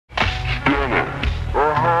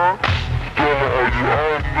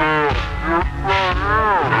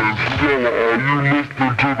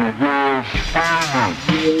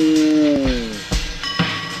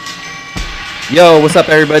Yo, what's up,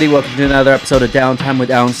 everybody? Welcome to another episode of Downtime with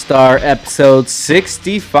Downstar, episode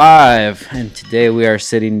 65. And today we are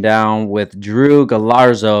sitting down with Drew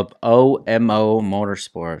Galarzo of OMO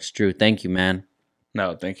Motorsports. Drew, thank you, man.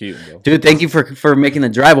 No, thank you, bro. Dude, thank you for making the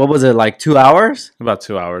drive. What was it, like 2 hours? About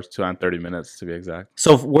 2 hours, 2 hours and 30 minutes to be exact.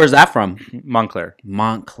 So where's that from? Montclair.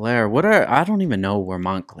 Montclair. I don't even know where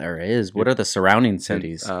Montclair is. What are the surrounding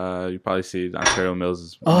cities? You probably see Ontario Mills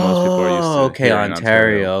is Oh, most people are used to. okay,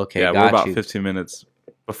 Ontario. Okay, yeah, got we're about you. 15 minutes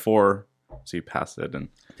before, so you pass it. And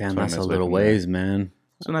Damn, 20 that's a minutes little away from there. ways, man.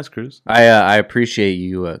 It's a nice cruise. I appreciate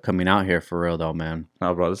you coming out here for real, though, man.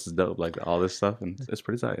 No, bro, this is dope. Like all this stuff, and it's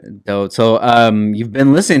pretty tight. Dope. So, you've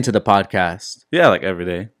been listening to the podcast, Yeah, like every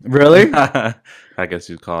day. really? I guess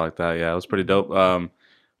you'd call it like that. Yeah, it was pretty dope.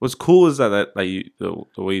 What's cool is that the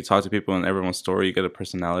way you talk to people and everyone's story, you get a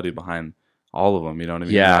personality behind all of them. You know what I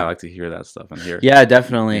mean? Yeah. And I like to hear that stuff and hear Yeah,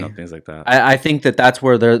 definitely. things like that. I think that's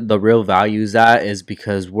where the real value is at, is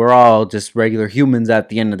because we're all just regular humans at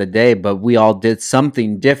the end of the day, but we all did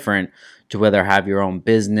something different to whether have your own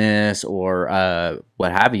business or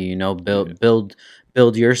what have you. You know, build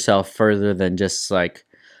yourself further than just like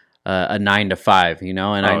a 9 to 5. You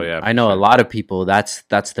know, and I know a lot of people that's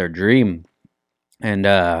their dream. And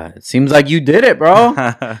it seems like you did it, bro.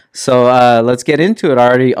 So let's get into it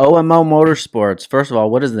already. OMO Motorsports. First of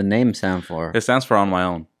all, what does the name stand for? It stands for On My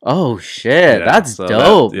Own. Oh shit, Yeah, that's so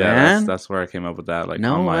dope, yeah, man. That's where I came up with that. Like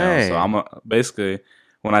No on my way. own. So basically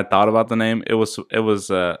when I thought about the name, it was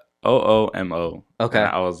OOMO. Okay. And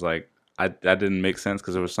I was like, that didn't make sense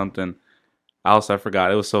because there was something else I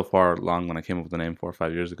forgot. It was so far long when I came up with the name 4 or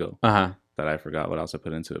 5 years ago Uh-huh. that I forgot what else I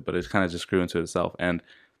put into it. But it kind of just grew into itself. And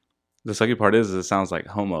the sucky part is it sounds like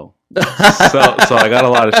homo. So I got a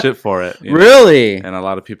lot of shit for it. you know? Really? And a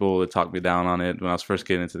lot of people would talk me down on it when I was first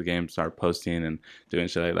getting into the game, started posting and doing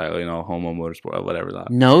shit like that, homo motorsport or whatever that.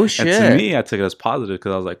 No shit. And to me, I took it as positive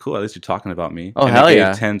because I was like, cool, at least you're talking about me. Oh, and hell it gave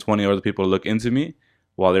yeah. 10, 20 other people to look into me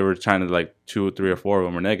while they were trying to, like, 2 or 3 or 4 of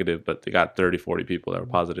them were negative, but they got 30, 40 people that were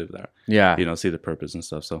positive that, Yeah. see the purpose and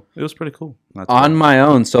stuff. So it was pretty cool. Not too On bad. my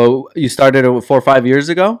own. So you started it 4 or 5 years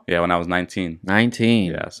ago? Yeah, when I was 19.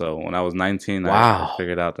 19. Yeah, so when I was 19, Wow. I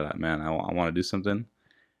figured out that, man, I want to do something.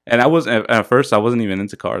 And at first, I wasn't even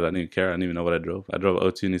into cars. I didn't even care. I didn't even know what I drove. I drove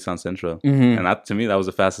a 02 Nissan Sentra. Mhm. And to me, that was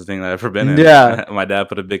the fastest thing I've ever been in. Yeah. My dad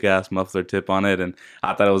put a big-ass muffler tip on it, and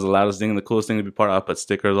I thought it was the loudest thing and the coolest thing to be part of. I put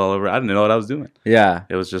stickers all over it. I didn't know what I was doing. Yeah.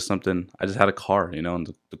 It was just something. I just had a car, and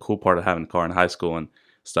the cool part of having a car in high school and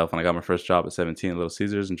stuff. When I got my first job at 17 at Little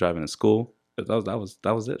Caesars and driving to school, that was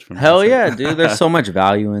it for me. Hell That's it. yeah, dude. There's so much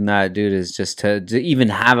value in that, dude, is just to even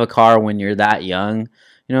have a car when you're that young.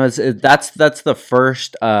 You know, that's the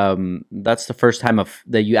first time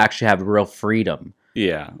that you actually have real freedom.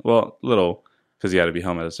 Yeah, well, little, because you had to be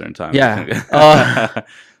home at a certain time. Yeah.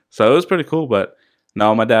 So it was pretty cool, but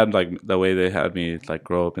no, my dad, like, the way they had me, like,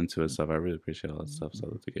 grow up into it stuff, I really appreciate all that stuff. So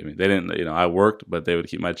that they gave me, they didn't, I worked, but they would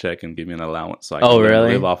keep my check and give me an allowance, so I could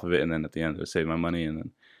really? live off of it, and then at the end, they would save my money, and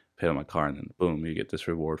then pay on my car, and then boom, you get this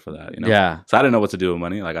reward for that. Yeah. So I didn't know what to do with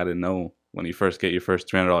money. Like, I didn't know when you first get your first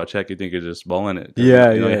 $300 check, you think you're just blowing it.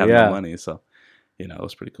 Yeah, you have yeah. no money, so it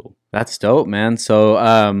was pretty cool. That's dope, man. So,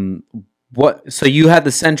 so you had the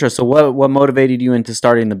Sentra. So what motivated you into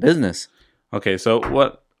starting the business? Okay, so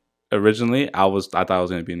what originally I thought I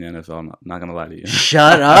was going to be in the NFL. I'm not going to lie to you.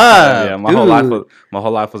 Shut up. Yeah, my whole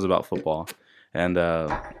life was about football, and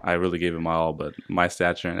I really gave it my all. But my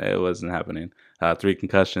stature, it wasn't happening. 3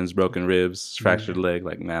 concussions, broken ribs, fractured leg.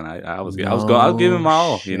 Like, man, I was giving my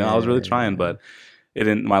all. I was really trying, but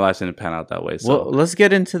my life didn't pan out that way. So, Well, let's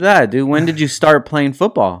get into that, dude. When did you start playing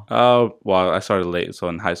football? well, I started late, so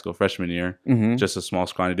in high school, freshman year, Mm-hmm. just a small,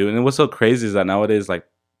 scrawny dude. And what's so crazy is that nowadays, like,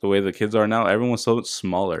 the way the kids are now, everyone's so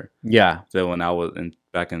smaller. Yeah. So when I was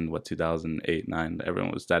back in 2008, 9,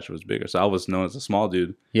 everyone's stature was bigger. So I was known as a small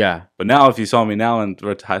dude. Yeah. But now, if you saw me now and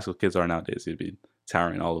where high school kids are nowadays, you'd be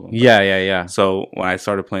towering all of them. Yeah. So when I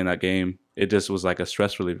started playing that game, it just was like a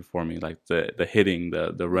stress reliever for me, like the hitting,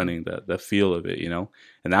 the running, the feel of it,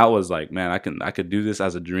 And that was like, man, I could do this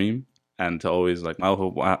as a dream, and to always, like,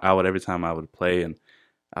 I would every time I would play, and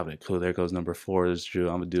I'd be like, cool, there goes number 4. This is Drew.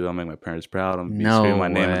 I'm gonna do it. I'll make my parents proud. I'm gonna be screaming my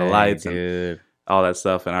name in the lights, dude. and all that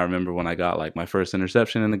stuff. And I remember when I got, like, my first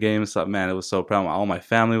interception in the game and stuff, man, it was so proud. All my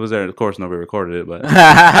family was there. Of course, nobody recorded it, but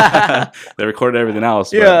they recorded everything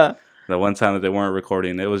else. But Yeah. the one time that they weren't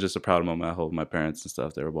recording, it was just a proud moment. I hope my parents and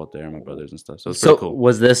stuff, they were both there, my brothers and stuff. So it's pretty cool.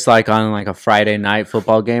 Was this like on like a Friday night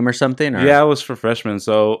football game or something? Or? Yeah, it was for freshmen.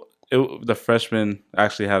 So the freshmen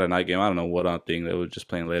actually had a night game. I don't know what thing that was just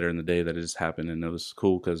playing later in the day that it just happened, and it was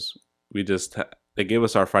cool because they gave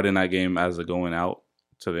us our Friday night game as a going out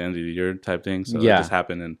to the end of the year type thing. So it just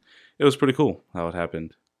happened, and it was pretty cool how it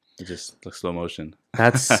happened. It just like slow motion.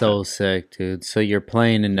 That's so sick, dude. So you're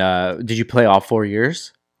playing in did you play all 4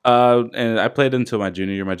 years? And I played until my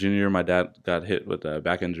junior year. My junior year, my dad got hit with a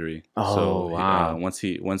back injury. Oh, So wow. once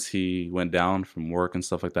he went down from work and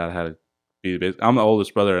stuff like that, I had to be. I'm the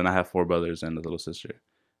oldest brother, and I have 4 brothers and a little sister,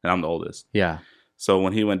 and I'm the oldest. Yeah. So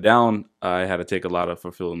when he went down, I had to take a lot of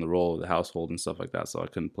fulfilling the role of the household and stuff like that. So I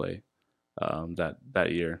couldn't play that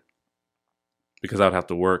year because I would have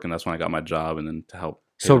to work, and that's when I got my job, and then to help.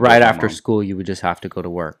 pay So the bills right for my after mom. school, you would just have to go to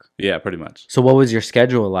work. Yeah, pretty much. So what was your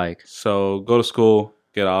schedule like? So go to school,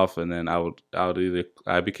 get off, and then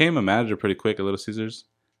I became a manager pretty quick at Little Caesars.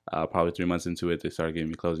 Probably 3 months into it, they started giving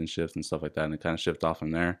me closing shifts and stuff like that, and it kind of shifted off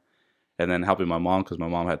from there. And then helping my mom because my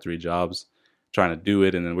mom had 3 jobs, trying to do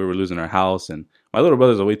it, and then we were losing our house. And my little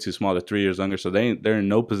brothers are way too small; they're 3 years younger, so they're in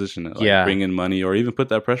no position to like Yeah. bring in money or even put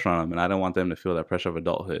that pressure on them. And I don't want them to feel that pressure of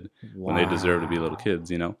adulthood when they deserve to be little Wow.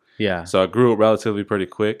 kids, you know. Yeah. So I grew up relatively pretty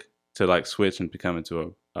quick to like switch and become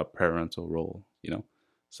into a parental role, you know.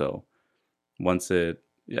 So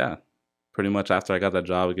pretty much after I got that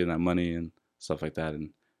job, getting that money and stuff like that.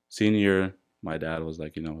 And senior year, my dad was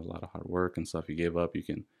like, you know, it was a lot of hard work and stuff. You gave up, you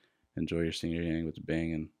can enjoy your senior year with the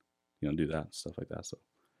bang and do that stuff like that. So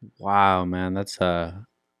Wow, man, that's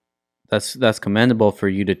commendable for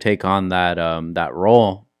you to take on that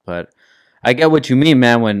role. But I get what you mean,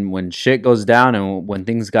 man. When shit goes down and when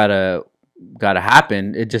things gotta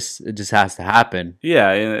happen, it just has to happen.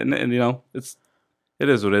 yeah, and you know, it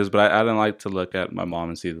is what it is. But I didn't like to look at my mom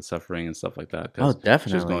and see the suffering and stuff like that Oh, because she was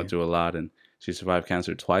definitely. going through a lot and she survived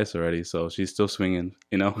cancer twice already, so she's still swinging.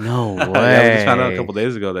 You know, No yeah, we just found out a way. couple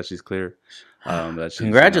days ago that she's clear. That she's doing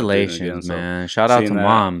it Congratulations, again. So man. Shout out to seeing that,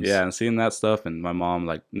 moms. yeah, and seeing that stuff, and my mom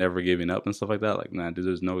like never giving up and stuff like that. Like, man, dude,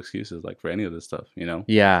 there's no excuses like for any of this stuff, you know.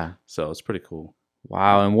 Yeah. So it's pretty cool.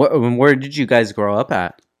 Wow. And where did you guys grow up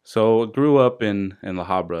at? So I grew up in La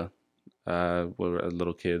Habra. We were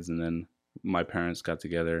little kids, and then my parents got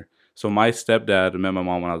together. So my stepdad met my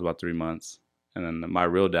mom when I was about 3 months, and then my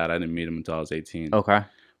real dad, I didn't meet him until I was 18. Okay.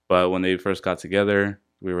 But when they first got together,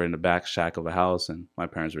 we were in the back shack of a house, and my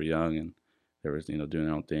parents were young, and they were, doing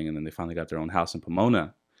their own thing. And then they finally got their own house in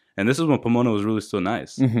Pomona. And this is when Pomona was really still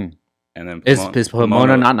nice. hmm And then Is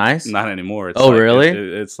Pomona not nice? not anymore. It's Oh, like, really?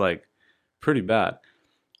 It's like pretty bad.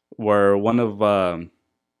 Where one of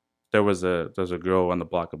there's a girl on the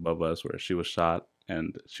block above us where she was shot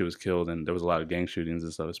and she was killed, and there was a lot of gang shootings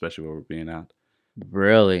and stuff, especially where we're being at.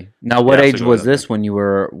 Really? Now, what Yeah, so age growing was up this there. when you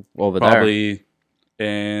were over there? Probably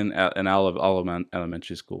in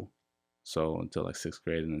elementary school. So until like 6th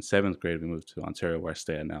grade, and then 7th grade we moved to Ontario, where I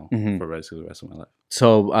stay at now Mhm. for basically the rest of my life.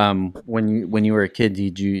 So, when you were a kid,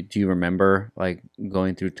 do you remember like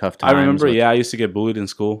going through tough I times? remember, with- yeah, I used to get bullied in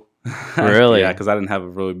school. Really? Yeah, because I didn't have a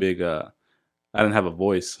really big, I didn't have a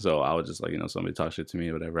voice, so I would just like somebody talk shit to me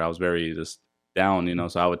or whatever. I was very just down,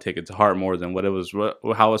 so I would take it to heart more than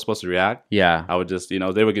how I was supposed to react. Yeah. I would just, they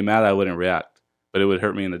would get mad, I wouldn't react, but it would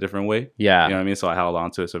hurt me in a different way. Yeah. You know what I mean? So I held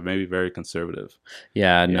on to it. So maybe very conservative.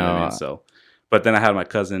 Yeah. You know what I No. mean? So, but then I had my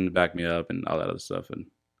cousin back me up and all that other stuff, and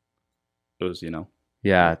it was,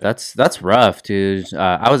 Yeah, that's rough, dude.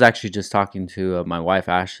 I was actually just talking to my wife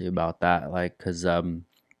Ashley about that, like, cause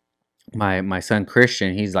my son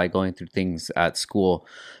Christian, he's like going through things at school,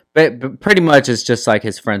 but pretty much it's just like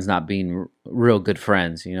his friends not being real good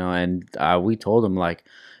friends, And we told him like,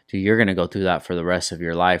 dude, you're gonna go through that for the rest of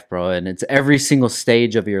your life, bro. And it's every single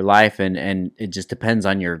stage of your life, and it just depends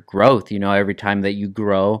on your growth. Every time that you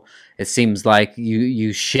grow, it seems like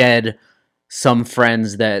you shed some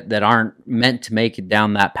friends that aren't meant to make it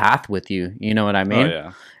down that path with you. You know what I mean? Oh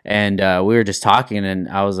yeah. And we were just talking, and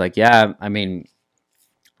I was like, yeah, I mean,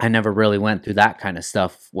 I never really went through that kind of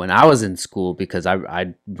stuff when I was in school because I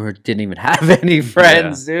didn't even have any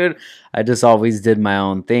friends, dude. I just always did my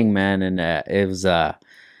own thing, man. And it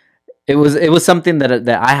was something that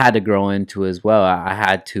I had to grow into as well. I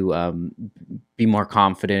had to be more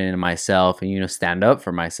confident in myself and stand up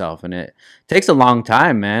for myself, and it takes a long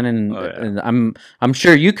time, man. And, Oh, yeah. and I'm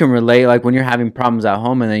sure you can relate. Like when you're having problems at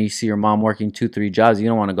home, and then you see your mom working 2-3 jobs, you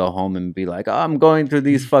don't want to go home and be like, "Oh, I'm going through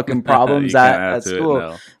these fucking problems You can't at add to it, school."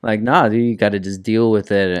 no. Like, nah, dude, you got to just deal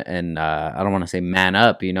with it, and I don't want to say man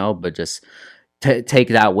up, but just take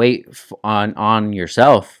that weight on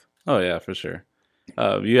yourself. Oh yeah, for sure.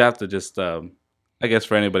 You have to just, I guess,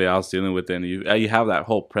 for anybody else dealing with it, and you have that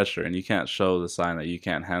whole pressure, and you can't show the sign that you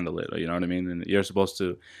can't handle it, or you know what I mean. And you're supposed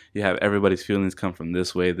to, you have everybody's feelings come from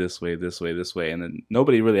this way, this way, this way, this way, and then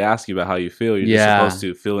nobody really asks you about how you feel. You're Yeah. just supposed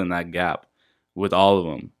to fill in that gap with all of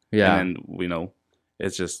them. Yeah. And then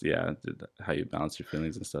it's just how you balance your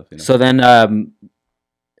feelings and stuff. So then,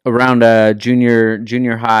 around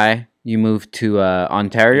junior high, You moved to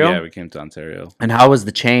Ontario? Yeah, we came to Ontario. And how was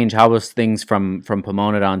the change? How was things from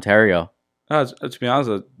Pomona to Ontario? To be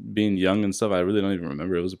honest, being young and stuff, I really don't even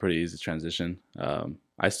remember. It was a pretty easy transition.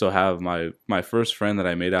 I still have my first friend that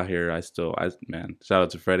I made out here. Man, shout out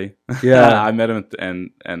to Freddie. Yeah. I met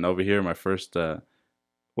him and over here, my first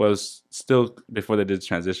was still before they did the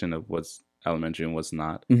transition of what's elementary and what's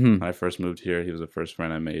not. Hmm. When I first moved here, he was the first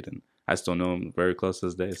friend I made, and I still know him very close to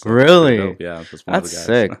this day. So Really? it's pretty dope. Yeah, that's one of the That's guys.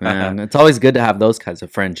 sick, man. It's always good to have those kinds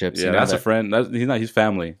of friendships. Yeah, you know, that's a that- friend. He's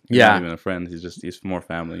family. He's Yeah. not even a friend. He's more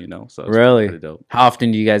family, you know. So it's Really? pretty dope. How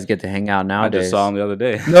often do you guys get to hang out I nowadays? just saw him the other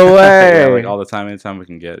day. No way. Yeah, like all the time, anytime we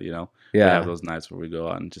can get, you know. We Yeah. have those nights where we go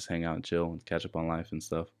out and just hang out and chill and catch up on life and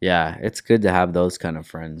stuff. Yeah, it's good to have those kind of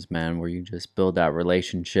friends, man, where you just build that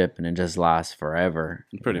relationship and it just lasts forever.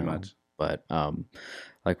 you Pretty know? much. But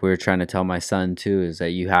like we were trying to tell my son too, is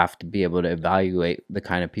that you have to be able to evaluate the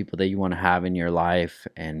kind of people that you want to have in your life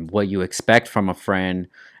and what you expect from a friend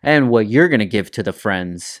and what you're gonna give to the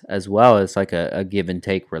friends as well. It's like a give and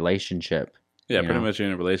take relationship. Yeah, You pretty know? much you're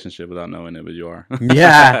in a relationship without knowing it, but you are.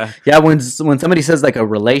 Yeah, yeah. When somebody says like a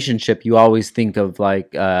relationship, you always think of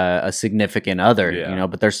like a significant other, Yeah. you know.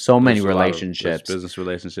 But there's so many There's a lot of- relationships. there's business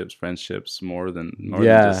relationships, friendships, more than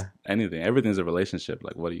Yeah. just anything. Everything's a relationship.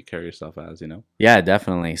 Like, what do you carry yourself as, you know? Yeah,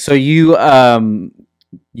 definitely. So you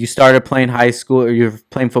started playing high school, or you're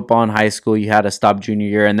playing football in high school. You had to stop junior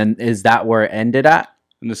year, and then is that where it ended at?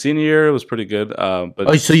 In the senior year, it was pretty good. But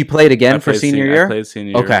Oh, so you played again I for played senior I year? played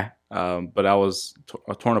senior year. Okay. But I was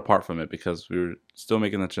torn apart from it because we were still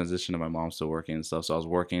making the transition to my mom still working and stuff. So I was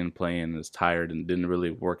working, playing, and was tired and didn't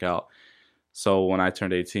really work out. So when I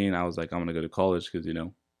turned 18, I was like, I'm going to go to college because, you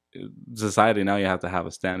know, society now you have to have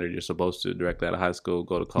a standard. You're supposed to directly out of high school,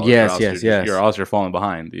 go to college. Yes, or else yes, you're, yes. Or else you're falling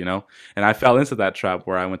behind, you know? And I fell into that trap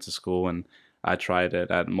where I went to school and I tried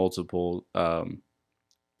it at multiple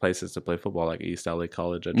places to play football, like East LA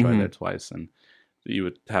College. I tried Mhm. there twice, and you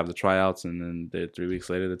would have the tryouts, and then 3 weeks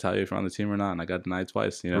later they tell you if you're on the team or not. And I got denied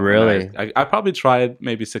twice. You know, Really? And I probably tried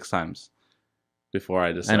maybe 6 times before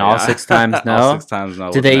I decided. And all 6 times no? All 6 times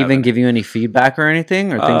no. Did they even give you any feedback or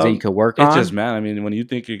anything, or things that you could work It's on? just, man. I mean, when you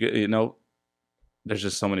think you're good, you know, there's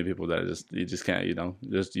just so many people that you just can't, you know,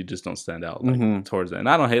 you just don't stand out like, Mhm. towards that. And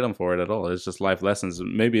I don't hate them for it at all. It's just life lessons.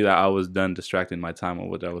 Maybe that I was done distracting my time on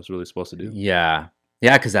what I was really supposed to do. Yeah,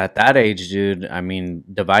 yeah. Because at that age, dude, I mean,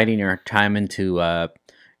 dividing your time into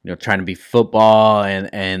trying to be football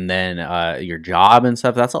and then your job and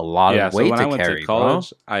stuff, that's a lot Yeah. of So weight when to I went carry, to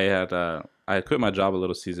college, I quit my job at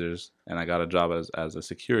Little Caesars and I got a job as a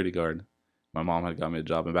security guard. My mom had got me a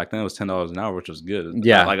job, and back then it was $10 an hour, which was good.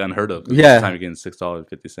 Yeah. Like unheard of. 'Cause Yeah. Most of the time you're getting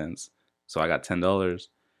 $6.50. So I got $10.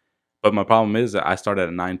 But my problem is that I started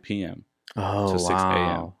at 9 p.m. bro. Oh, to 6 a.m.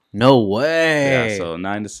 wow. No way. Yeah, so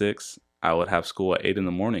 9 to 6, I would have school at 8 in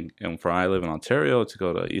the morning. And from I live in Ontario to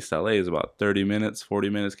go to East LA is about 30 minutes, 40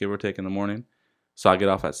 minutes, give or take, in the morning. So I get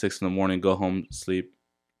off at 6 in the morning, go home, sleep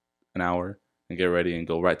an hour, and get ready and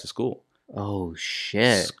go right to school. Oh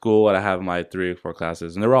shit. School, I have my 3 or 4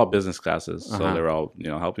 classes, and they were all business classes. So Uh-huh. they were all, you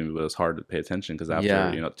know, helping me, but it was hard to pay attention because after,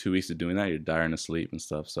 Yeah. 2 weeks of doing that, you're dying to sleep and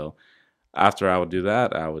stuff. So after I would do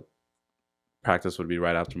that, practice would be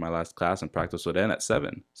right after my last class, and practice would end at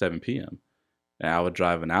 7 p.m. And I would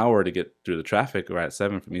drive an hour to get through the traffic right at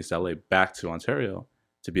 7 from East LA back to Ontario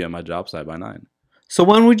to be at my job site by 9. So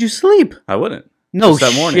when would you sleep? I wouldn't. No Just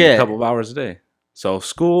that morning, shit. a couple of hours a day. So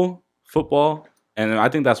school, football, and I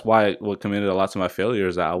think that's why what committed a lot to my failure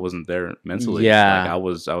is that I wasn't there mentally. Yeah. Like I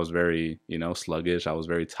was very, sluggish. I was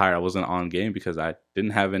very tired. I wasn't on game because I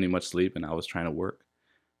didn't have any much sleep and I was trying to work.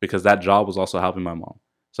 Because that job was also helping my mom.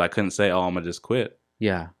 So I couldn't say, oh, I'm gonna just quit.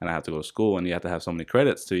 Yeah. And I have to go to school, and you have to have so many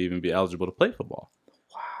credits to even be eligible to play football.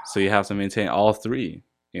 Wow. So you have to maintain all 3.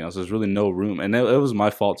 So there's really no room. And it was my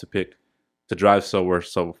fault to drive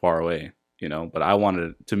so far away, But I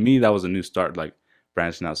wanted, to me, that was a new start, like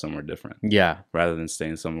branching out somewhere different. Yeah. Rather than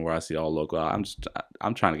staying somewhere where I see all local. I'm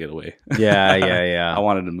trying to get away. Yeah. Yeah. I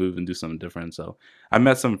wanted to move and do something different. So I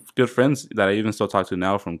met some good friends that I even still talk to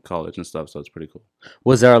now from college and stuff. So it's pretty cool.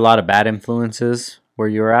 Was there a lot of bad influences where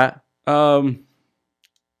you were at?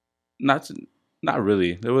 Not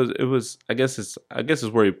really. It was I guess it's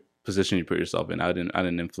where you position you put yourself in. I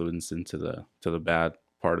didn't influence into the bad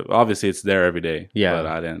part of it. Obviously it's there every day. Yeah. But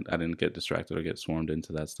I didn't get distracted or get swarmed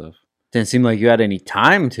into that stuff. Didn't seem like you had any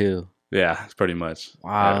time to. Yeah, pretty much.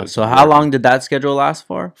 Wow. Yeah, So how long did that schedule last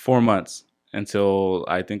for? 4 months until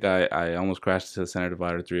I think I almost crashed into the center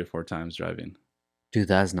divider 3 or 4 times driving. Dude,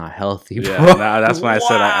 that's not healthy, bro. Yeah, that's when I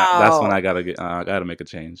said that's when Wow. I gotta make a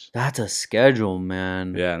change. That's a schedule,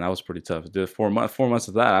 man. Yeah, and that was pretty tough. The 4 months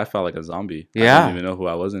of that, I felt like a zombie. I didn't Yeah. even know who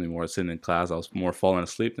I was anymore. Sitting in class, I was more falling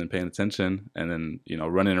asleep than paying attention, and then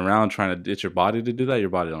running around trying to get your body to do that. Your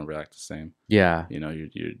body don't react the same. Yeah.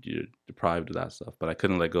 You're deprived of that stuff. But I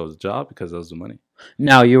couldn't let go of the job because that was the money.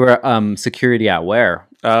 Now you were security at where?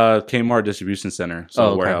 Kmart distribution center. So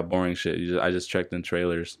Okay. warehouse, boring shit. I just checked in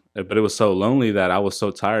trailers, but it was so lonely that I was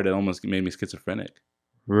so tired it almost made me schizophrenic.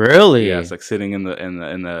 Really? Yeah, it's like sitting in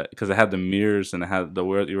the because it had the mirrors and it had the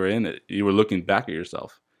world you were in it. You were looking back at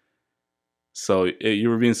yourself. So you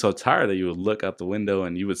were being so tired that you would look out the window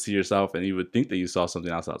and you would see yourself and you would think that you saw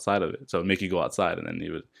something else outside of it. So it would make you go outside and then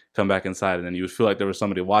you would come back inside and then you would feel like there was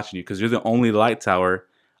somebody watching you because you're the only light tower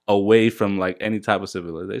away from like any type of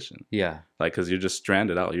civilization. Yeah. Like because you're just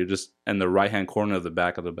stranded out. You're just in the right hand corner of the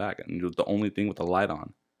back and you're the only thing with the light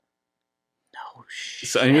on. No shit.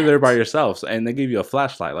 So and you're there by yourself, and they give you a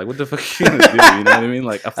flashlight. Like, what the fuck are you gonna do? You know what I mean?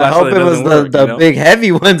 Like a I flashlight hope it was doesn't work. the big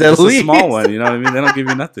heavy ones at It's least. a small one. You know what I mean? They don't give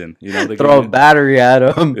you nothing. They Throw a give battery at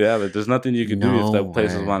them. you, yeah, but there's nothing you could do No if that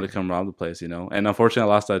place was way. wanted to come rob the place. And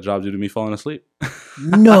unfortunately, I lost that job due to me falling asleep.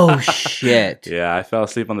 No shit. Yeah, I fell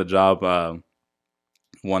asleep on the job.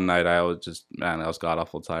 One night, I was god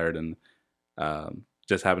awful tired, and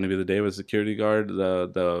just happened to be the day with security guard,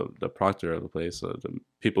 the proctor of the place, so the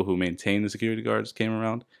people who maintain the security guards came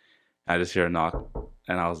around. I just hear a knock,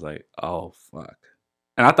 and I was like, "Oh fuck!"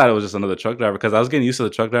 And I thought it was just another truck driver because I was getting used to the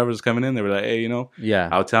truck drivers coming in. They were like, "Hey, Yeah.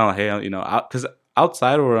 I would tell them, hey, because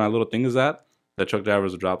outside where my little thing is at, the truck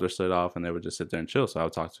drivers would drop their sled off and they would just sit there and chill. So I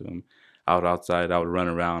would talk to them. Outside, I would run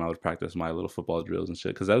around, I would practice my little football drills and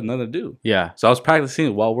shit because I had nothing to do. Yeah. So I was practicing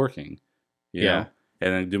it while working, you Yeah. know,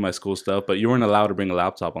 and then do my school stuff. But you weren't allowed to bring a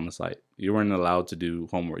laptop on the site. You weren't allowed to do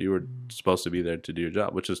homework. You were supposed to be there to do your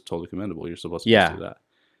job, which is totally commendable. You're supposed to Yeah. do that.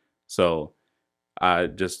 So I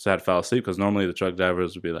just had fell asleep because normally the truck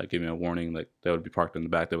drivers would be like, give me a warning. Like they would be parked in the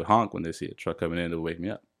back. They would honk when they see a truck coming in. They would wake me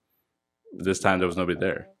up. This time there was nobody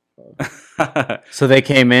there. So they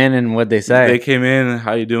came in and what'd they say? They came in,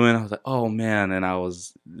 how you doing? I was like, oh man. And I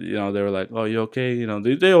was, they were like, oh, you okay?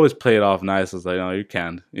 They always play it off nice. I was like, oh, you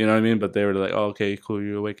can. You know what I mean? But they were like, oh, okay, cool.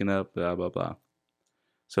 You're waking up, blah, blah, blah.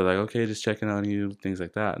 So like, okay, just checking on you, things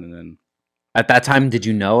like that. And then At that time, did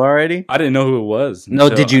you know already? I didn't know who it was. No,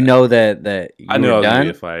 until did you know that you I knew I were was gonna done?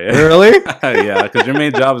 be fired. Really? Yeah, because your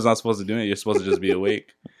main job is not supposed to do it. You're supposed to just be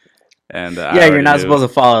awake. And Yeah, you're not supposed to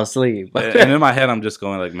fall asleep. And in my head, I'm just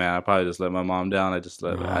going like, man, I probably just let my mom down. I just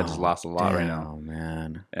lost a lot right now. Oh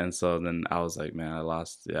man. And so then I was like, man, I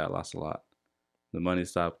lost a lot. The money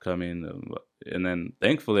stopped coming, and then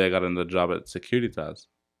thankfully I got another job at Securitas,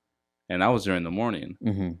 and that was during the morning.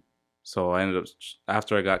 Mm-hmm. So I ended up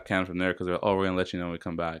after I got canned from there because they're like, oh, we're gonna let you know when we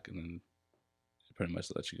come back, and then pretty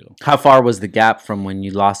much let you go. How far was the gap from when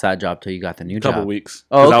you lost that job till you got the new job? Couple weeks.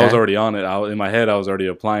 Oh, Because I was okay. already on it. In my head, I was already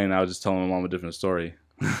applying. I was just telling my mom a different story.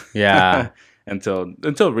 Yeah.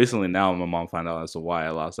 until recently, now my mom found out as to why I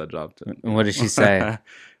lost that job. And what did she say?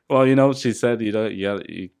 Well, she said,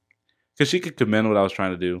 because she could commend what I was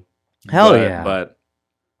trying to do. Hell yeah. But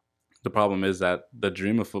the problem is that the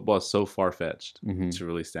dream of football is so far fetched Mhm. to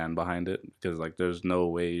really stand behind it because there's no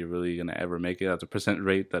way you're really gonna ever make it at the percent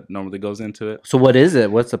rate that normally goes into it. So what is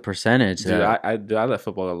it? What's the percentage? Dude, that- I left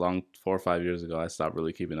football a long 4 or 5 years ago. I stopped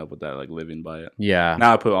really keeping up with that, like living by it. yeah.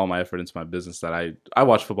 Now I put all my effort into my business that I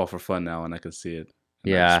watch football for fun now and I can see it.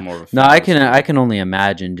 And Yeah. it's more of a No, fan I of can sport. I can only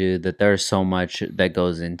imagine, dude, that there's so much that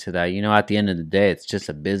goes into that. At the end of the day, it's just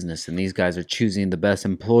a business, and these guys are choosing the best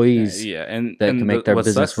employees. Yeah, and that can make their what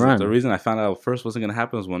business sucks is run. The reason I found out first wasn't going to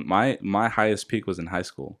happen was when my highest peak was in high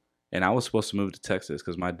school, and I was supposed to move to Texas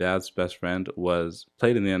because my dad's best friend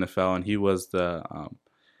played in the NFL, and he was the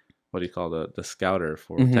what do you call the scouter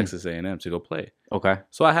for Mhm. Texas A&M to go play. Okay.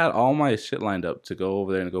 So I had all my shit lined up to go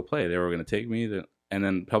over there and go play. They were going to take me, and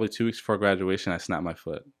then probably 2 weeks before graduation, I snapped my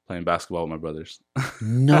foot playing basketball with my brothers.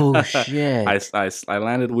 No shit. I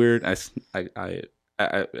landed weird.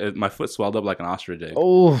 My foot swelled up like an ostrich egg.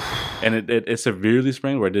 Oh. And it severely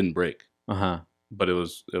sprained where it didn't break, Uh-huh. but it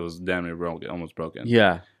was damn near broken, almost broken.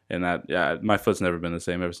 Yeah. And my foot's never been the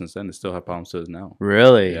same ever since then. It still have problems to it now.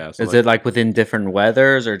 Really? Yeah, so Is it like within different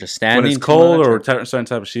weathers or just standing? When it's too cold much, or certain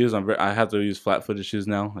type of shoes, I have to use flat-footed shoes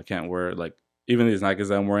now. I can't wear like even these Nikes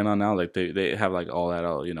that I'm wearing on now. Like they have like all that.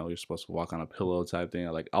 You're supposed to walk on a pillow type thing.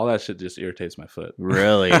 Like all that shit just irritates my foot.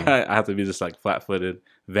 Really? I have to be just like flat-footed.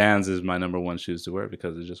 Vans is my number one shoes to wear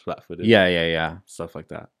because it's just flat-footed. Yeah. Stuff like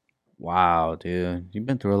that. Wow, dude, you've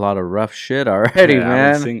been through a lot of rough shit already,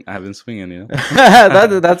 man. I've been swinging,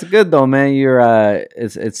 That's good though, man.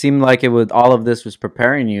 It seemed like all of this was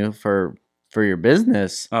preparing you for for your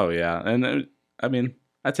business. Oh yeah, and I mean,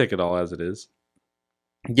 I take it all as it is.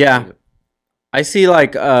 Yeah. I see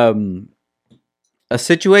like a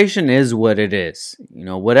situation is what it is. You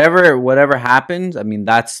know, whatever happens, I mean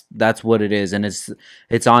that's what it is, and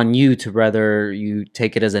it's on you to whether you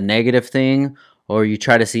take it as a negative thing or you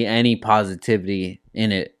try to see any positivity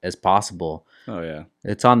in it as possible. Oh yeah.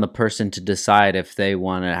 It's on the person to decide if they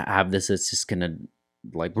want to have this. It's just gonna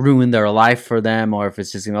like ruin their life for them, or if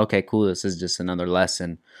it's just gonna okay, cool. This is just another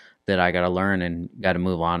lesson that I gotta learn and gotta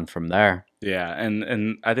move on from there. Yeah,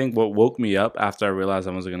 and I think what woke me up after I realized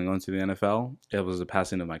I wasn't going to go into the NFL, it was the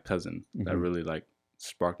passing of my cousin that really like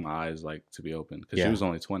sparked my eyes like to be open because she was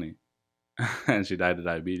only 20 and she died of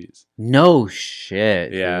diabetes. No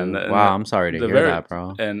shit. Yeah, wow, I'm sorry to hear that,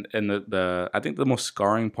 bro. And the I think the most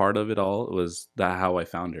scarring part of it all was that how I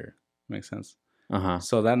found her. Makes sense.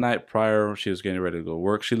 So that night prior, she was getting ready to go to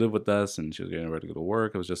work. She lived with us, and she was getting ready to go to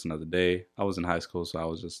work. It was just another day. I was in high school, so I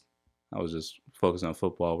was just focusing on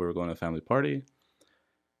football. We were going to a family party.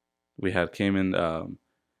 We had came in.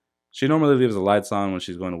 She normally leaves the lights on when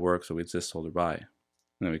she's going to work, so we just told her bye.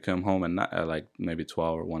 And then we come home at like maybe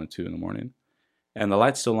 12 or 1 or 2 in the morning. And the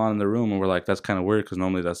light's still on in the room, and we're like, that's kind of weird because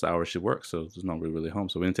normally that's the hour she works, so there's nobody really home.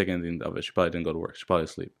 So we didn't take anything of it. She probably didn't go to work. She's probably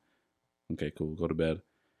asleep. Okay, cool. Go to bed.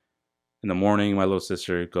 In the morning, my little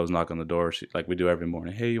sister goes knock on the door. She like we do every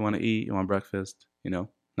morning. Hey, you want to eat? You want breakfast? You know,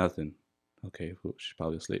 nothing. Okay, cool. She's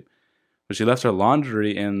probably asleep. But she left her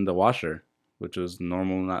laundry in the washer, which was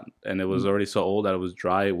normal, and it was already so old that it was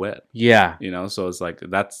dry, wet. Yeah. You know, so it's like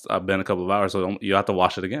that's been a couple of hours, so you have to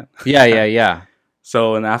wash it again. Yeah.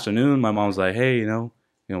 So in the afternoon, my mom's like, "Hey, you know,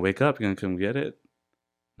 wake up. You're gonna come get it."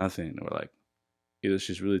 Nothing. And we're like, either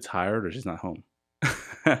she's really tired or she's not home.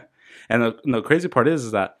 And the crazy part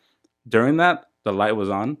is that during that the light was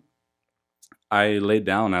on. I laid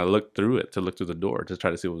down and I looked through it to look through the door to try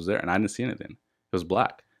to see what was there, and I didn't see anything. It was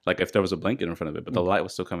black. Like if there was a blanket in front of it, but the light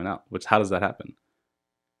was still coming out. Which how does that happen?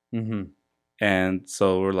 And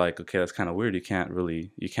so we're like, okay, that's kind of weird. You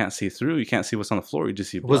can't see through. You can't see what's on the floor. You just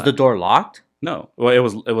see black. Was the door locked? No. Well, it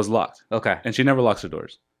was locked. Okay. And she never locks her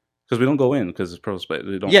doors because we don't go in because it's pro space.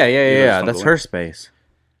 Yeah. That's her space.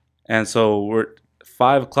 And so we're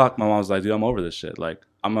 5 o'clock. My mom's like, dude, I'm over this shit. Like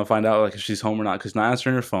I'm gonna find out like if she's home or not because she's not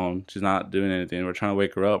answering her phone. She's not doing anything. We're trying to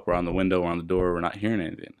wake her up. We're on the window. We're on the door. We're not hearing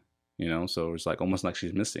anything. You know, so it's like almost like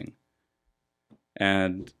she's missing.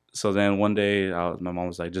 And so then one day, my mom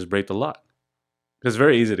was like, "Just break the lock." It's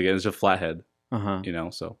very easy to get. It's just a flathead, you know.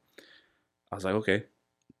 So I was like, "Okay."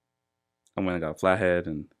 I went and got a flathead,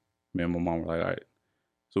 and me and my mom were like, "All right."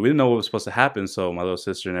 So we didn't know what was supposed to happen. So my little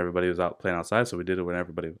sister and everybody was out playing outside. So we did it when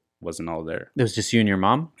everybody wasn't all there. It was just you and your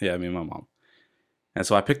mom? Yeah, me and my mom. And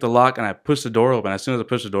so I picked the lock and I pushed the door open. As soon as I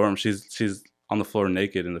pushed the door open, she's on the floor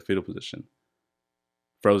naked in the fetal position,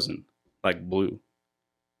 frozen, like blue.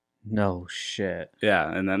 No shit. Yeah,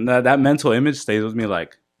 and then that mental image stays with me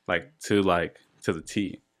like to the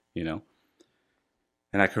T, you know.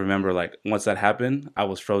 And I can remember like once that happened, I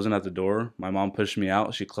was frozen at the door. My mom pushed me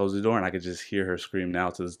out. She closed the door, and I could just hear her scream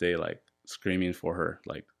now to this day, like screaming for her,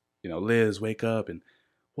 like, you know, Liz, wake up! And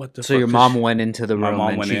what the? So your mom went into the room. My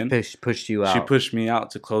mom went in. Pushed you out. She pushed me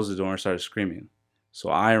out to close the door and started screaming. So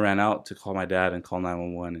I ran out to call my dad and call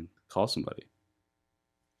 911 and call somebody.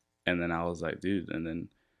 And then I was like, dude, and then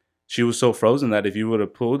she was so frozen that if you would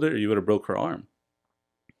have pulled her, you would have broke her arm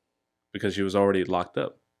because she was already locked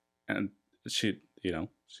up. And she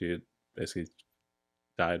had basically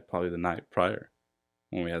died probably the night prior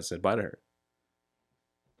when we had said bye to her.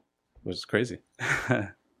 It was crazy.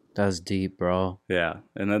 That's deep, bro. Yeah.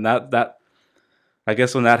 And then that I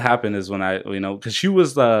guess when that happened is when I, you know, because she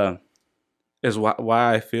was why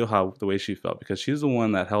I feel the way she felt, because she's the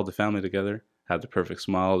one that held the family together, had the perfect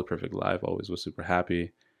smile, the perfect life, always was super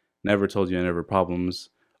happy, never told you any of her problems,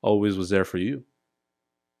 always was there for you.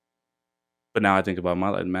 But now I think about my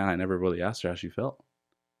life, man, I never really asked her how she felt.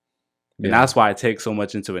 Yeah. And that's why I take so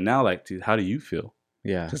much into it now. Like, dude, how do you feel?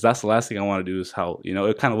 Yeah. Because that's the last thing I want to do is how, you know,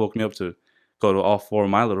 it kind of woke me up to go to all four of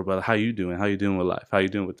my little brothers. How you doing? How you doing with life? How you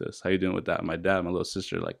doing with this? How you doing with that? My dad, my little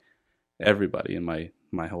sister, like everybody in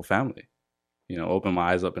my whole family, you know, opened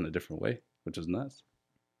my eyes up in a different way, which was nuts.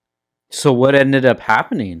 So what ended up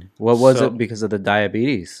happening? What was it because of the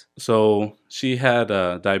diabetes? So she had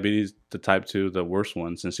diabetes, the type 2, the worst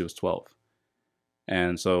one, since she was 12.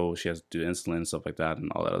 And so she has to do insulin and stuff like that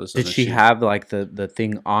and all that other stuff. Did she have like the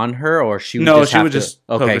thing on her, or she would just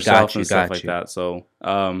put herself and stuff like that. So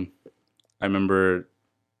I remember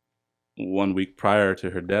 1 week prior to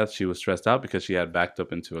her death, she was stressed out because she had backed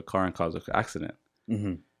up into a car and caused an accident.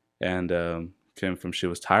 Mm-hmm. And came from she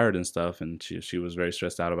was tired and stuff, and she was very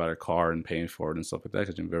stressed out about her car and paying for it and stuff like that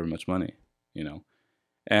because she didn't have very much money. you know.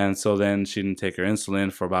 And so then she didn't take her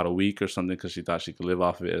insulin for about a week or something because she thought she could live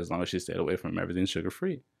off of it as long as she stayed away from everything sugar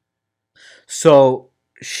free. So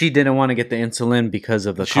she didn't want to get the insulin because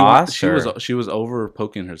of the cost? She was over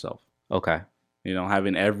poking herself. Okay. You know,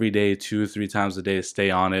 having every day, 2 or 3 times a day, stay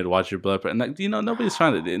on it, watch your blood pressure. And, like, you know, nobody's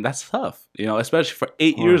trying to, and that's tough, you know, especially for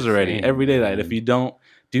 8 years already, every day. That if you don't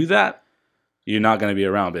do that, you're not going to be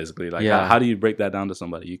around, basically. Like, how do you break that down to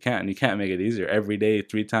somebody? You can't. And you can't make it easier. Every day,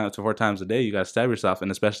 3 times to 4 times a day, you got to stab yourself. And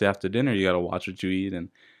especially after dinner, you got to watch what you eat. And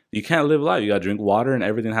you can't live life. You got to drink water, and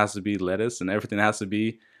everything has to be lettuce, and everything has to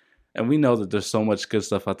be. And we know that there's so much good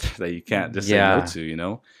stuff out there that you can't just say no to, you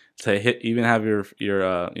know? To even have your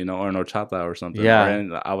you know, or horchata or something. Yeah.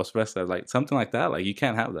 Or I was fresh, like something like that. Like, you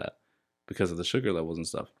can't have that because of the sugar levels and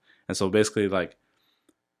stuff. And so basically, like,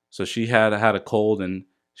 so she had a cold, and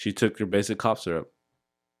she took her basic cough syrup,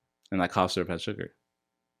 and that cough syrup had sugar.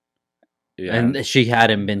 Yeah. And she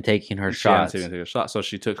hadn't been taking her shots. So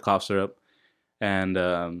she took cough syrup, and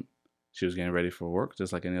she was getting ready for work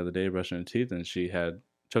just like any other day, brushing her teeth, and she had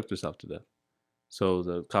choked herself to death. So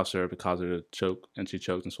the cough syrup caused her to choke, and she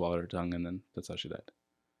choked and swallowed her tongue, and then that's how she died.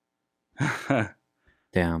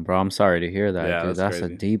 Damn, bro, I'm sorry to hear that, yeah, dude. That's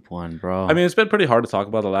crazy. A deep one, bro. I mean, it's been pretty hard to talk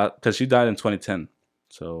about a lot because she died in 2010.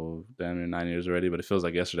 So damn near 9 years already, but it feels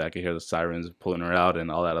like yesterday. I could hear the sirens pulling her out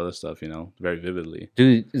and all that other stuff, you know, very vividly.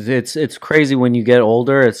 Dude, it's crazy when you get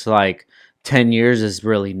older. It's like 10 years is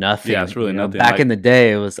really nothing. Yeah, it's really nothing. Back in the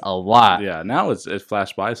day, it was a lot. Yeah, now it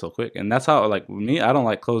flashed by so quick. And that's how, like, me, I don't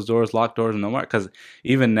like closed doors, locked doors, no more. Because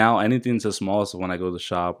even now, anything's as small as when I go to the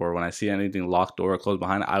shop or when I see anything locked door or closed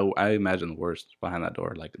behind, I imagine the worst behind that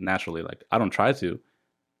door. Like, naturally, like, I don't try to.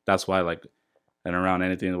 That's why, like, and around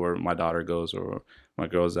anything where my daughter goes or my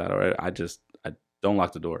girl's at, or I don't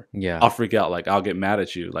lock the door. Yeah. I'll freak out. Like, I'll get mad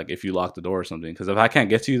at you, like, if you lock the door or something. Because if I can't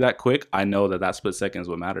get to you that quick, I know that split second is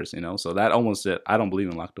what matters, you know? So that almost it. I don't believe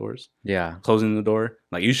in locked doors. Yeah. Closing the door.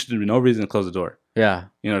 Like, you should have no reason to close the door. Yeah.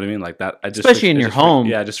 You know what I mean? Like that. Especially in your home.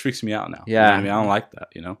 Yeah, it just freaks me out now. Yeah. You know what I mean? I don't like that,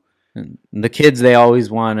 you know? And the kids, they always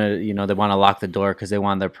want to, you know, they want to lock the door because they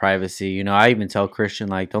want their privacy. You know, I even tell Christian,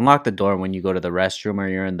 like, don't lock the door when you go to the restroom or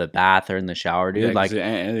you're in the bath or in the shower, dude. Yeah, like,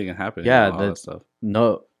 anything can happen. Yeah. You know, all that stuff.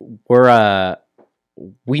 No,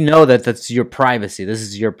 we know that that's your privacy. This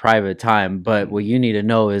is your private time. But what you need to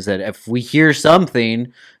know is that if we hear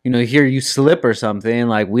something, you know, hear you slip or something,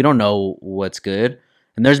 like, we don't know what's good.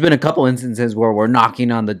 And there's been a couple instances where we're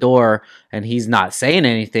knocking on the door and he's not saying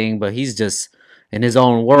anything, but he's just in his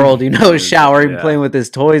own world, you know, showering, playing with his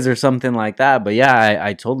toys or something like that. But yeah,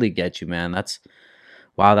 I totally get you, man. That's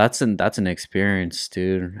an experience,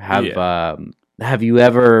 dude. Have you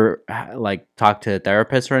ever like talked to a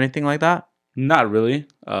therapist or anything like that? Not really.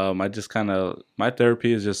 I just kind of, my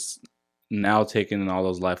therapy is just now taking in all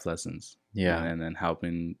those life lessons. Yeah. And then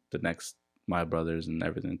helping my brothers and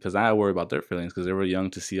everything. Because I worry about their feelings because they were young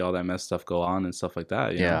to see all that messed stuff go on and stuff like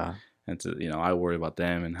that. You know? And to, you know, I worry about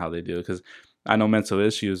them and how they do it. Because I know mental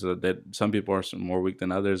issues that some people are more weak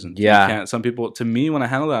than others. And some people, to me, when I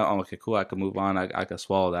handle that, I'm okay, cool. I can move on. I can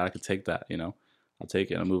swallow that. I can take that, you know. I'll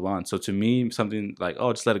take it and move on. So to me, something like,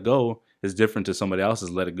 oh, just let it go is different to somebody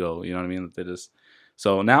else's let it go. You know what I mean?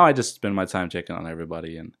 So now I just spend my time checking on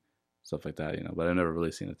everybody and stuff like that, you know, but I've never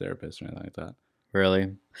really seen a therapist or anything like that.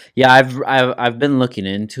 Really? Yeah, I've been looking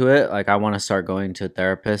into it. Like, I want to start going to a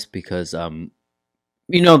therapist because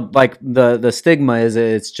you know, like the stigma is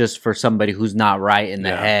it's just for somebody who's not right in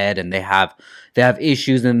the head and they have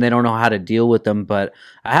issues and they don't know how to deal with them. But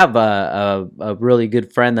I have a really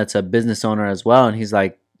good friend that's a business owner as well, and he's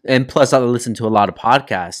like, and plus I listen to a lot of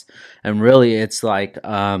podcasts, and really it's like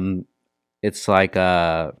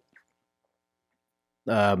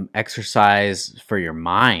exercise for your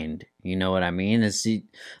mind. You know what I mean?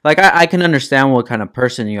 Like, I can understand what kind of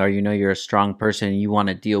person you are. You know, you're a strong person and you want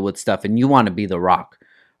to deal with stuff and you want to be the rock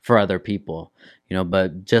for other people, you know,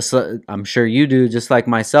 but just, I'm sure you do, just like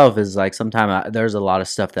myself, is like sometimes there's a lot of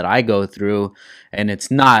stuff that I go through and it's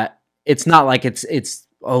not like it's,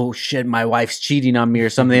 oh shit, my wife's cheating on me or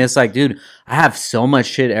something. It's like, dude, I have so much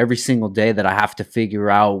shit every single day that I have to figure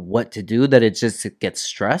out what to do that it gets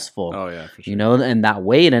stressful. Oh yeah, for sure. You know, and that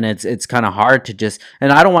weight, and it's kind of hard to just,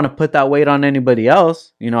 and I don't want to put that weight on anybody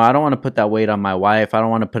else. You know, I don't want to put that weight on my wife. I don't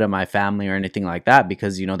want to put it on my family or anything like that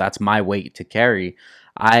because, you know, that's my weight to carry.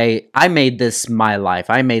 I made this my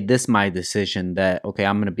life. I made this my decision that, okay,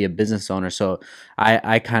 I'm going to be a business owner. So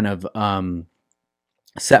I kind of,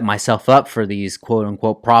 set myself up for these quote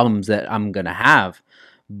unquote problems that I'm going to have.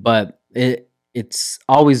 But it's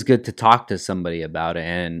always good to talk to somebody about it.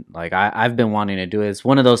 And like, I've been wanting to do it. It's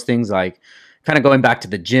one of those things like, kind of going back to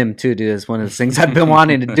the gym too, dude. It's one of the things I've been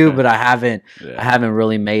wanting to do, but I haven't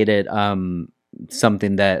really made it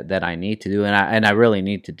something that I need to do, and I really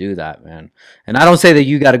need to do that, man. And I don't say that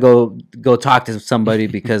you got to go talk to somebody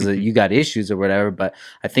because you got issues or whatever, but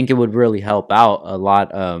I think it would really help out a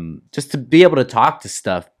lot, just to be able to talk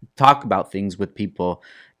about things with people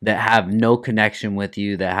that have no connection with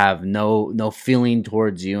you, that have no feeling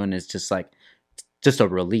towards you, and it's just like just a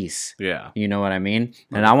release. Yeah, you know what I mean.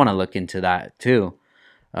 And I want to look into that too.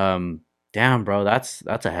 Damn, bro, that's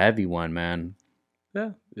a heavy one, man.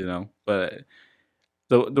 Yeah, but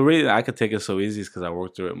the reason I could take it so easy is because I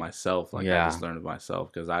worked through it myself. Like I just learned it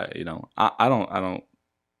myself because I don't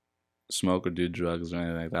smoke or do drugs or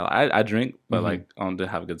anything like that. I drink, but like I don't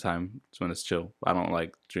have a good time. It's when it's chill. I don't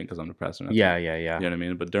like drink because I'm depressed or nothing. Yeah. You know what I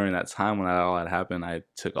mean? But during that time when all that happened, I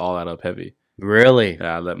took all that up heavy. Really?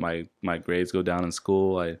 Yeah, I let my grades go down in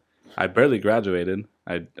school. I barely graduated.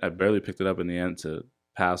 I barely picked it up in the end to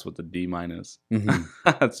pass with the D minus.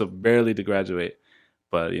 So barely to graduate.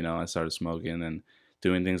 But I started smoking and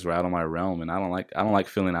doing things were out of my realm, and I don't like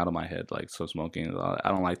feeling out of my head. Like, so smoking, I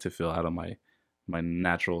don't like to feel out of my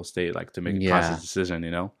natural state, like to make a conscious decision,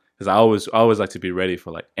 because I always like to be ready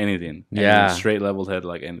for like anything, straight leveled head,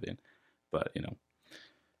 like anything. But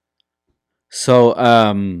so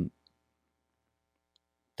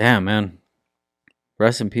damn, man,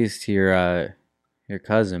 rest in peace to your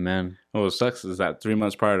cousin, man. What sucks is that 3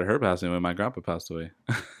 months prior to her passing away, my grandpa passed away.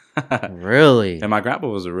 Really? And my grandpa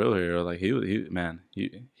was a real hero. Like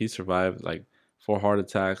he survived like 4 heart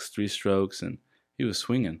attacks, 3 strokes, and he was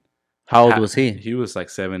swinging. How old was he? He was like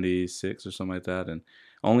 76 or something like that, and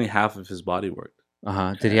only half of his body worked.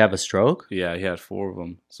 Did he have a stroke? Yeah, he had 4 of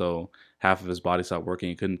them. So half of his body stopped working.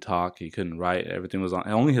 He couldn't talk. He couldn't write. Everything was on.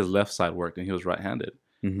 Only his left side worked, and he was right-handed.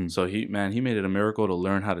 So he made it a miracle to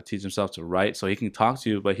learn how to teach himself to write, so he can talk to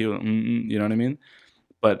you, but he would, you know what I mean?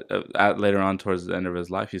 But later on, towards the end of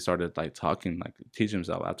his life, he started like talking, like teaching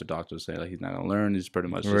himself. After doctors say like he's not gonna learn, he's pretty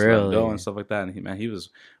much just let him go and stuff like that. And he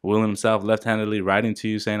was willing himself, left-handedly, writing to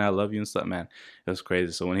you, saying I love you and stuff. Man, it was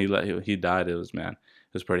crazy. So when he died, it was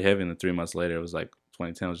pretty heavy. And then 3 months later, it was like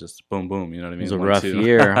 2010 was just boom, boom. You know what I mean? It was a rough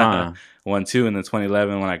year, huh? 1-2, and then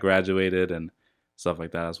 2011 when I graduated and stuff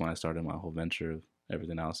like that. That's when I started my whole venture of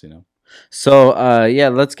everything else. So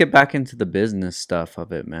let's get back into the business stuff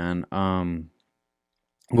of it, man.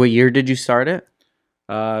 What year did you start it?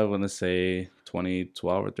 I want to say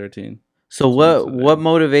 2012 or 13. So what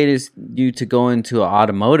motivated you to go into an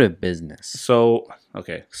automotive business? So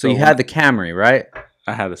you had the Camry, right?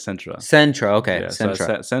 I had the Sentra. Sentra, okay. Yeah,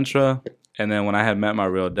 Sentra. So Sentra, and then when I had met my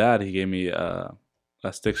real dad, he gave me a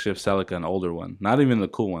stick shift Celica, an older one, not even the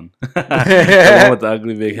cool one, the one with the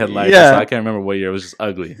ugly big headlights. Yeah. So I can't remember what year. It was just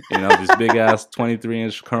ugly, these big ass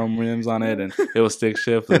 23-inch chrome rims on it, and it was stick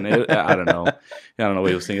shift, and I don't know what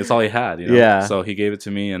he was thinking. It's all he had, Yeah. So he gave it to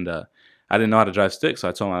me, and I didn't know how to drive stick, so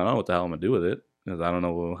I told him I don't know what the hell I'm gonna do with it because I don't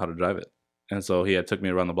know how to drive it. And so he had took me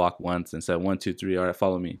around the block once and said 1, 2, 3, all right,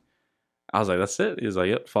 follow me. I was like, that's it. He was like,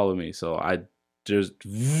 yep, follow me. So I just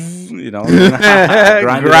grinding,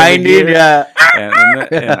 yeah.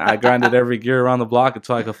 And I grinded every gear around the block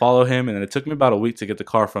until I could follow him. And then it took me about a week to get the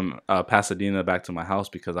car from Pasadena back to my house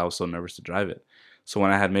because I was so nervous to drive it. So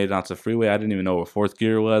when I had made it onto the freeway, I didn't even know where 4th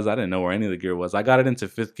gear was. I didn't know where any of the gear was. I got it into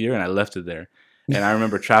 5th gear and I left it there. And I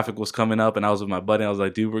remember traffic was coming up and I was with my buddy. I was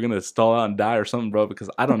like, dude, we're going to stall out and die or something, bro, because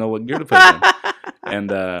I don't know what gear to put in.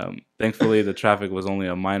 And thankfully, the traffic was only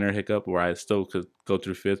a minor hiccup where I still could go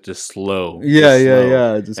through 5th just slow.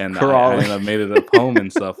 Yeah. Just and crawling. I made it up home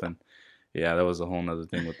and stuff. And yeah, that was a whole nother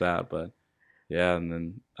thing with that. But yeah, and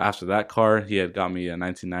then after that car, he had got me a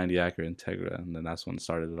 1990 Acura Integra. And then that's when it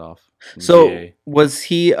started it off. So VA. Was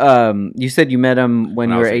he, you said you met him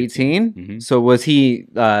when you were 18? Mm-hmm. So was he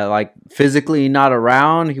like physically not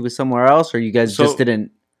around? He was somewhere else, or you guys just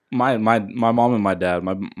didn't? My mom and my dad,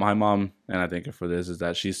 my mom, and I thank her for this, is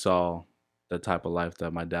that she saw the type of life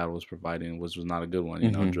that my dad was providing was not a good one,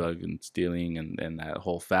 drug and stealing and that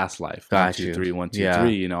whole fast life. Got 1, 2, 3, 1, 2,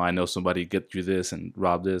 3. I know somebody get you this and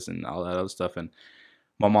rob this and all that other stuff. And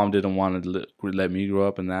my mom didn't want to let me grow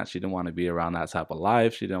up in that. She didn't want to be around that type of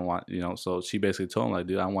life. She didn't want, so she basically told him, like,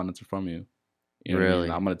 dude, I want it from you. You know really? What I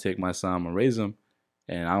mean? I'm going to take my son, I'm going to raise him,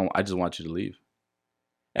 and I just want you to leave.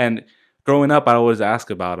 And growing up, I always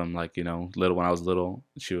ask about him, like, little when I was little,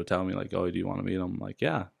 she would tell me, like, oh, do you want to meet him? I'm like,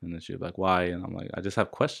 yeah. And then she'd be like, why? And I'm like, I just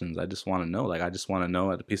have questions. I just want to know. Like, I just want to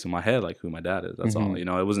know at the piece of my head, like, who my dad is. That's all. It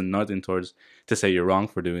wasn't nothing towards to say you're wrong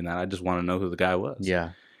for doing that. I just want to know who the guy was.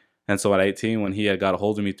 Yeah. And so at 18, when he had got a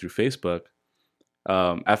hold of me through Facebook,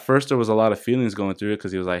 at first there was a lot of feelings going through it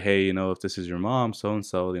because he was like, hey, if this is your mom,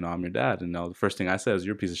 so-and-so, I'm your dad. And the first thing I said is,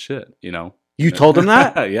 you're a piece of shit, You told him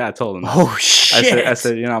that? Yeah, I told him that. Oh shit! I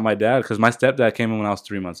said, you're not my dad, because my stepdad came in when I was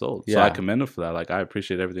 3 months old. So Yeah. I commend him for that. Like, I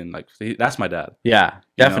appreciate everything. Like, that's my dad. Yeah,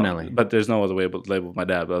 you know? definitely. But there's no other way to label my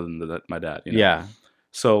dad other than my dad. You know? Yeah.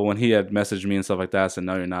 So when he had messaged me and stuff like that, I said,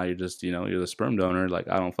 no, you're not. You're just, you're the sperm donor. Like,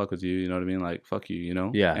 I don't fuck with you. You know what I mean? Like, fuck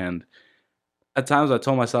you, Yeah. And at times I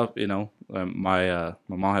told myself, my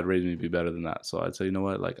mom had raised me to be better than that. So I'd say, you know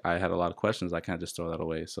what? Like, I had a lot of questions. I can't just throw that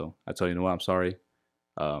away. So I told you know what? I'm sorry.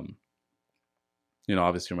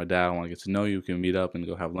 Obviously you're my dad. I want to get to know you. We can meet up and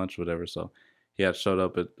go have lunch, or whatever. So he had showed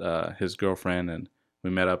up at his girlfriend, and we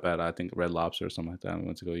met up at, I think, Red Lobster or something like that. And we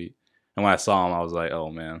went to go eat. And when I saw him, I was like, oh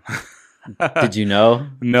man. Did you know?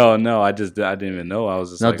 No. I didn't even know. I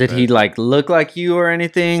was just no. Did he like look like you or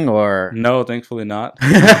anything, or no? Thankfully not.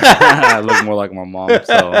 I look more like my mom.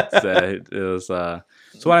 So it was. So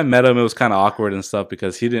when I met him, it was kind of awkward and stuff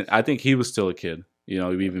because he didn't. I think he was still a kid.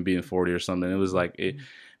 Even being 40 or something. It was like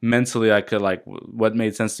mentally, I could like what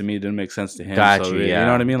made sense to me didn't make sense to him. Got so you. Yeah. You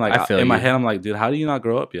know what I mean? Like in my you. head, I'm like, dude, how do you not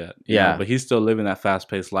grow up yet? Yeah. But he's still living that fast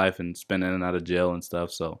paced life and spending in and out of jail and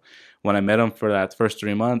stuff. So when I met him for that first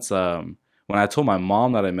 3 months, when I told my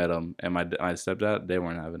mom that I met him and my stepdad, they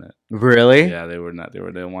weren't having it. Really? Yeah, they were not. They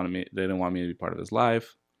didn't want me. They didn't want me to be part of his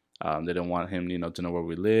life. They didn't want him, to know where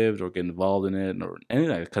we lived or get involved in it or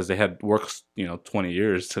anything because they had worked, 20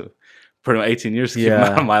 years to, pretty much 18 years to keep him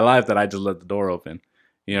out of my life that I just let the door open.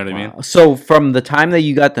 You know what I mean? So from the time that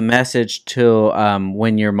you got the message to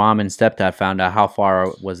when your mom and stepdad found out, how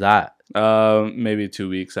far was that? Maybe 2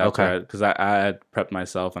 weeks after. Okay. Because I had prepped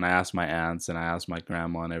myself and I asked my aunts and I asked my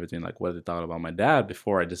grandma and everything, like what they thought about my dad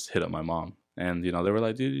before I just hit up my mom. And, they were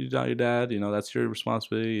like, dude, you're not your dad. That's your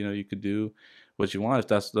responsibility. You could do what you want. If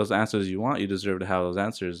that's those answers you want, you deserve to have those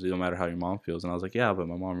answers, no matter how your mom feels. And I was like, yeah, but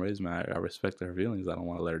my mom raised me. I respect her feelings. I don't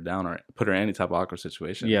want to let her down or put her in any type of awkward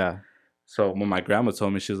situation. Yeah. So when my grandma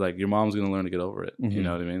told me, she was like, your mom's going to learn to get over it. Mm-hmm. You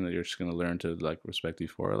know what I mean? That you're just going to learn to like respect you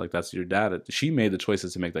for it. Like that's your dad. She made the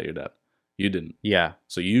choices to make that your dad. You didn't. Yeah.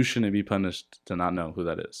 So you shouldn't be punished to not know who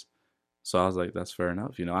that is. So I was like, that's fair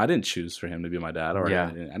enough. I didn't choose for him to be my dad, or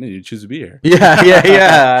I didn't even choose to be here.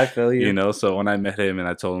 Yeah. I feel you. So when I met him and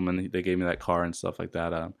I told him, and they gave me that car and stuff like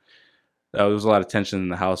that, there was a lot of tension in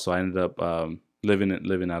the house. So I ended up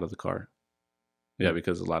living out of the car. Yeah,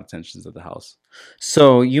 because a lot of tensions at the house.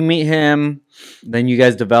 So you meet him, then you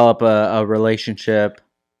guys develop a relationship.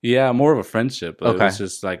 Yeah, more of a friendship. Okay. It was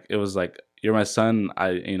just like you're my son.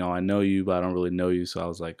 I know you, but I don't really know you. So I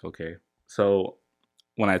was like, okay. So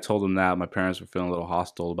when I told them that, my parents were feeling a little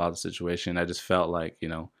hostile about the situation. I just felt like,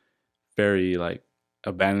 very like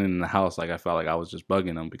abandoned in the house. Like I felt like I was just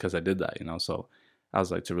bugging them because I did that, So I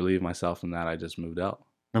was like, to relieve myself from that, I just moved out.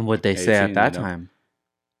 And what they say at that time?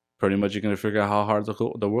 Pretty much you're going to figure out how hard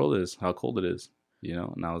the world is, how cold it is,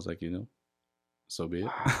 And I was like, so be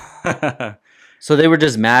it. So they were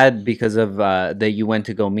just mad because of that you went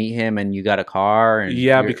to go meet him and you got a car. And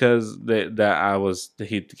yeah, because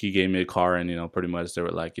he gave me a car and pretty much they were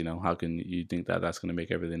like, how can you think that that's going to make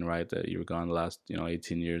everything right? That you were gone the last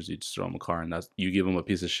 18 years, you just throw him a car and you give him a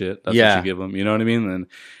piece of shit. That's what you give him. You know what I mean?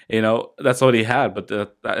 And that's what he had. But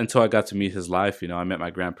until I got to meet his life, I met my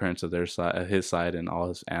grandparents at his side and all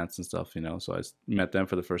his aunts and stuff. So I met them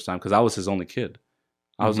for the first time because I was his only kid.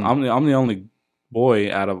 I'm the only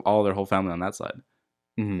boy out of all their whole family on that side,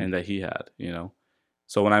 and that he had,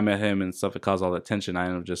 So when I met him and stuff, it caused all that tension. I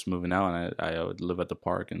ended up just moving out, and I would live at the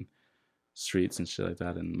park and streets and shit like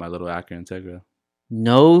that in my little Acura Integra.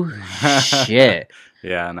 No shit.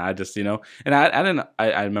 Yeah, and I just, and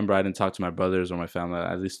I remember I didn't talk to my brothers or my family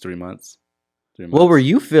at least 3 months. What were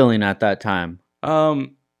you feeling at that time?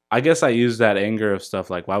 I guess I used that anger of stuff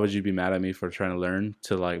like, why would you be mad at me for trying to learn,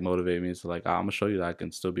 to like motivate me to like, I'm gonna show you that I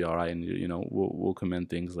can still be all right, and we'll commend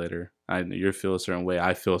things later. You feel a certain way,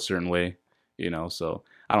 I feel a certain way, So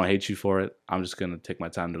I don't hate you for it. I'm just gonna take my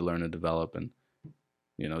time to learn and develop, and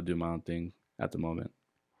do my own thing at the moment.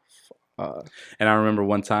 And I remember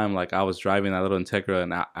one time, like I was driving that little Integra,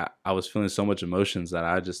 and I was feeling so much emotions that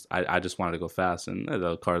I just wanted to go fast, and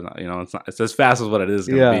the car's not, it's as fast as what it is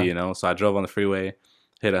gonna be, So I drove on the freeway.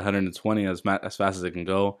 Hit 120 as fast as it can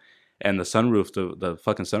go, and the the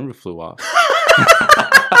fucking sunroof flew off.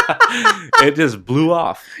 It just blew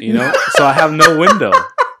off, So I have no window.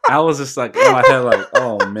 I was just like in my head, like,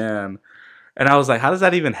 oh man, and I was like, how does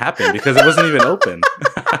that even happen? Because it wasn't even open.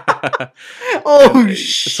 Oh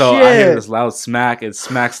shit! So I hear this loud smack. It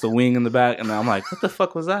smacks the wing in the back, and I'm like, what the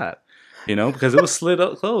fuck was that? Because it was slid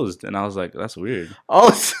up closed, and I was like, that's weird.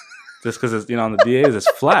 Oh. Just because it's, on the DAs, it's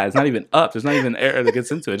flat. It's not even up. There's not even air that gets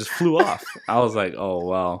into it. It just flew off. I was like, oh,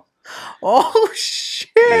 wow. Oh, shit.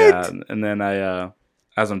 Yeah, and then I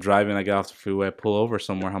as I'm driving, I get off the freeway, I pull over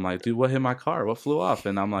somewhere. I'm like, dude, what hit my car? What flew off?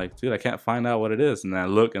 And I'm like, dude, I can't find out what it is. And then I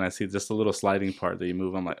look and I see just a little sliding part that you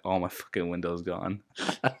move. I'm like, oh, my fucking window's gone.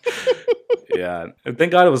 Yeah. And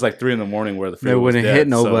thank God it was like 3 a.m. where the freeway was wouldn't dead. hit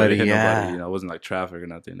nobody. So it hit Yeah. nobody. You know, it wasn't like traffic or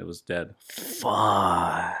nothing. It was dead.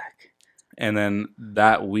 Fuck. And then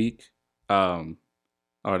that week, or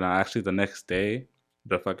no, actually the next day,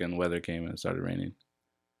 the fucking weather came and it started raining.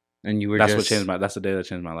 And you were That's just... what changed my. That's the day that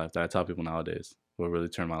changed my life. That I tell people nowadays will really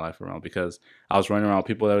turn my life around, because I was running around with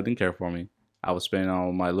people that didn't care for me. I was spending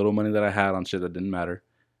all my little money that I had on shit that didn't matter,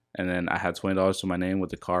 and then I had $20 to my name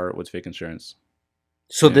with the car with fake insurance.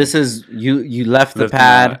 So Yeah. this is you left the Left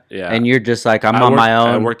pad, yeah. and you're just like, I'm I on worked, my own.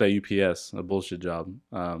 I worked at UPS, a bullshit job,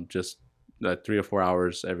 just like 3 or 4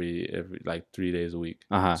 hours every like 3 days a week.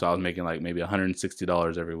 Uh-huh. So I was making like maybe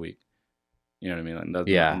 $160 every week. You know what I mean? Like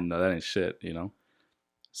that, Yeah. no, that ain't shit. You know.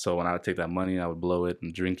 So when I would take that money, I would blow it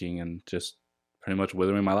and drinking and just pretty much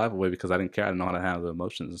withering my life away because I didn't care. I didn't know how to handle the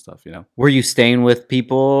emotions and stuff, you know. Were you staying with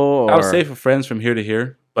people? Or... I was safe with friends from here to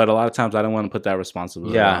here, but a lot of times I didn't want to put that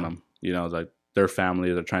responsibility on them. You know, like their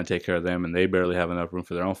family, they're trying to take care of them, and they barely have enough room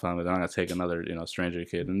for their own family. They're not going to take another, you know, stranger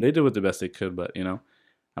kid. And they did with the best they could, but, you know,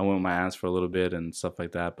 I went with my aunts for a little bit and stuff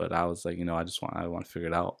like that. But I was like, you know, I want to figure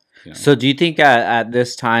it out. You know? So do you think at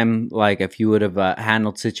this time, like if you would have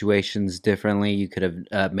handled situations differently, you could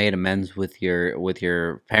have made amends with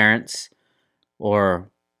your parents, or?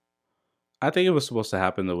 I think it was supposed to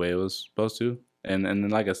happen the way it was supposed to. And then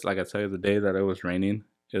like I tell you, the day that it was raining,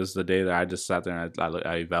 it was the day that I just sat there and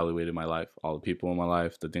I evaluated my life, all the people in my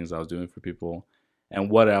life, the things I was doing for people, and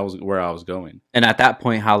where I was going. And at that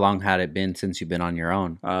point, how long had it been since you've been on your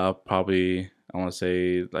own? Probably, I want to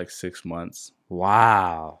say like 6 months.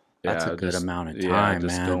 Wow. That's Yeah, a good just- amount of Yeah, time,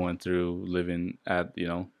 just man. going through living at, you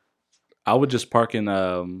know, I would just park in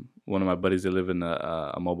one of my buddies. They live in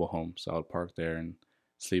a mobile home, so I would park there and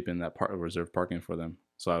sleep in that reserved parking for them,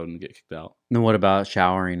 so I wouldn't get kicked out. And what about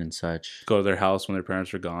showering and such? Go to their house when their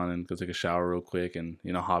parents were gone and go take a shower real quick and,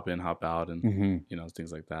 you know, hop in, hop out, and Hmm. you know,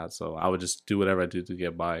 things like that. So I would just do whatever I do to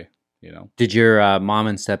get by, you know. Did your mom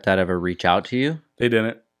and stepdad ever reach out to you? They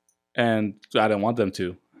didn't, and I didn't want them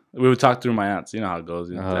to. We would talk through my aunts. You know how it goes.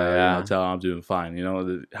 You know, yeah. you know, tell them I'm doing fine. You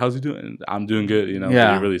know, how's he doing? I'm doing good. You know,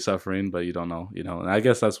 Yeah. you're really suffering, but you don't know. You know, and I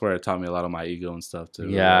guess that's where it taught me a lot of my ego and stuff to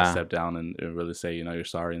Yeah. really step down and really say, you know, you're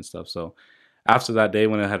sorry and stuff. So after that day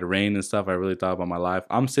when it had rain and stuff, I really thought about my life.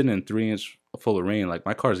 I'm sitting in 3-inch full of rain. Like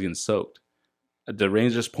my car's getting soaked. The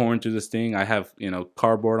rain's just pouring through this thing. I have, you know,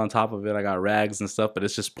 cardboard on top of it. I got rags and stuff, but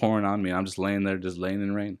it's just pouring on me. I'm just laying there, just laying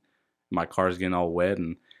in rain. My car's getting all wet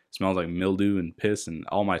and smells like mildew and piss, and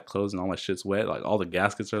all my clothes and all my shit's wet. Like all the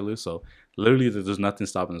gaskets are loose. So literally there's nothing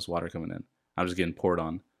stopping this water coming in. I'm just getting poured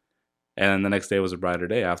on. And the next day was a brighter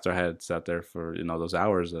day after I had sat there for, you know, those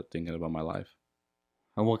hours thinking about my life.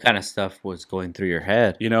 And what kind of stuff was going through your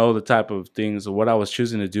head? You know, the type of things, what I was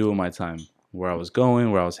choosing to do with my time, where I was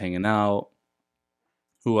going, where I was hanging out,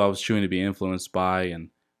 who I was choosing to be influenced by, and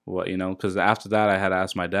what, you know, because after that I had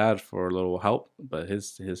asked my dad for a little help, but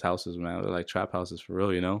his houses, man, they're like trap houses for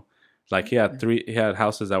real, you know. Like he had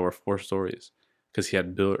houses that were 4 stories because he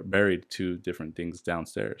had buried 2 different things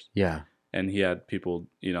downstairs, Yeah. and he had people,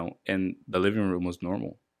 you know, and the living room was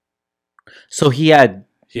normal. So he had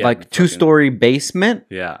He like had fucking- 2-story basement.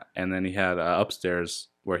 Yeah, and then he had upstairs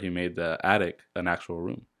where he made the attic an actual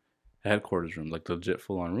room, a headquarters room, like legit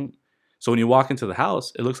full-on room. So when you walk into the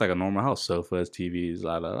house, it looks like a normal house, sofas, TVs,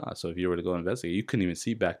 la la la. So if you were to go investigate, you couldn't even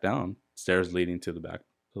see back down, stairs leading to the back,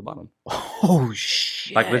 to the bottom. Oh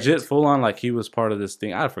shit! Like legit full-on, like he was part of this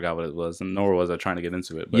thing. I forgot what it was, and nor was I trying to get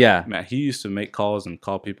into it. But Yeah. man, he used to make calls and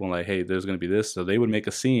call people and like, hey, there's going to be this. So they would make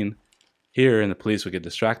a scene here, and the police would get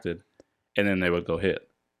distracted, and then they would go hit.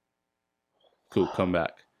 Cool, come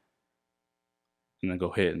back. And then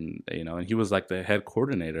go hit, and you know, and he was like the head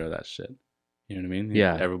coordinator of that shit. You know what I mean?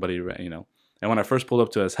 Yeah. Everybody, you know. And when I first pulled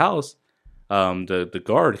up to his house, the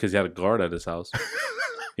guard, because he had a guard at his house,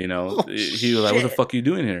 you know, Oh, he was like, "What the shit. fuck are you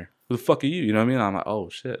doing here? Who the fuck are you?" You know what I mean? I'm like, "Oh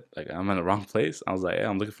shit!" Like I'm in the wrong place. I was like, "Yeah,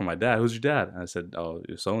 I'm looking for my dad. Who's your dad?" And I said, "Oh,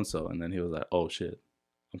 you're so and so." And then he was like, "Oh shit,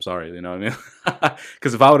 I'm sorry." You know what I mean?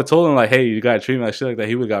 Because if I would have told him like, "Hey, you gotta treat me like shit like that,"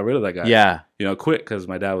 he would have got rid of that guy. Yeah. You know, quick, because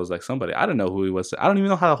my dad was like somebody. I didn't know who he was. I don't even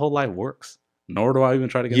know how the whole life works. Nor do I even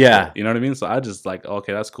try to get Yeah. to it. You know what I mean? So I just like,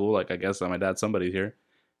 okay, that's cool. Like, I guess my dad's somebody here.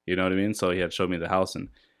 You know what I mean? So he had showed me the house, and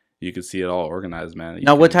you could see it all organized, man. You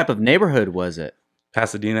Now, what can- type of neighborhood was it?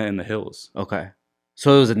 Pasadena in the hills. Okay.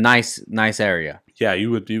 So it was a nice area. Yeah,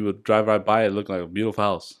 you would drive right by it, looked like a beautiful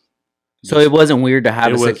house. So it wasn't weird to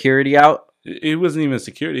have It a was- security out. It wasn't even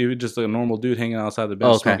security. It was just a normal dude hanging outside the bench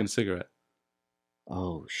Oh, okay. smoking a cigarette.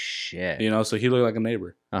 Oh shit. You know, so he looked like a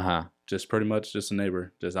neighbor. Uh-huh. Just pretty much just a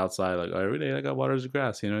neighbor, just outside. Like, oh, every day I got waters of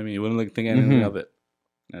grass. You know what I mean? You wouldn't think anything of it.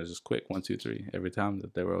 And it was just quick, 1, 2, 3, every time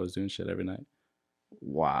that they were always doing shit every night.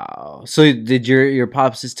 Wow. So did your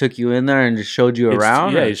pops just took you in there and just showed you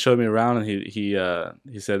around? Yeah, he showed me around, and he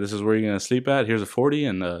said, "This is where you're gonna sleep at. Here's a 40,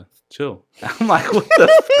 and chill." I'm like, "What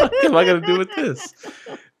the fuck am I gonna do with this?"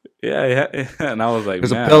 Yeah. And I was like,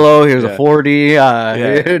 "Here's man, a pillow. Here's a 40.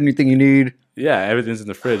 Anything you need." Yeah, everything's in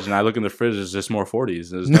the fridge, and I look in the fridge. There's just more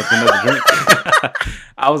 40s. There's nothing to drink.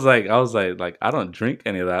 I was like, I don't drink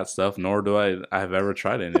any of that stuff, nor do I have ever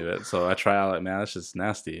tried any of it. So I try out, like, man, that's just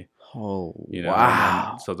nasty. Oh, You know,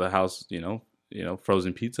 wow. so the house,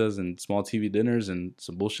 frozen pizzas and small TV dinners and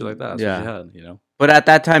some bullshit like that. That's what you had, you know. But at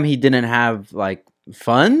that time, he didn't have like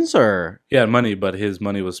funds, or He had money, but his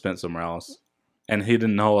money was spent somewhere else, and he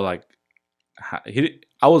didn't know like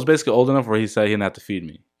I was basically old enough where he said he didn't have to feed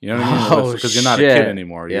me. You know what I mean? Oh, Because you're not a kid shit.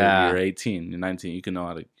 anymore. Yeah. You're 18, you're 19. You can know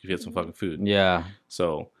how to get some fucking food. Yeah.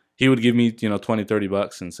 So he would give me,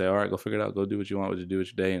 $20-$30 and say, all right, go figure it out. Go do what you want to do with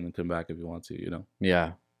your day, and then come back if you want to, you know?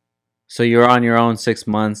 Yeah. So you're on your own 6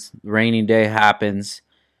 months. Rainy day happens.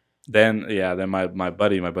 Then my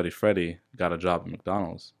buddy Freddie got a job at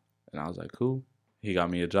McDonald's, and I was like, cool. He got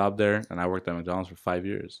me a job there, and I worked at McDonald's for 5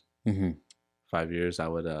 years. Mm-hmm. 5 years. I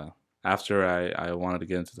would after I wanted to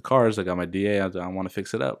get into the cars, I got my DA. I want to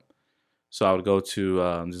fix it up, so I would go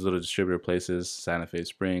to these little distributor places, Santa Fe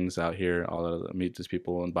Springs out here, all that, meet these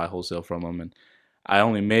people and buy wholesale from them. And I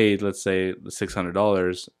only made, let's say,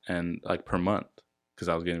 $600 and like per month, because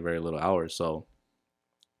I was getting very little hours. So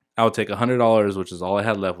I would take $100, which is all I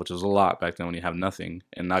had left, which was a lot back then when you have nothing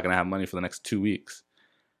and not gonna have money for the next 2 weeks.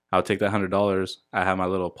 I would take that $100. I have my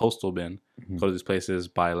little postal bin. Mm-hmm. Go to these places,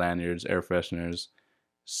 buy lanyards, air fresheners,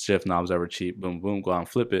 shift knobs that were cheap. Boom, boom. Go out and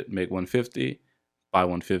flip it. Make 150. Buy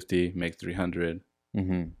 150. Make 300.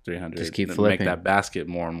 Mm-hmm. 300. Just keep Make flipping. that basket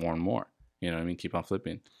more and more and more. You know what I mean? Keep on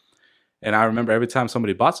flipping. And I remember every time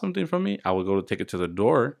somebody bought something from me, I would go to take it to the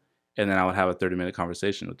door, and then I would have a 30-minute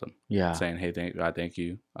conversation with them. Yeah. Saying, hey, thank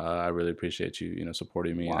you. I really appreciate you,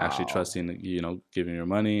 supporting me and actually trusting, giving your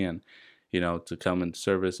money and, to come and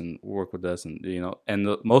service and work with us. And,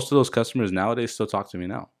 most of those customers nowadays still talk to me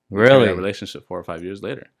now. Really? A relationship 4 or 5 years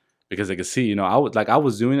later, because they could see, I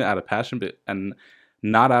was doing it out of passion, but and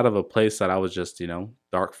not out of a place that I was just,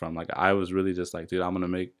 dark from. Like, I was really just like, dude,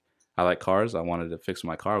 I like cars. I wanted to fix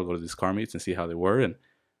my car. I would go to these car meets and see how they were. And,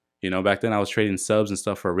 back then I was trading subs and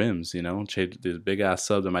stuff for rims, trade this big ass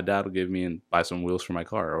sub that my dad would give me and buy some wheels for my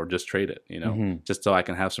car, or just trade it, Mm-hmm. just so I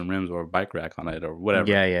can have some rims or a bike rack on it or whatever.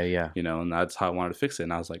 Yeah. And that's how I wanted to fix it.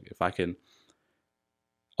 And I was like, if I can,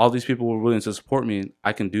 all these people were willing to support me,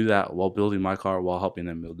 I can do that while building my car, while helping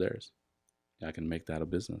them build theirs. I can make that a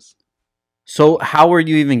business. So how were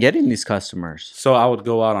you even getting these customers? So I would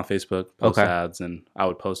go out on Facebook, post Okay. ads, and I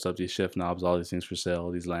would post up these shift knobs, all these things for sale,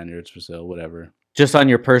 these lanyards for sale, whatever. Just on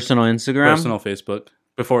your personal Instagram? Personal Facebook.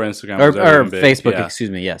 Before Instagram Or was ever big. Facebook, Yeah. excuse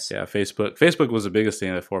me, yes. Yeah, Facebook. Facebook was the biggest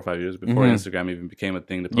thing in 4 or 5 years before Mhm. Instagram even became a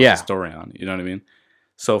thing to post Yeah. a story on. You know what I mean?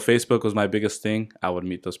 So Facebook was my biggest thing. I would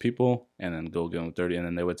meet those people and then go give them 30, and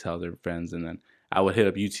then they would tell their friends, and then I would hit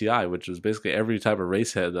up UTI, which was basically every type of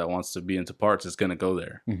race head that wants to be into parts is going to go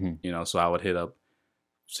there. Mm-hmm. So I would hit up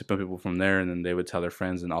some people from there, and then they would tell their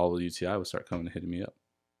friends, and all of UTI would start coming and hitting me up.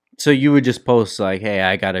 So you would just post like, hey,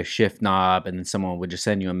 I got a shift knob, and then someone would just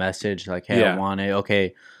send you a message like, hey, Yeah. I want it.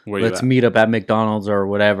 Okay, Where you let's at? meet up at McDonald's or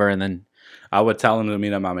whatever, and then... I would tell them to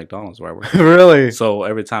meet at my McDonald's where I work. Really? So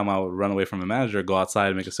every time I would run away from a manager, go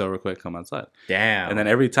outside, make a sale real quick, come outside. Damn. And then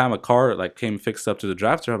every time a car like came fixed up to the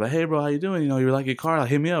drive-thru, I'm like, "Hey, bro, how you doing? You like your car? Like,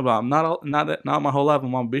 hit me up. I'm not my whole life.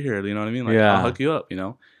 I'm gonna be here. You know what I mean? Like, Yeah. I'll hook you up.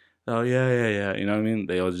 Oh yeah. You know what I mean?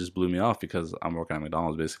 They always just blew me off because I'm working at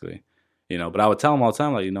McDonald's basically. But I would tell them all the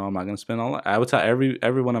time, like, I'm not gonna spend all that. I would tell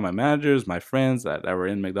every one of my managers, my friends that were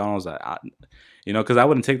in McDonald's, that because I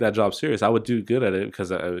wouldn't take that job serious. I would do good at it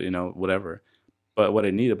because whatever. But what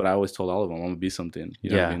I needed, but I always told all of them, I'm gonna be something. You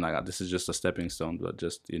know what I Yeah. mean? Like, this is just a stepping stone, but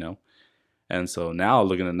just And so now,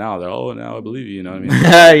 looking at it now, they're, oh, now I believe you. You know what I mean?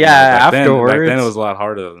 Yeah, Back afterwards. then it was a lot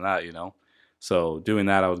harder than that. So doing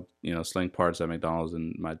that, I would sling parts at McDonald's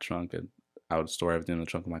in my trunk, and I would store everything in the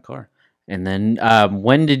trunk of my car. And then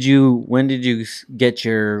when did you get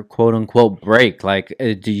your quote unquote break? Like,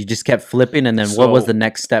 do you just kept flipping, and then what was So- the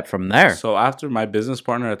next step from there? So after my business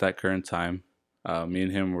partner at that current time, me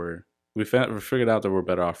and him we figured out that we're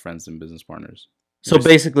better off friends than business partners. So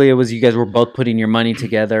basically, it was you guys were both putting your money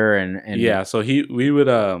together, and Yeah, so we would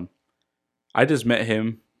I just met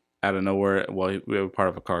him out of nowhere, well, we were part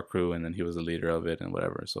of a car crew, and then he was the leader of it and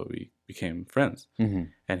whatever. So we became friends. Mm-hmm.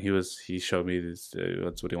 And he showed me this,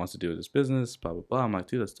 that's what he wants to do with his business, blah, blah, blah. I'm like,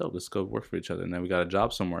 dude, that's dope. Let's go work for each other. And then we got a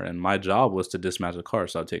job somewhere. And my job was to dismantle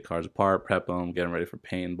cars. So I'd take cars apart, prep them, get them ready for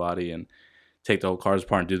paint and body, and take the whole cars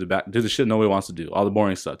apart and do the shit nobody wants to do. All the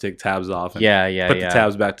boring stuff. Take tabs off and put the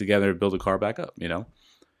tabs back together, build the car back up, you know?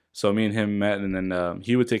 So me and him met, and then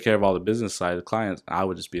he would take care of all the business side of the clients. I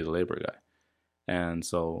would just be the labor guy. And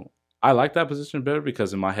so I like that position better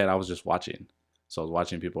because in my head, I was just watching. So I was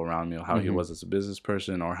watching people around me, how he was as a business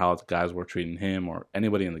person, or how the guys were treating him, or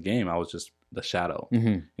anybody in the game. I was just the shadow.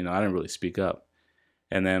 You know, I didn't really speak up.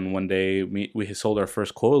 And then one day, we sold our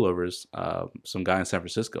first coilovers, some guy in San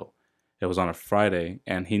Francisco. It was on a Friday,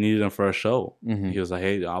 and he needed them for a show. He was like,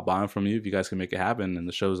 hey, I'll buy them from you if you guys can make it happen, and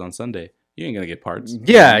the show's on Sunday. You ain't going to get parts.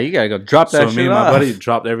 Yeah, you got to go drop that shit off. So me and my buddy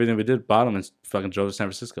dropped everything we did, bought them, and fucking drove to San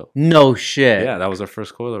Francisco. No shit. Yeah, that was our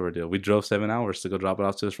first coilover deal. We drove 7 hours to go drop it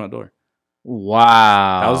off to his front door.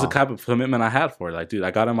 Wow. That was the type of commitment I had for it. Like, dude,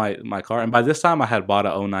 I got in my car, and by this time I had bought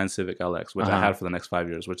a 09 Civic LX, which I had for the next 5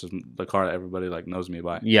 years, which is the car that everybody like knows me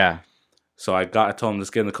by. Yeah. So I told him, let's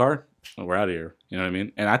get in the car, and we're out of here. You know what I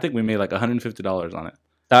mean? And I think we made like $150 on it.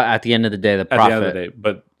 At the end of the day, the profit. At the end of the day,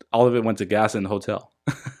 but all of it went to gas in the hotel.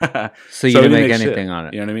 So you didn't make anything on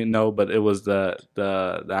it. You know what I mean? No, but it was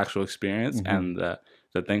the actual experience and the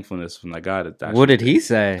thankfulness from that guy. What did he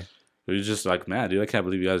say? He was just like, man, dude, I can't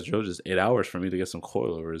believe you guys drove just 8 hours for me to get some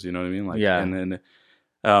coilovers. You know what I mean? Like, yeah. And then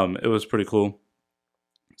it was pretty cool.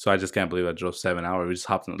 So I just can't believe I drove 7 hours. We just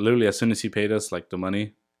hopped in. Literally, as soon as he paid us like the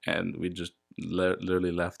money, and we just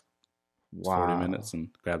literally left 40 minutes and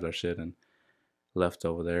grabbed our shit and left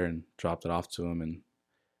over there and dropped it off to him. And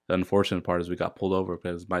the unfortunate part is we got pulled over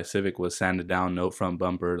because my Civic was sanded down, no front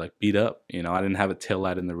bumper, like beat up. You know, I didn't have a tail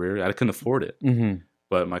light in the rear. I couldn't afford it.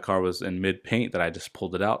 But my car was in mid paint that I just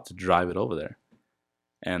pulled it out to drive it over there.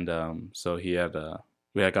 And so we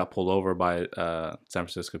had got pulled over by San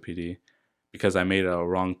Francisco PD because I made a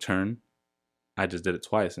wrong turn. I just did it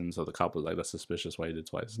twice, and so the cop was like, "That's suspicious. Why you did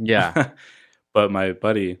twice?" Yeah. But my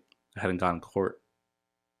buddy hadn't gone to court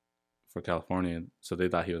for California, so they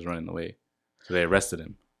thought he was running away. So they arrested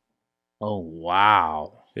him. Oh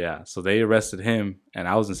wow. Yeah. So they arrested him, and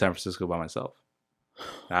I was in San Francisco by myself.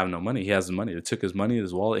 I have no money. He has the money. They took his money,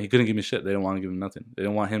 his wallet. He couldn't give me shit. They didn't want to give him nothing. They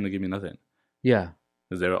didn't want him to give me nothing. Yeah.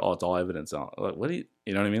 Because they were it's all evidence. Like, what do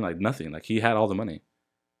you know what I mean? Like nothing. Like he had all the money.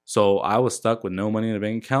 So I was stuck with no money in the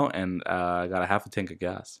bank account, and I got a half a tank of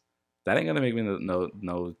gas. That ain't gonna make me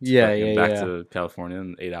back to California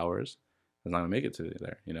in 8 hours. I'm not gonna make it to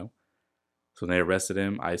there, you know. So they arrested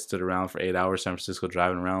him. I stood around for 8 hours, San Francisco,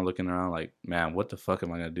 driving around, looking around, like, man, what the fuck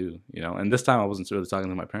am I gonna do, you know? And this time I wasn't really talking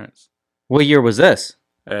to my parents. What year was this?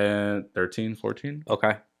 13, 14.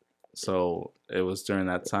 Okay. So it was during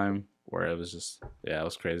that time where it was just, it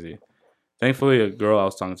was crazy. Thankfully, a girl I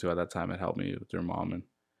was talking to at that time had helped me with her mom, and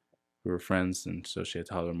we were friends, and so she had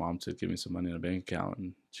told her mom to give me some money in a bank account,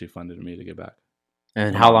 and she funded me to get back.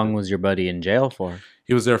 And how long was your buddy in jail for?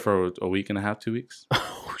 He was there for a week and a half, 2 weeks.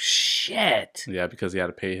 Oh, shit. Yeah, because he had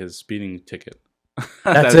to pay his speeding ticket.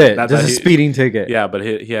 That's it. That's a speeding ticket. Yeah, but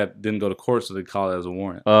he didn't go to court, so they call it as a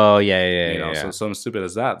warrant. Oh, yeah. You know, so something stupid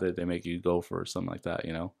as that, they make you go for something like that,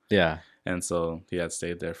 you know? Yeah. And so he had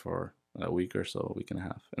stayed there for a week or so, a week and a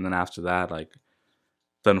half. And then after that, like,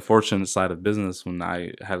 the unfortunate side of business, when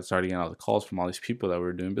I had started getting all the calls from all these people that we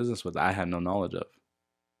were doing business with, I had no knowledge of.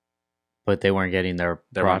 But they weren't getting their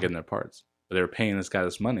parts. But they were paying this guy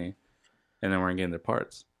this money, and they weren't getting their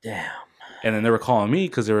parts. Damn. And then they were calling me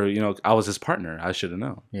because they were, you know, I was his partner. I should have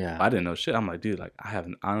known. Yeah. I didn't know shit. I'm like, dude, like, I have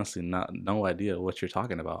honestly no idea what you're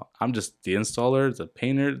talking about. I'm just the installer, the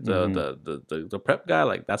painter, the prep guy.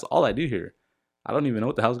 Like, that's all I do here. I don't even know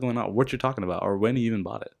what the hell's going on, what you're talking about, or when you even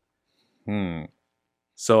bought it.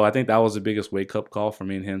 So I think that was the biggest wake up call for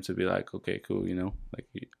me and him to be like, okay, cool, you know, like,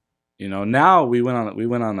 you know. Now we went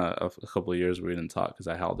on a couple of years where we didn't talk because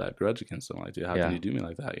I held that grudge against him. Like, dude, how can you do me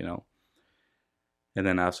like that, you know? And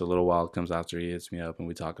then after a little while, it comes after he hits me up and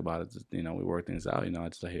we talk about it. You know, we work things out. You know, I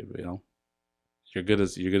just like, hey, you know, you're good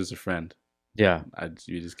as a friend. Yeah.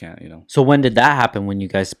 You just can't, you know. So when did that happen? When you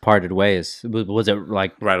guys parted ways? Was it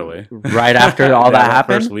like right away? Right after all that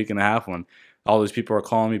happened? First week and a half when all these people are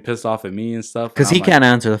calling me pissed off at me and stuff. Because he can't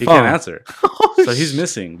answer the phone. He can't answer. So he's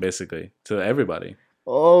missing basically to everybody.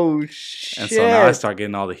 Oh shit! And so now I start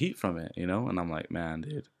getting all the heat from it, you know. And I'm like, man,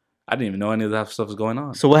 dude, I didn't even know any of that stuff was going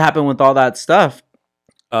on. So what happened with all that stuff?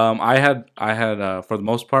 I had for the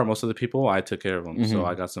most part, most of the people I took care of them. So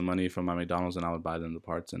I got some money from my McDonald's and I would buy them the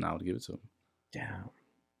parts and I would give it to them. Damn.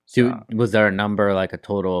 Dude, was there a number, like a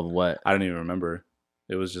total of what? I don't even remember.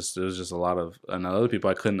 It was just a lot of, and other people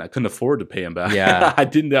I couldn't afford to pay them back. Yeah. I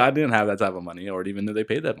didn't have that type of money, or even knew they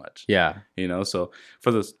paid that much. Yeah. You know, so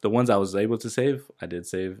for the ones I was able to save, I did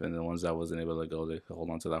save, and the ones I wasn't able to go, they hold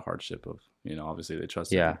on to that hardship of, you know, obviously they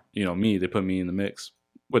trusted, Yeah. you know, me, they put me in the mix,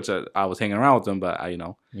 which I was hanging around with them, but you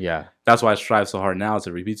know, Yeah. that's why I strive so hard now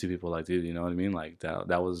to repeat to people like, dude, you know what I mean? Like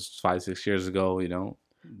that was 5-6 years ago, you know.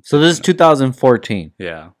 So this is 2014,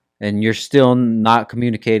 Yeah. and you're still not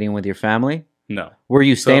communicating with your family? No. Where are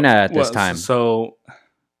you staying at this time? So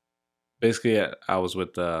basically, I was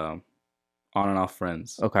with on and off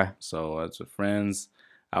friends. Okay. So I was with friends.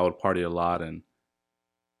 I would party a lot, and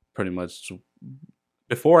pretty much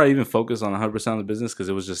before I even focused on 100% of the business, because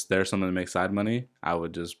it was just there something to make side money, I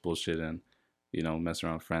would just bullshit and, you know, mess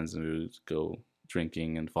around with friends, and we would go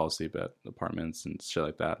drinking and fall asleep at apartments and shit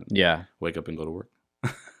like that. Yeah. Wake up and go to work.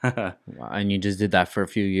 And you just did that for a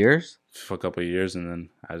few years? For a couple of years, and then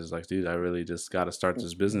I was like, dude, I really just got to start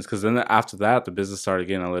this business, because then after that, the business started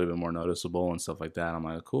getting a little bit more noticeable and stuff like that. I'm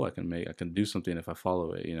like, cool, I can do something if I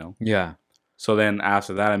follow it, you know. Yeah. So then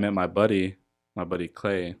after that, I met my buddy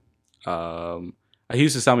Clay. He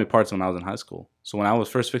used to sell me parts when I was in high school. So when I was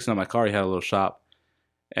first fixing up my car, he had a little shop,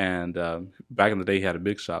 and back in the day, he had a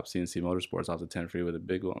big shop, CNC Motorsports, off the 10 freeway, the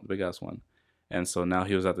big ass one. And so now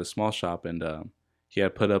he was at this small shop, and he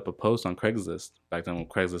had put up a post on Craigslist back then when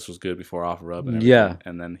Craigslist was good before OfferUp and everything. Yeah.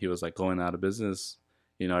 And then he was like, going out of business,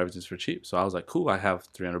 you know, everything's for cheap. So I was like, cool, I have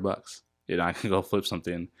 $300. You know, I can go flip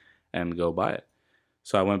something and go buy it.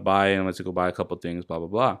 So I went by and went to go buy a couple things, blah, blah,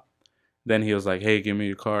 blah. Then he was like, hey, give me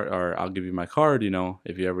your card, or I'll give you my card. You know,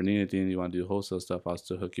 if you ever need anything, you want to do wholesale stuff, I'll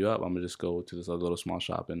still hook you up. I'm going to just go to this other little small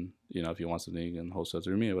shop, and, you know, if you want something, you can wholesale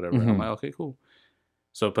through me or whatever. Mm-hmm. I'm like, okay, cool.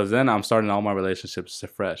 So, because then I'm starting all my relationships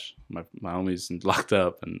fresh. My homie's locked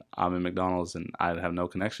up, and I'm in McDonald's, and I have no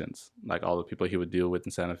connections. Like all the people he would deal with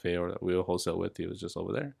in Santa Fe or that we would wholesale with, he was just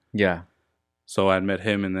over there. Yeah. So I met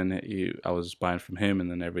him, and then I was buying from him,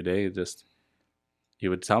 and then every day he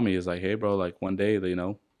would tell me, he's like, hey, bro, like one day, you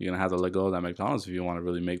know, you're going to have to let go of that McDonald's if you want to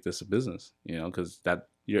really make this a business, you know, because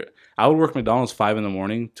I would work McDonald's 5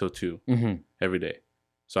 a.m. till 2 every day.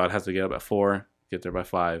 So I'd have to get up at 4, get there by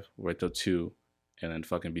 5, wait till 2. And then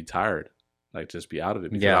fucking be tired, like just be out of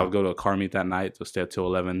it. Because I would go to a car meet that night, so stay up till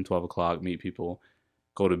 11, 12 o'clock, meet people,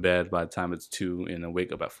 go to bed by the time it's 2, and then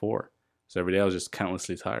wake up at 4. So every day I was just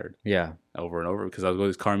countlessly tired. Yeah. Over and over, because I would go to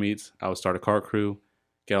these car meets, I would start a car crew,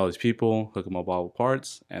 get all these people, hook them up all the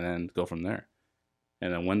parts, and then go from there.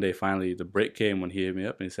 And then one day finally the break came when he hit me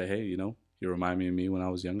up and he said, hey, you know, you remind me of me when I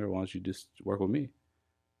was younger, why don't you just work with me?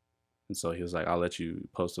 And so he was like, I'll let you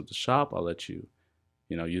post up the shop, I'll let you,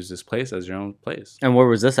 you know, use this place as your own place. And where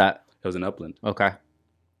was this at? It was in Upland. Okay.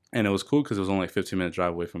 And it was cool because it was only like 15-minute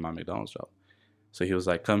drive away from my McDonald's job. So he was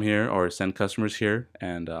like, come here or send customers here,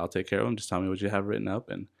 and I'll take care of them. Just tell me what you have written up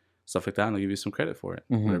and stuff like that, and I'll give you some credit for it.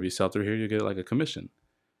 Mm-hmm. Whatever you sell through here, you get like a commission.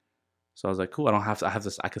 So I was like, cool,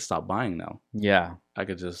 I could stop buying now. Yeah. I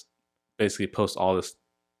could just basically post all this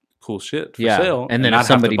cool shit for Yeah. sale. And then if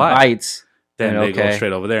somebody bites, then they go okay,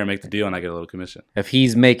 straight over there and make the deal, and I get a little commission. if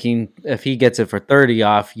he gets it for 30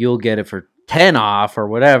 off, you'll get it for 10 off or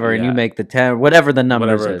whatever, and you Yeah. make the 10, whatever the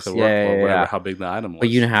numbers Whatever it is. could Yeah, work for, yeah, whatever, yeah. how big the item was. But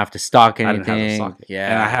you didn't have to stock I anything. didn't have to stock it.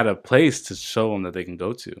 Yeah. And I had a place to show them that they can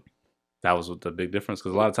go to. That was the big difference,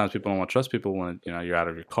 because a lot of times people don't want to trust people when, you know, you're out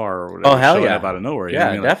of your car or whatever. Oh, hell showing yeah. up out of nowhere. You know Yeah,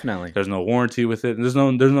 what I mean? Like, definitely. there's no warranty with it. There's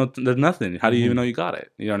nothing. How do you even know you got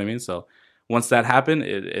it? You know what I mean? So once that happened,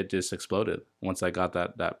 it just exploded. Once I got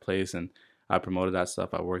that place and I promoted that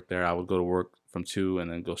stuff, I worked there. I would go to work from 2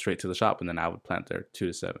 and then go straight to the shop, and then I would plant there 2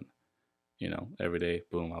 to 7. You know, every day,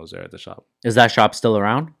 boom, I was there at the shop. Is that shop still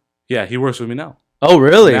around? Yeah, he works with me now. Oh,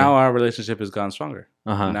 really? Now our relationship has gotten stronger.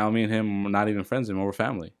 Uh-huh. Now me and him are not even friends anymore. We're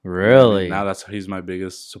family. Really? Now he's my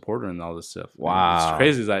biggest supporter in all this stuff. Wow. It's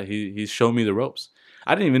crazy that he showed me the ropes.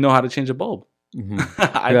 I didn't even know how to change a bulb. Mm-hmm.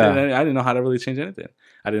 I didn't know how to really change anything.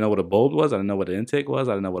 I didn't know what a bulb was. I didn't know what an intake was.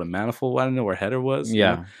 I didn't know what a manifold was. I didn't know where a header was.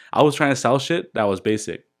 Yeah. You know? I was trying to sell shit that was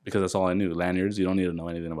basic, because that's all I knew. Lanyards, you don't need to know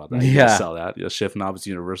anything about that. You Yeah. can sell that. You know, shift knobs,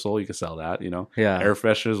 universal, you can sell that. You know, Yeah. air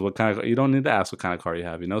fresheners, you don't need to ask what kind of car you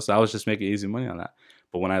have. You know, so I was just making easy money on that.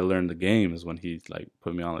 But when I learned the game is when he like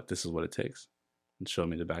put me on like, this is what it takes, and showed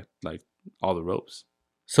me the back, like all the ropes.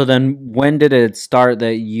 So then when did it start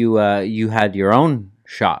that you had your own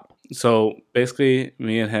shop? So basically,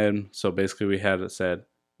 me and him. So basically, we had said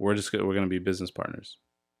we're gonna be business partners.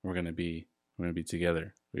 We're gonna be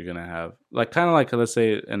together. We're gonna have like kind of like, let's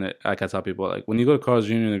say, and like I tell people, like when you go to Carl's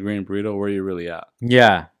Jr. and the Green Burrito, where are you really at?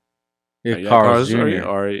 Yeah. Are you at Carl's Jr.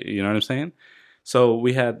 or you know what I'm saying? So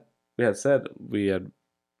we had said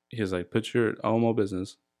he was like, put your Almo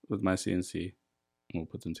business with my CNC, and we'll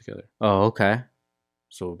put them together. Oh, okay.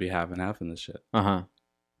 So we'll be half and half in this shit. Uh-huh.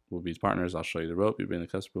 We'll be partners. I'll show you the rope. You bring the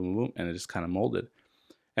customer, boom, boom. And it just kind of molded.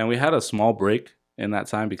 And we had a small break in that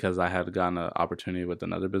time because I had gotten an opportunity with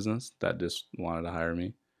another business that just wanted to hire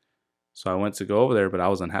me. So I went to go over there, but I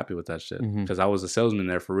was unhappy with that shit because I was a salesman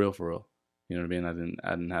there for real, for real. You know what I mean? I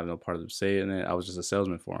didn't have no part of the say in it. I was just a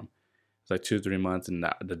salesman for him. It's like 2-3 months, and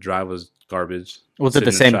the drive was garbage. Was it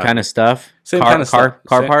the same kind of stuff? Same kind of stuff.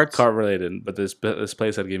 Car parts? Car related. But this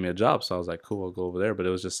place had gave me a job, so I was like, cool, I'll go over there. But it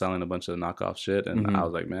was just selling a bunch of knockoff shit, and I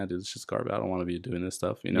was like, man, dude, this shit's garbage. I don't want to be doing this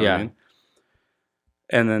stuff. You know what I mean?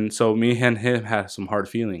 And then so me and him had some hard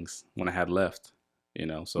feelings when I had left. You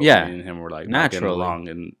know, so me and him were like not getting along,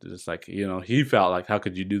 and just like, you know, he felt like, how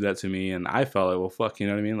could you do that to me? And I felt like, well, fuck, you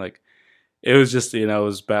know what I mean? Like, it was just, you know, it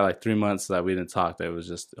was bad. Like 3 months that we didn't talk. That it was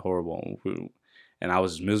just horrible, and I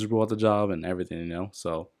was just miserable at the job and everything, you know.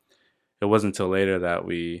 So it wasn't until later that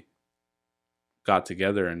we got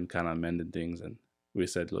together and kind of mended things, and we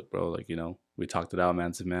said, look, bro, like, you know, we talked it out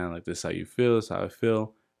man to man, like, this is how you feel, this is how I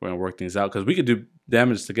feel. We're gonna work things out because we could do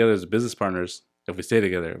damage together as business partners. If we stay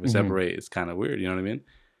together, if we separate, it's kind of weird, you know what I mean?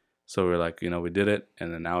 So we're like, you know, we did it,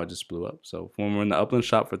 and then now it just blew up. So when we're in the Upland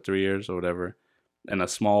shop for 3 years or whatever, and a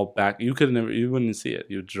small back, you wouldn't see it.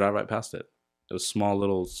 You would drive right past it. It was a small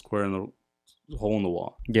little square in the hole in the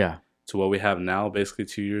wall. Yeah. To what we have now, basically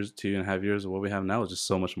 2.5 years of what we have now is just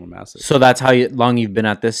so much more massive. So that's how long you've been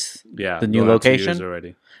at this? Yeah, the new location 2 years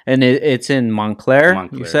already. And it's in Montclair,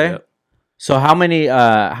 you say? Yep. So how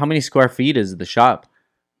many square feet is the shop?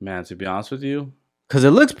 Man, to be honest with you, because it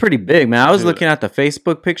looks pretty big, man. I was looking at the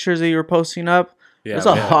Facebook pictures that you were posting up. Yeah, there's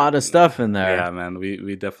a lot of stuff in there. Yeah, man.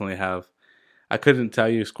 We definitely have. I couldn't tell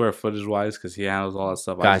you square footage wise because he handles all that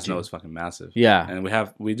stuff. I just know it's fucking massive. Yeah. And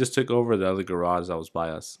we just took over the other garage that was by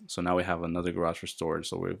us. So now we have another garage for storage.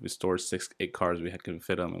 So we stored 6-8 cars. We can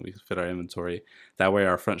fit them and we fit our inventory. That way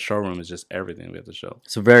our front showroom is just everything we have to show.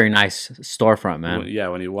 It's a very nice storefront, man. Yeah,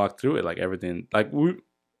 when you walk through it, like everything, like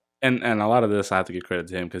and a lot of this I have to give credit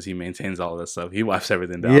to him because he maintains all this stuff. He wipes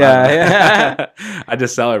everything down. Yeah. I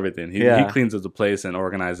just sell everything. He cleans up the place and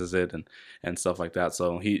organizes it and stuff like that.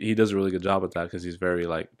 So he does a really good job at that because he's very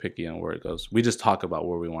like picky on where it goes. We just talk about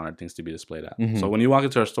where we want our things to be displayed at. So when you walk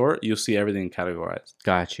into our store, you'll see everything categorized.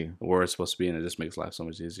 Got you. Where it's supposed to be, and it just makes life so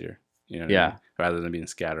much easier. You know what I mean? Rather than being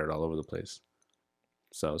scattered all over the place.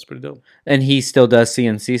 So it's pretty dope. And he still does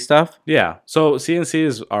CNC stuff? Yeah. So CNC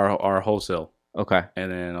is our wholesale. Okay. And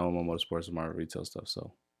then Omo Motorsports is our retail stuff.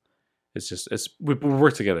 So we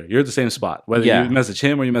work together. You're at the same spot. Whether you message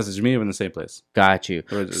him or you message me, we're in the same place. Got you.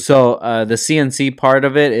 So the CNC part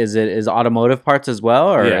of it is automotive parts as well,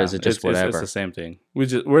 or is it just whatever? It's the same thing.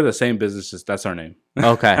 We're the same business. Just that's our name.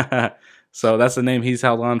 Okay. So that's the name he's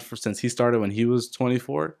held on for since he started when he was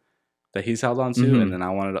 24. That he's held on to, and then I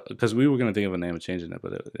wanted because we were gonna think of a name of changing it,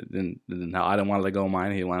 but it didn't. I didn't want to let go of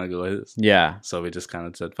mine. He wanted to go his. Yeah. So we just kind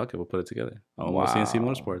of said, "Fuck it, we'll put it together." CNC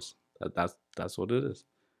Motorsports. That's what it is,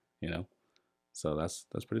 you know. So that's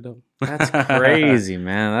pretty dope. That's crazy,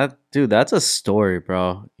 man. That's a story,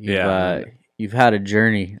 bro. You've had a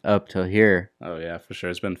journey up to here. Oh yeah, for sure.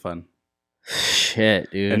 It's been fun.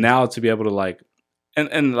 Shit, dude. And now to be able to like.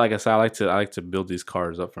 And like I said, I like to build these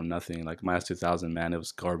cars up from nothing. Like my S2000, man, it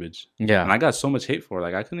was garbage. Yeah. And I got so much hate for it.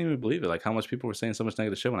 Like I couldn't even believe it. Like how much people were saying so much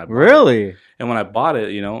negative shit when I bought it. Really? And when I bought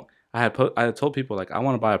it, you know, I had told people like I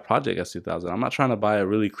want to buy a Project S2000. I'm not trying to buy a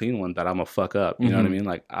really clean one that I'm gonna fuck up. You know what I mean?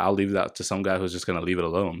 Like I'll leave that to some guy who's just gonna leave it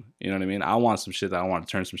alone. You know what I mean? I want some shit that I want to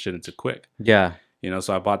turn some shit into quick. Yeah. You know,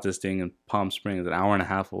 so I bought this thing in Palm Springs, an hour and a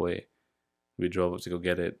half away. We drove up to go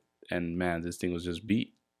get it, and man, this thing was just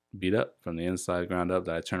beat up from the inside, ground up,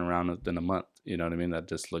 that I turn around within a month. You know what I mean? That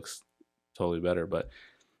just looks totally better. But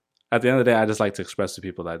at the end of the day, I just like to express to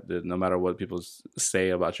people that no matter what people say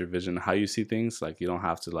about your vision, how you see things, like you don't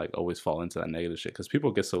have to like always fall into that negative shit because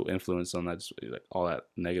people get so influenced on that, just, like all that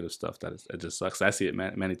negative stuff that it just sucks. I see it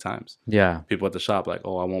many times. Yeah. People at the shop like,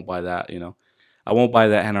 oh, I won't buy that, you know. I won't buy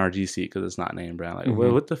that NRG seat because it's not name brand. Like,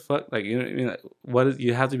 what the fuck? Like, you know what I mean? Like,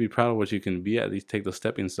 you have to be proud of what you can be at least take those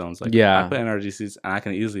stepping stones. Like, I put NRG seats and I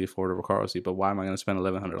can easily afford a Recaro seat, but why am I going to spend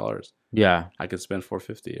 $1,100? Yeah. I could spend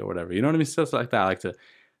 $450 or whatever. You know what I mean? Stuff like that. I like to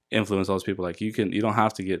influence those people. Like, you don't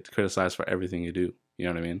have to get criticized for everything you do. You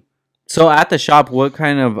know what I mean? So at the shop, what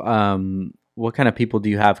kind of people do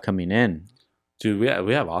you have coming in? Dude,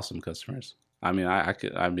 we have awesome customers. I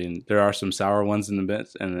mean, there are some sour ones in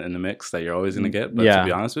the mix that you're always gonna get. But to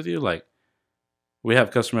be honest with you, like We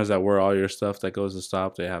have customers that wear all your stuff that goes to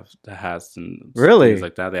stop. They have the hats and Really? things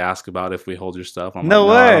like that. They ask about if we hold your stuff. I'm No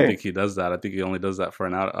like, no, I don't way. think he does that. I think he only does that for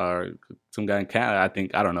some guy in Canada.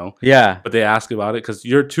 I don't know. Yeah. But they ask about it because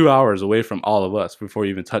you're 2 hours away from all of us before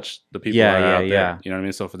you even touch the people that are out there. You know what I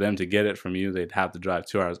mean? So for them to get it from you, they'd have to drive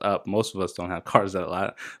 2 hours up. Most of us don't have cars that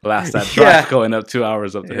last that drive going up 2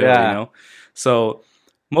 hours up the hill, you know? So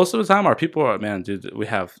most of the time, our people are, man, dude, we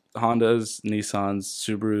have Hondas, Nissans,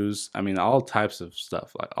 Subarus. I mean, all types of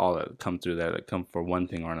stuff, like all that come through there that come for one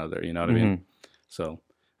thing or another. You know what I mean? So,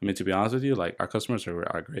 I mean, to be honest with you, like our customers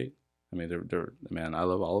are great. I mean, they're man, I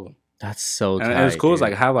love all of them. That's so tight, and it's cool. Dude. It's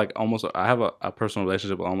like I have a personal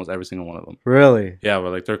relationship with almost every single one of them. Really? Yeah,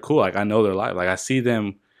 but like they're cool. Like I know their life. Like I see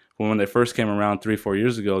them when they first came around 3-4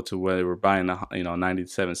 years ago to where they were buying a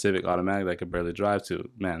 97 Civic automatic that could barely drive to,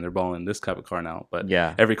 man, they're balling this type of car now. But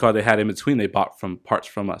yeah, every car they had in between, they bought from parts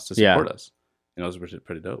from us to support us. You know, it was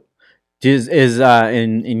pretty dope. Is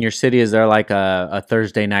in your city, is there like a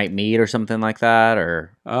Thursday night meet or something like that,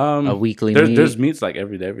 or a weekly meet? There's meets like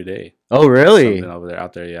every day. Oh, really? Something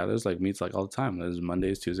out there, yeah. There's like meets like all the time. There's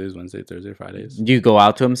Mondays, Tuesdays, Wednesdays, Thursdays, Fridays. Do you go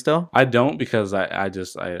out to them still? I don't, because I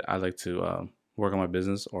like to work on my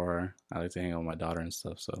business, or I like to hang out with my daughter and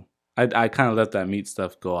stuff. So I kind of let that meat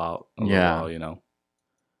stuff go out a little while, you know,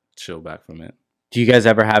 chill back from it. Do you guys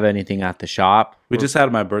ever have anything at the shop? We just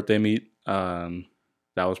had my birthday meet.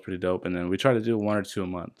 That was pretty dope. And then we try to do 1 or 2 a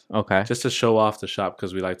month. Okay. Just to show off the shop,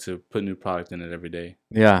 because we like to put new product in it every day.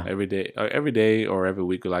 Yeah. Every day or every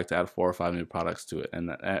week, we like to add 4 or 5 new products to it.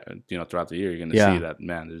 And, you know, throughout the year, you're going to see that,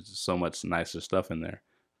 man, there's just so much nicer stuff in there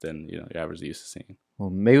than, you know, your average used to seeing. Well,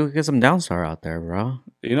 maybe we get some Downstar out there, bro.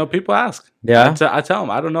 You know, people ask. Yeah, I tell them,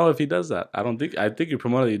 I don't know if he does that. I think you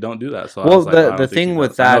promoted, you don't do that. So well, the thing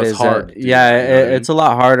with that is hard. It's a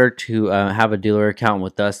lot harder to have a dealer account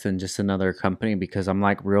with us than just another company, because I'm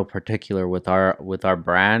like real particular with our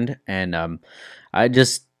brand, and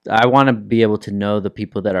I want to be able to know the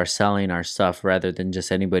people that are selling our stuff rather than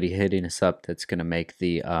just anybody hitting us up that's gonna make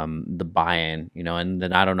the buy-in, you know. And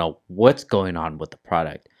then I don't know what's going on with the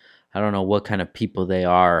product. I don't know what kind of people they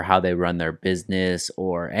are, or how they run their business,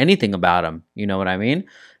 or anything about them. You know what I mean?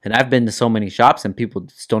 And I've been to so many shops, and people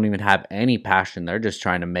just don't even have any passion. They're just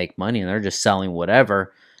trying to make money, and they're just selling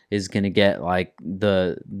whatever is going to get like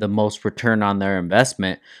the most return on their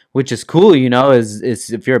investment, which is cool. You know, is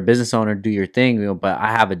if you're a business owner, do your thing. You know, but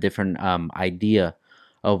I have a different idea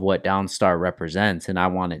of what Downstar represents, and I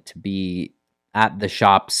want it to be at the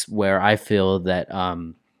shops where I feel that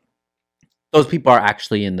those people are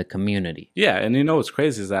actually in the community. Yeah, and you know what's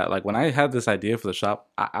crazy is that, like, when I had this idea for the shop,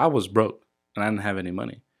 I was broke and I didn't have any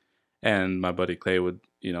money. And my buddy Clay would,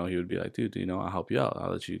 you know, he would be like, dude, you know, I'll help you out.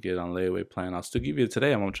 I'll let you get on layaway plan. I'll still give you it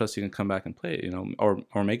today. I'm gonna trust you can come back and play it, you know,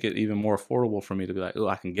 or make it even more affordable for me to be like, oh,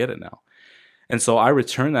 I can get it now. And so I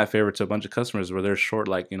returned that favor to a bunch of customers where they're short,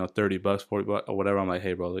 like, you know, $30, $40 or whatever. I'm like,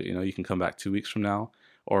 hey, bro, you know, you can come back 2 weeks from now,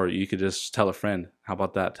 or you could just tell a friend. How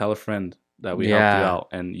about that? Tell a friend that we helped you out,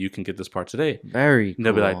 and you can get this part today. Very cool. And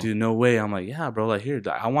they'll be like, dude, no way. I'm like, yeah, bro, like, here,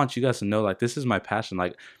 I want you guys to know, like, this is my passion.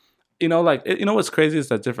 Like, you know, like, you know what's crazy is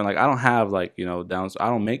that different. Like, I don't have, like, you know, I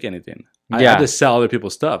don't make anything. I just sell other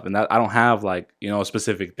people's stuff, and that I don't have, like, you know, a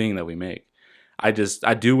specific thing that we make. I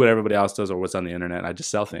do what everybody else does or what's on the internet, and I just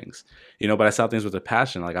sell things, you know, but I sell things with a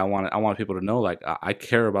passion. Like, I want people to know, like, I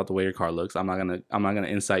care about the way your car looks. I'm not gonna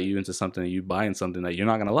incite you into something, that you buying something that you're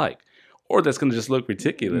not gonna like, or that's gonna just look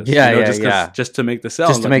ridiculous. Yeah, you know, just to make the sale.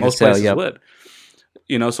 Just to make most the sale, would.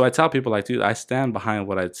 You know, so I tell people, like, dude, I stand behind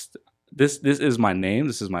what this is my name.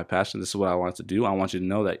 This is my passion. This is what I want to do. I want you to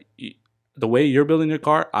know that the way you're building your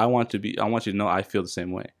car, I want you to know I feel the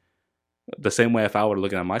same way. The same way if I were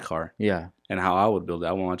looking at my car. Yeah. And how I would build it.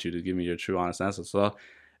 I want you to give me your true, honest answer. So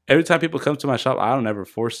every time people come to my shop, I don't ever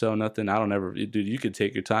force sell nothing. I don't ever, dude, you can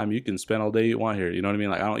take your time. You can spend all day you want here. You know what I mean?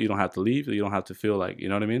 Like, you don't have to leave. You don't have to feel like, you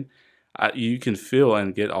know what I mean? You can feel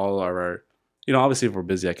and get all our, you know, obviously if we're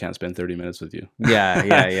busy, I can't spend 30 minutes with you. Yeah.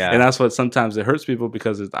 And that's what sometimes it hurts people,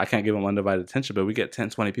 because I can't give them undivided attention, but we get 10,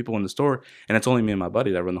 20 people in the store, and it's only me and my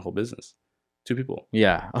buddy that run the whole business. 2 people.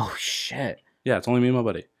 Yeah. Oh, shit. Yeah, it's only me and my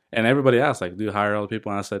buddy. And everybody asked, like, do you hire all the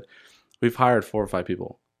people? And I said, we've hired 4 or 5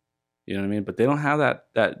 people. You know what I mean? But they don't have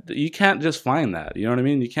that you can't just find that. You know what I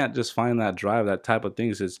mean? You can't just find that drive, that type of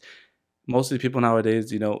things. It's most of the people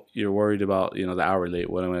nowadays, you know, you're worried about, you know, the hour late,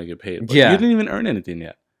 what am I going to get paid? But you didn't even earn anything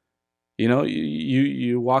yet. You know,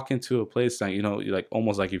 you walk into a place, like, you know, like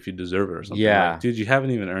almost like if you deserve it or something. Yeah. Like, dude, you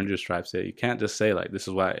haven't even earned your stripes yet. You can't just say, like, this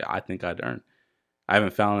is what I think I'd earn. I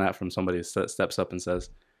haven't found that from somebody that steps up and says,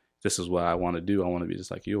 this is what I want to do. I want to be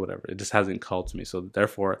just like you, whatever. It just hasn't called to me. So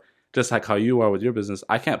therefore, Just like how you are with your business,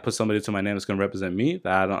 I can't put somebody to my name that's going to represent me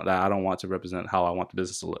that I don't want to represent how I want the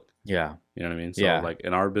business to look. Yeah. You know what I mean? So like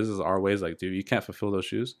in our business, our ways, like, dude, you can't fulfill those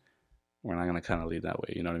shoes. We're not going to kind of lead that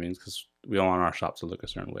way. You know what I mean? Because we don't want our shop to look a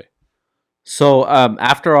certain way. So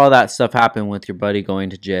after all that stuff happened with your buddy going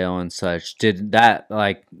to jail and such, did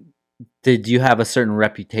you have a certain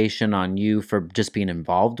reputation on you for just being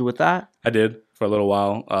involved with that? I did for a little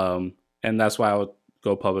while. And that's why I would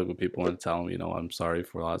go public with people and tell them, you know, I'm sorry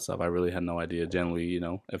for a lot of stuff. I really had no idea. Generally, you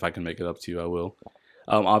know, if I can make it up to you, I will.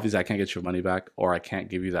 Obviously, I can't get your money back, or I can't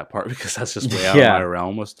give you that part because that's just way out of my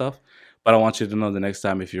realm of stuff. But I want you to know the next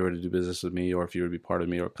time if you were to do business with me, or if you were to be part of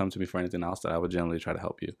me, or come to me for anything else, that I would generally try to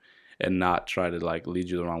help you and not try to like lead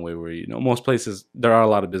you the wrong way. Where, you know, most places, there are a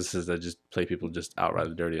lot of businesses that just play people just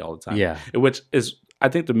outright dirty all the time. Yeah. Which is, I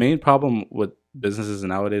think, the main problem with businesses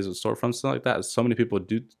nowadays with storefronts, stuff like that, is so many people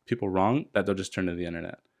do people wrong that they'll just turn to the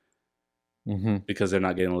internet. Mm-hmm. Because they're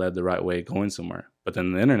not getting led the right way going somewhere. But then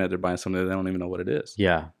on the internet, they're buying something that they don't even know what it is.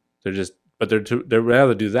 Yeah. They'd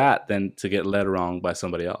rather do that than to get led wrong by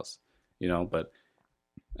somebody else, you know. But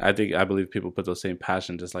I believe people put those same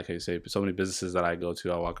passion, just like how you say, so many businesses that I go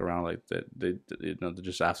to, I walk around like they you know, they're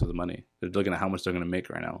just after the money. They're looking at how much they're going to make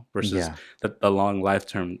right now versus the long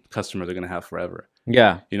lifetime customer they're going to have forever.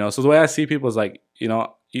 Yeah. You know, so the way I see people is like, you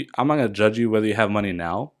know, I'm not going to judge you whether you have money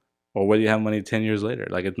now or whether you have money 10 years later.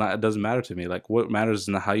 Like, it doesn't matter to me. Like, what matters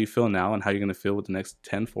is how you feel now and how you're going to feel with the next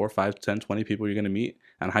 10, 4, 5, 10, 20 people you're going to meet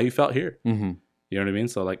and how you felt here. Mm-hmm. You know what I mean?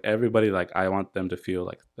 So, like, everybody, like, I want them to feel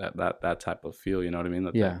like that type of feel, you know what I mean?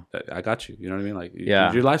 That I got you. You know what I mean? Like,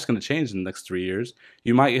 your life's going to change in the next 3 years.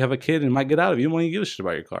 You might have a kid and might get out of it. You don't want to give a shit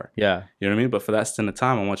about your car. Yeah. You know what I mean? But for that stint of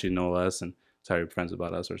time, I want you to know us and tell your friends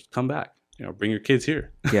about us, or come back. You know, bring your kids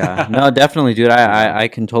here. Yeah, no, definitely, dude. I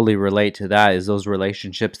can totally relate to that. Is those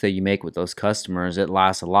relationships that you make with those customers, it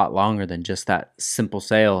lasts a lot longer than just that simple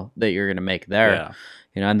sale that you're going to make there. Yeah.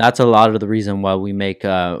 You know, and that's a lot of the reason why we make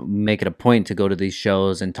it a point to go to these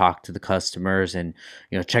shows and talk to the customers and,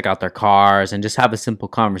 you know, check out their cars and just have a simple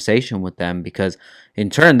conversation with them, because in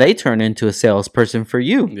turn they turn into a salesperson for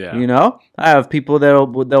you. Yeah. You know, I have people that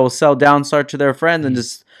will sell Downstar to their friends and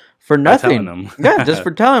just for nothing. Yeah, just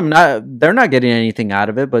for telling them. They're not getting anything out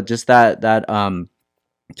of it, but just that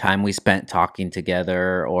time we spent talking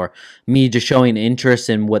together, or me just showing interest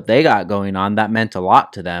in what they got going on, that meant a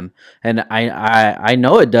lot to them. And I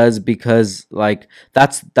know it does, because like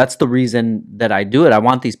that's the reason that I do it. I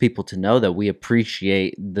want these people to know that we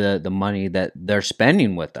appreciate the money that they're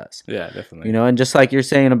spending with us. Yeah, definitely. You know, and just like you're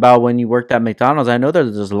saying about when you worked at McDonald's, I know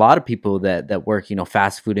there's a lot of people that work, you know,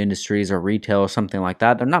 fast food industries or retail or something like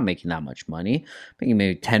that. They're not making that much money, making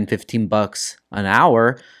maybe $10-15 an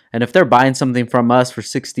hour. And if they're buying something from us for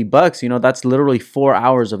 $60, you know, that's literally 4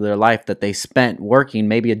 hours of their life that they spent working,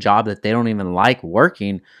 maybe a job that they don't even like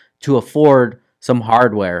working, to afford some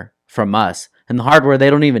hardware from us. And the hardware, they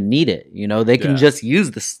don't even need it. You know, they can just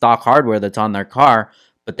use the stock hardware that's on their car,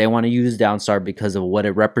 but they want to use Downstar because of what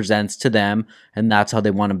it represents to them. And that's how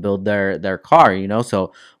they want to build their car, you know.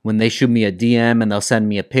 So when they shoot me a DM and they'll send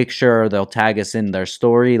me a picture, or they'll tag us in their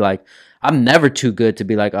story, like, I'm never too good to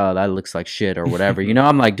be like, oh, that looks like shit or whatever. You know,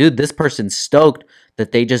 I'm like, dude, this person's stoked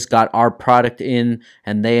that they just got our product in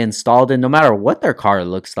and they installed it, no matter what their car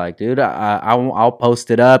looks like, dude. I'll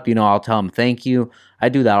post it up. You know, I'll tell them thank you. I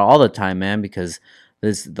do that all the time, man, because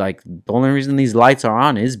this, like, the only reason these lights are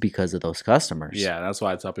on is because of those customers. Yeah, that's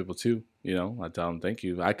why I tell people too. You know, I tell them thank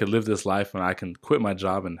you. I could live this life and I can quit my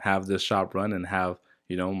job and have this shop run and have,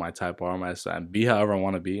 you know, my Type R, and be however I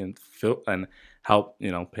want to be, and feel and help, you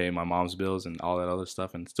know, pay my mom's bills and all that other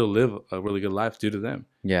stuff, and still live a really good life due to them.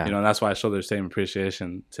 Yeah. You know, and that's why I show their same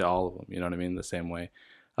appreciation to all of them. You know what I mean? The same way.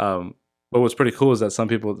 But what's pretty cool is that some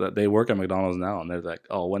people that they work at McDonald's now, and they're like,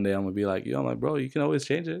 oh, one day I'm going to be like, you know, I'm like, bro, you can always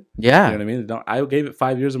change it. Yeah. You know what I mean? I gave it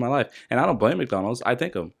 5 years of my life, and I don't blame McDonald's. I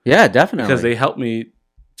thank them. Yeah, definitely. Because they helped me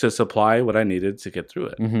to supply what I needed to get through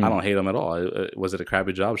it. Mm-hmm. I don't hate them at all. Was it a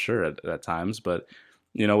crappy job? Sure, at times, but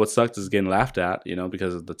you know, what sucked is getting laughed at, you know,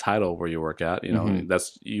 because of the title where you work at. You know,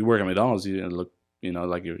 that's, you work at McDonald's, you look, you know,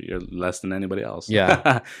 like you're less than anybody else.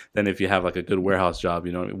 Yeah. Than if you have like a good warehouse job,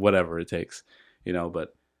 you know, whatever it takes, you know.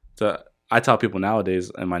 But I tell people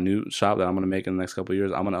nowadays in my new shop that I'm going to make in the next couple of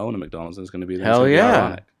years, I'm going to own a McDonald's, and it's going to be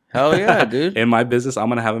ironic. Hell yeah, dude. In my business, I'm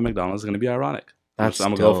going to have a McDonald's. It's going to be ironic. I'm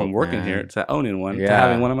going to go from working here to owning one to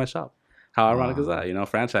having one in my shop. How ironic is that? You know,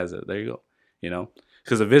 franchise it. There you go. You know.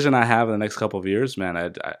 Because the vision I have in the next couple of years,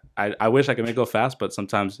 man, I wish I could make it go fast, but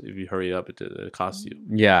sometimes if you hurry up, it costs you.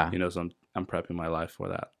 Yeah. You know, so I'm prepping my life for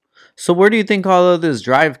that. So where do you think all of this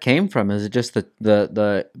drive came from? Is it just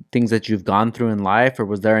the things that you've gone through in life, or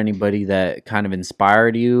was there anybody that kind of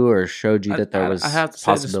inspired you or showed you that there was I have to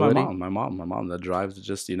say this to possibility? my mom that drives to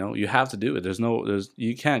just, you have to do it.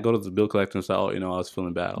 You can't go to the bill collector and say, oh, I was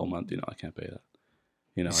feeling bad all month, I can't pay that.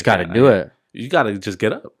 You just I got to can't- do it. You got to just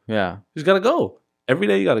get up. Yeah. You just got to go. Every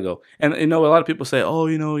day you got to go. And a lot of people say, "Oh,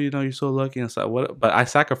 you're so lucky and stuff." But I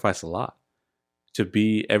sacrifice a lot to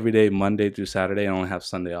be every day Monday through Saturday and only have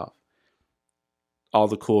Sunday off. All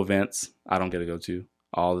the cool events I don't get to go to.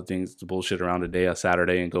 All the things to bullshit around a day, a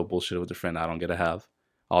Saturday, and go bullshit with a friend I don't get to have.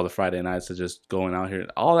 All the Friday nights of just going out here,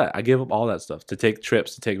 all that. I give up all that stuff to take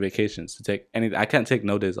trips, to take vacations, to take anything. I can't take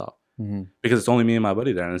no days off. Because it's only me and my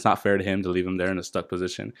buddy there, and it's not fair to him to leave him there in a stuck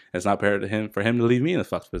position. It's not fair to him for him to leave me in a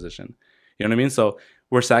fucked position. You know what I mean? So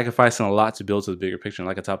we're sacrificing a lot to build to the bigger picture. And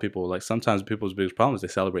like I tell people, like sometimes people's biggest problem is they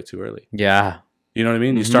celebrate too early. Yeah. You know what I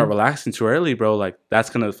mean? You start relaxing too early, bro. Like that's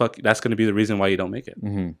gonna be the reason why you don't make it.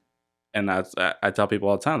 And I tell people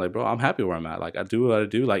all the time, like, bro, I'm happy where I'm at. Like I do what I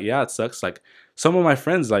do. Like, yeah, it sucks. Like some of my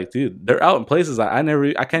friends, like, dude, they're out in places I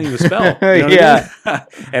can't even spell. You know Yeah. I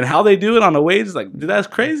mean? And how they do it on a wage, like, dude, that's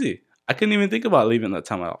crazy. I couldn't even think about leaving that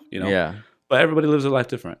time off, Yeah. But everybody lives their life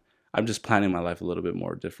different. I'm just planning my life a little bit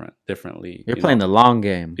more differently. You're playing the long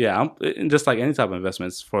game. Yeah, and just like any type of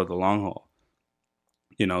investments for the long haul.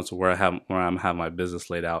 So where I'm having my business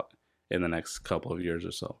laid out in the next couple of years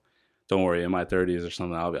or so. Don't worry, in my 30s or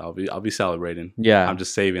something, I'll be celebrating. Yeah. I'm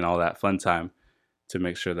just saving all that fun time to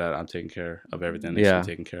make sure that I'm taking care of everything that I'm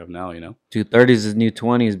taking care of now. Dude, 30s is new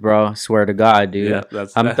 20s, bro. Swear to God, dude. Yeah,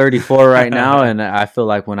 I'm 34 right now, and I feel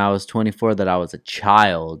like when I was 24 that I was a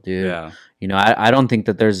child, dude. Yeah. I don't think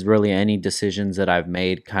that there's really any decisions that I've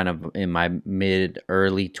made kind of in my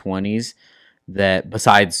early 20s that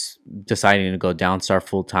besides deciding to go Downstar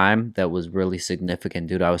full time that was really significant,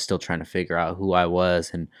 dude. I was still trying to figure out who I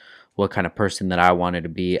was and what kind of person that I wanted to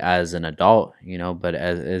be as an adult, but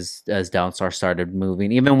as Downstar started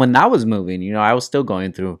moving, even when that was moving, I was still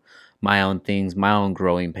going through my own things, my own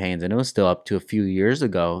growing pains, and it was still up to a few years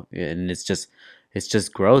ago, and it's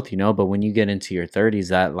just growth, but when you get into your 30s,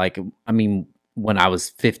 that when I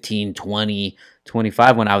was 15, 20,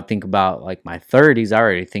 25, when I would think about like my 30s, I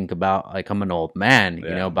already think about like I'm an old man,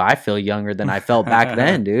 but I feel younger than I felt back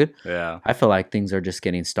then, dude. Yeah. I feel like things are just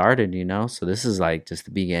getting started, so this is like just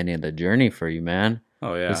the beginning of the journey for you, man.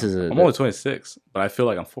 Oh yeah. I'm only 26, but I feel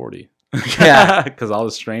like I'm 40. Yeah. Because all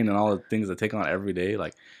the strain and all the things I take on every day,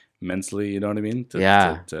 like mentally, you know what I mean?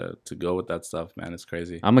 To go with that stuff, man, it's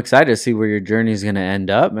crazy. I'm excited to see where your journey is going to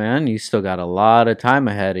end up, man. You still got a lot of time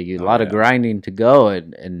ahead of you, a lot of grinding to go,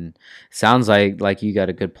 and sounds like you got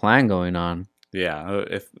a good plan going on. Yeah,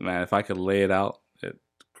 if I could lay it out,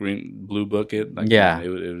 blue book it, it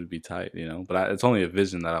would be tight, But it's only a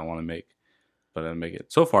vision that I want to make, but I make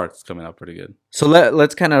it. So far, it's coming out pretty good. So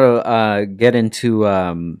let's kind of get into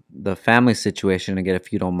the family situation again,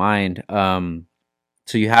 if you don't mind.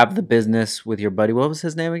 So you have the business with your buddy. What was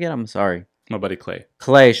his name again? I'm sorry. My buddy Clay.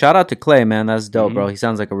 Clay. Shout out to Clay, man. That's dope, bro. He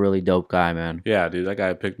sounds like a really dope guy, man. Yeah, dude. That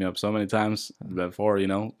guy picked me up so many times before,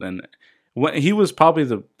 and when he was probably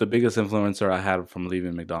the biggest influencer I had from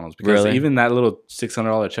leaving McDonald's, because even that little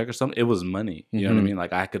 $600 check or something, it was money. You know what I mean?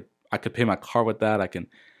 Like I could pay my car with that. I can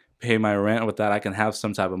pay my rent with that. I can have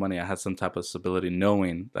some type of money. I had some type of stability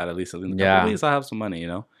knowing that at least in a couple weeks I have some money,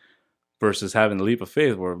 versus having the leap of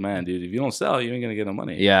faith where, man, dude, if you don't sell, you ain't going to get no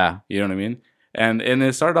money. Yeah. You know what I mean? And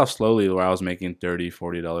it started off slowly where I was making $30,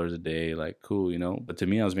 $40 a day. Like, cool, But to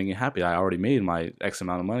me, I was making happy. I already made my X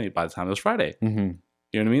amount of money by the time it was Friday. Mm-hmm.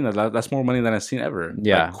 You know what I mean? That's more money than I've seen ever.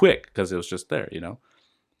 Yeah. Like, quick, because it was just there,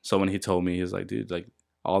 So when he told me, he was like, dude, like,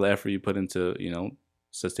 all the effort you put into,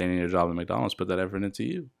 sustaining your job at McDonald's, put that effort into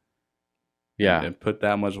you. Yeah. And put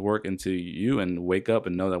that much work into you and wake up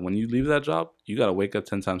and know that when you leave that job, you got to wake up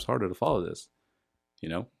 10 times harder to follow this,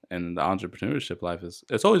 And the entrepreneurship life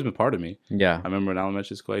it's always been part of me. Yeah. I remember in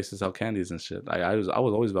elementary school, I used to sell candies and shit. I was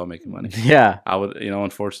always about making money. Yeah. I would,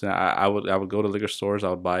 unfortunately, I would go to liquor stores. I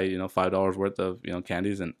would buy, $5 worth of,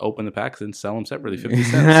 candies and open the packs and sell them separately, 50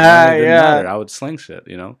 cents. It didn't matter. I would sling shit,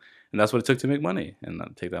 And that's what it took to make money, and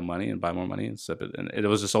I'd take that money and buy more money and sip it. And it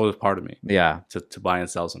was just always part of me. Yeah. To buy and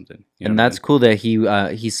sell something. And that's cool that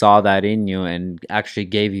he saw that in you and actually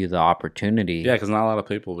gave you the opportunity. Yeah, because not a lot of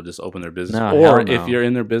people would just open their business. No, or hell no. if you're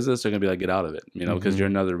in their business, they're gonna be like, get out of it, because you're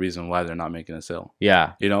another reason why they're not making a sale.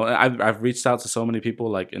 Yeah. I've reached out to so many people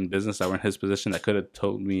like in business that were in his position that could have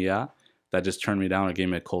told me that just turned me down or gave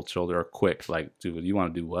me a cold shoulder or quick, like, dude, you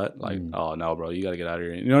want to do what? Like, oh no, bro, you got to get out of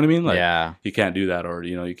here. You know what I mean? Like, you can't do that, or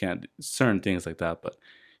you can't certain things like that. But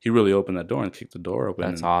he really opened that door and kicked the door open.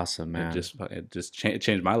 That's awesome, man. It just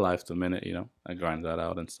changed my life the minute, you know, I grinded that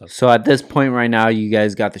out and stuff. So at this point right now, you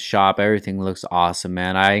guys got the shop. Everything looks awesome,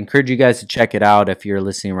 man. I encourage you guys to check it out if you're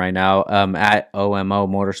listening right now. At OMO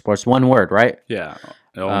Motorsports, one word, right? Yeah.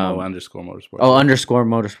 OMO underscore Motorsports. Oh, underscore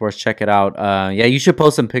Motorsports. Check it out. Yeah, you should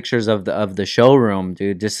post some pictures of the showroom,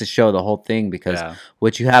 dude, just to show the whole thing, because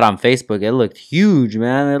what you had on Facebook, it looked huge,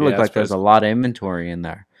 man. It looked like there's a lot of inventory in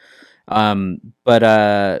there. So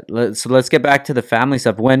let's get back to the family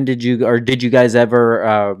stuff. When did you guys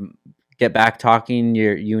ever get back talking,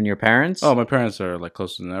 you and your parents? Oh, my parents are like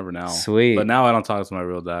closer than ever now. Sweet. But now I don't talk to my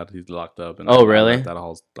real dad. He's locked up. And really? That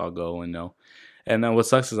I'll go and know. And then what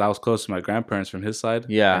sucks is I was close to my grandparents from his side.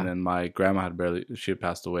 Yeah. And then my grandma she had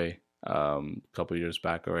passed away a couple years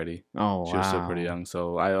back already. Oh, wow. She was still pretty young,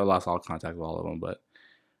 so I lost all contact with all of them. But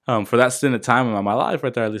for that stint of time in my life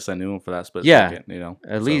right there, at least I knew him for that split second, you know.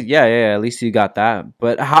 At least you got that.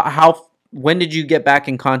 But when did you get back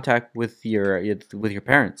in contact with your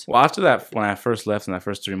parents? Well, after that, when I first left and that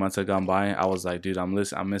first 3 months had gone by, I was like, dude, I'm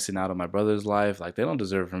missing out on my brother's life. Like, they don't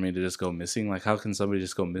deserve for me to just go missing. Like, how can somebody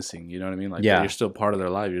just go missing? You know what I mean? Like, you're still part of their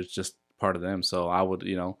life. You're just part of them. So I would,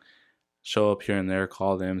 you know, show up here and there,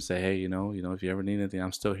 call them, say, hey, you know, if you ever need anything,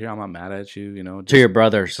 I'm still here. I'm not mad at you, you know. To your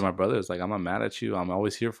brothers. To my brothers. Like, I'm not mad at you. I'm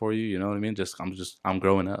always here for you. You know what I mean? I'm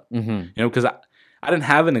growing up. Mm-hmm. You know, because I didn't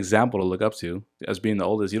have an example to look up to as being the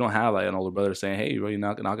oldest. You don't have like an older brother saying, hey, bro, you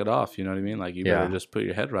knock it off. You know what I mean? Like, you better just put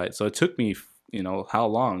your head right. So it took me, you know, how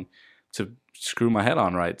long to screw my head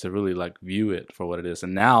on right to really like view it for what it is.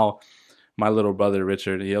 And now my little brother,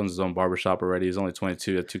 Richard, he owns his own barbershop already. He's only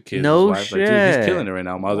 22, had 2 kids. No his wife. shit. Like, dude, he's killing it right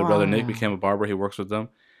now. My other brother, Nick, became a barber. He works with them.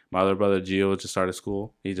 My other brother, Gio, just started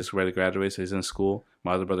school. He just ready to graduate, so he's in school.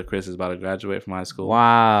 My other brother, Chris, is about to graduate from high school.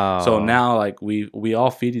 Wow. So now, like, we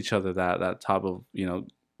all feed each other that type of, you know,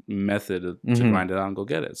 method to grind it out and go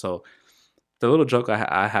get it. So the little joke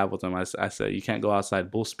I have with them, I say, you can't go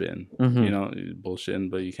outside bullspitting, you know, bullshitting,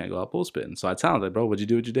 but you can't go out bullspitting. So I tell them, like, bro, what'd you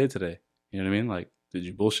do with your day today? You know what I mean? Like, did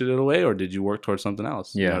you bullshit it away or did you work towards something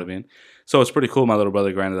else? You know what I mean? So it's pretty cool. My little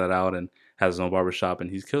brother grinded that out and has his own barbershop, and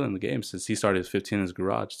he's killing the game since he started his 15 in his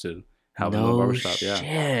garage to have his own barbershop. Shit.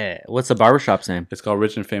 Yeah. What's the barbershop's name? It's called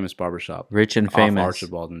Rich and Famous Barbershop. Rich and Famous. Off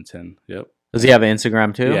Archibald and 10. Yep. Does he have an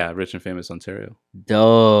Instagram too? Yeah, Rich and Famous Ontario.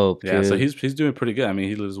 Dope. Yeah, dude. so he's doing pretty good. I mean,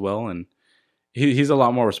 he lives well, and he's a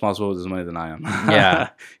lot more responsible with his money than I am. Yeah.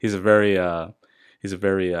 he's a very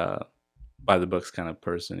by the books kind of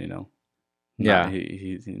person, you know.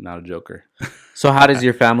 He's not a joker. So how does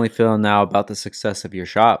your family feel now about the success of your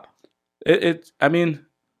shop? I mean,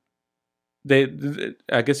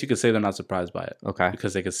 I guess you could say they're not surprised by it. Okay.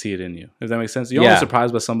 Because they could see it in you. If that makes sense. You're only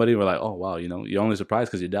surprised by somebody who are like, oh, wow, you know, you're only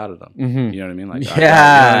surprised because you doubted them. Mm-hmm. You know what I mean? Like,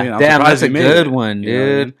 yeah. You know what I mean? Damn, that's a good one, dude. You know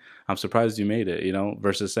what I mean? I'm surprised you made it, you know,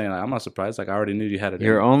 versus saying, like, I'm not surprised. Like, I already knew you had it.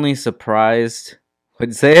 You're only surprised.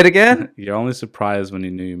 Say it again? You're only surprised when you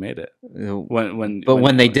knew you made it.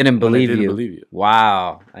 When they didn't believe you. you.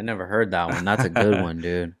 Wow. I never heard that one. That's a good one,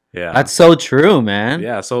 dude. Yeah. That's so true, man.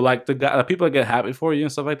 Yeah. So like the people that get happy for you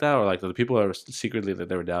and stuff like that, or like the people that are secretly that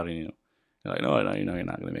they were doubting you. You're like, no, you know, you're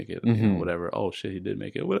not gonna make it. You know, whatever. Oh shit, he did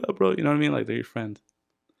make it. What up, bro? You know what I mean? Like, they're your friend.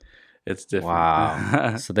 It's different.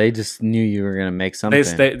 Wow. So they just knew you were gonna make something.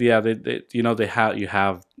 They you know, you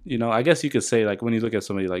have, you know, I guess you could say, like, when you look at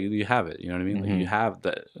somebody, like, you have it, you know what I mean? Like, you have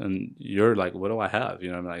that, and you're like, what do I have? You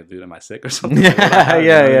know what I mean? Like, dude, am I sick or something? Like,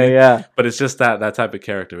 yeah. But it's just that type of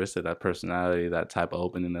characteristic, that personality, that type of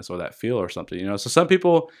openness, or that feel or something, you know? So some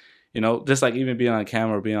people, you know, just like even being on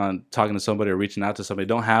camera, or talking to somebody or reaching out to somebody,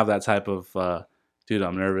 don't have that type of, dude,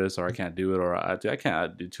 I'm nervous, or I can't do it, or I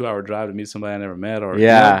can't do 2-hour drive to meet somebody I never met, or you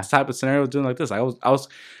know, type of scenario doing like this. I was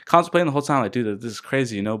contemplating the whole time, like, dude, this is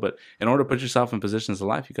crazy, you know. But in order to put yourself in positions of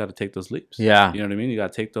life, you got to take those leaps. Yeah, you know what I mean. You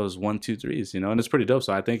got to take those 1, 2, 3s, you know. And it's pretty dope.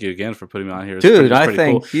 So I thank you again for putting me on here. Dude, I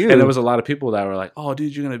thank you. And there was a lot of people that were like, oh,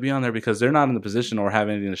 dude, you're gonna be on there, because they're not in the position or have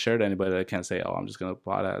anything to share to anybody. That can't say, oh, I'm just gonna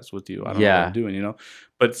podcast with you. I don't know what I'm doing, you know.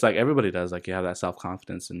 But it's like everybody does. Like, you have that self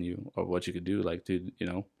confidence in you or what you could do. Like, dude, you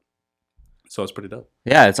know. So it's pretty dope.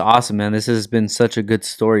 Yeah, it's awesome, man. This has been such a good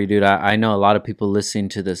story, dude. I know a lot of people listening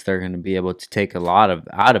to this, they're going to be able to take a lot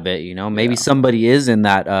out of it, you know. Maybe somebody is in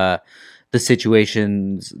that the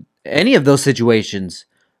situations, any of those situations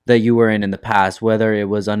that you were in the past, whether it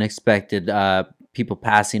was unexpected people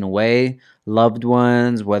passing away, loved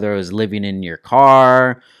ones, whether it was living in your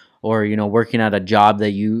car, or, you know, working at a job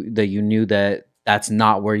that you knew that that's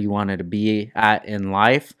not where you wanted to be at in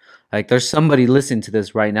life. Like there's somebody listening to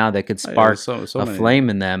this right now that could Oh, yeah, spark so a many. flame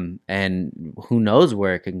in them, and who knows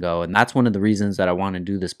where it can go. And that's one of the reasons that I want to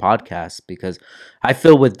do this podcast, because I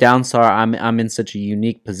feel with Downstar I'm in such a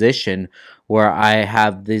unique position where I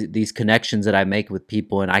have these connections that I make with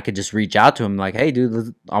people, and I could just reach out to them like, hey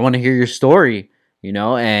dude, I want to hear your story, you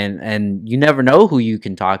know. And you never know who you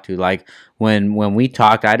can talk to. Like when we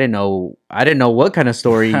talked, I didn't know what kind of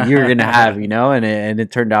story you were gonna have, you know. And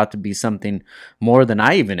it turned out to be something more than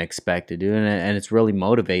I even expected, dude. And it's really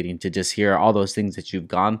motivating to just hear all those things that you've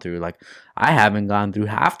gone through. Like I haven't gone through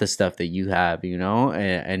half the stuff that you have, you know.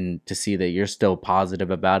 And to see that you're still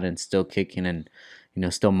positive about it and still kicking, and you know,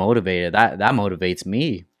 still motivated, that motivates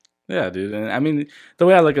me. Yeah, dude. And I mean, the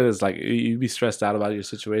way I look at it is like you be stressed out about your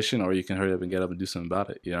situation, or you can hurry up and get up and do something about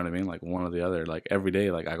it. You know what I mean? Like one or the other. Like every day,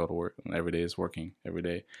 like I go to work, and every day is working every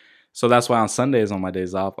day. So that's why on Sundays, on my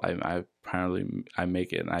days off, I apparently I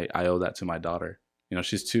make it, and I owe that to my daughter. You know,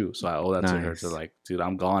 she's 2, so I owe that to her. Nice. To like, dude,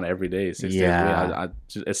 I'm gone every day, 6 days a Yeah.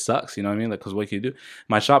 week. It sucks. You know what I mean? Like, cause what can you do?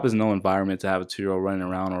 My shop is no environment to have a 2-year-old running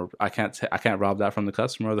around, or I can't rob that from the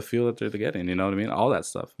customer or the feel that they're getting. You know what I mean? All that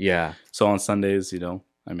stuff. Yeah. So on Sundays, you know,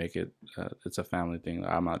 I make it. It's a family thing.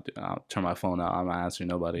 I'll turn my phone out. I'm not answering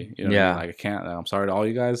nobody. You know, what I Yeah. mean? Like I can't. I'm sorry to all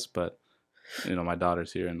you guys, but you know, my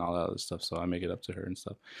daughter's here and all that other stuff. So I make it up to her and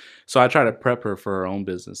stuff. So I try to prep her for her own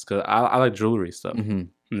business, because I like jewelry stuff. Hmm.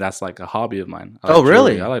 And that's like a hobby of mine. I Oh, like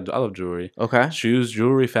really? jewelry. I love jewelry. Okay. Shoes,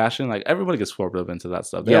 jewelry, fashion. Like everybody gets swept up into that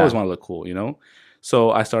stuff. They Yeah. always want to look cool, you know.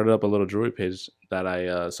 So I started up a little jewelry page that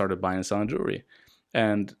I started buying and selling jewelry,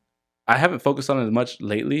 and I haven't focused on it as much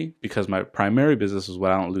lately because my primary business is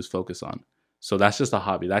what I don't lose focus on. So that's just a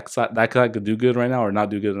hobby. That could do good right now, or not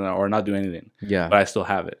do good, or not do anything. Yeah. But I still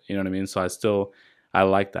have it. You know what I mean? So I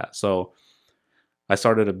like that. So I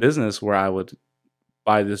started a business where I would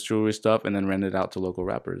buy this jewelry stuff and then rent it out to local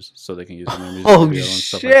rappers so they can use it in their music Oh, video and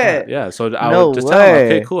stuff like that. shit. Yeah. So I No would just tell them, way.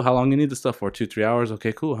 okay, cool. How long you need the stuff for? 2-3 hours.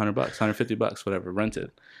 Okay, cool. $100, $150, whatever. Rent it.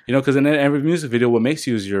 You know, because in every music video, what makes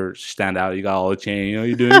you is your standout. You got all the chain. You know,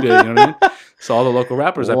 you're doing good. You know what I mean? So all the local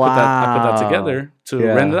rappers, I put that Wow. together to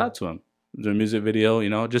Yeah. rent it out to them. The music video, you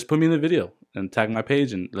know, just put me in the video and tag my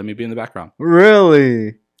page and let me be in the background.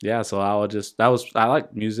 Really? Yeah, so I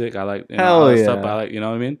like music. I like, you know, Hell all that stuff. yeah. I like, you know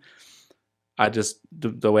what I mean? I just,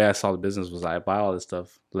 the way I saw the business was I buy all this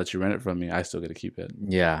stuff, let you rent it from me. I still get to keep it.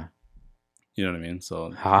 Yeah. You know what I mean? So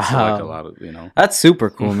it's Wow. like a lot of, you know. That's super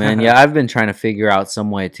cool, man. Yeah, I've been trying to figure out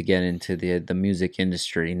some way to get into the music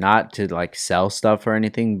industry, not to like sell stuff or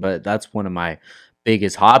anything, but that's one of my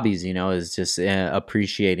biggest hobbies, you know, is just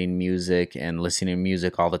appreciating music and listening to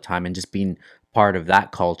music all the time and just being part of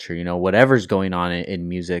that culture, you know, whatever's going on in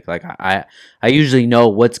music. Like I usually know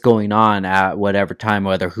what's going on at whatever time,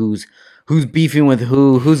 whether who's beefing with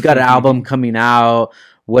who's got an album coming out,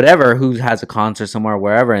 whatever, who has a concert somewhere,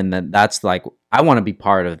 wherever. And then that's like, I want to be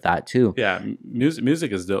part of that too. Yeah,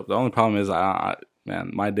 music is dope. The only problem is,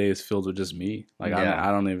 man, my day is filled with just me. Like Yeah.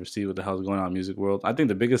 I don't even see what the hell's going on in the music world. I think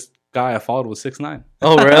the biggest guy I followed was 6ix9ine.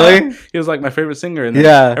 Oh, really? He was like my favorite singer, and then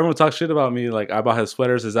Yeah. everyone talks shit about me. Like I bought his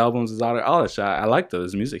sweaters, his albums, his all that shit. I liked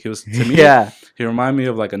his music. He was, to me, Yeah. he reminded me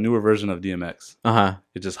of like a newer version of DMX. Uh-huh.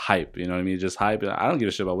 It's just hype, you know what I mean? Just hype. I don't give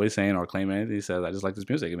a shit about what he's saying or claiming anything he says. I just like this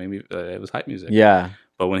music. It made me. It was hype music. Yeah.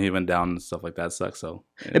 But when he went down and stuff like that, sucks. So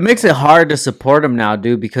It makes it hard to support him now,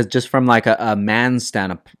 dude, because just from like a man's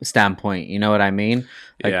standpoint, you know what I mean?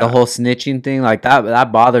 Like the Yeah. whole snitching thing, like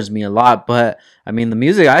that bothers me a lot. But I mean, the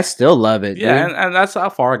music, I still love it, dude. Yeah, and that's how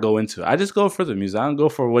far I go into it. I just go for the music. I don't go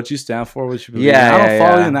for what you stand for, what you believe. Yeah, I don't yeah,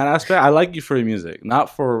 follow yeah. you in that aspect. I like you for your music,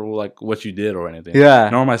 not for like what you did or anything. Yeah.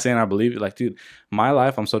 Nor am I saying I believe it. Like, dude, my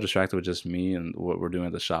life, I'm so distracted with just me and what we're doing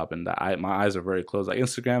at the shop, and my eyes are very closed. Like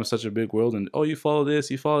Instagram is such a big world, and you follow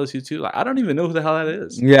this, you too. Like, I don't even know who the hell that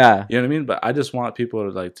is. Yeah. You know what I mean? But I just want people to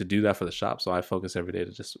like to do that for the shop. So I focus every day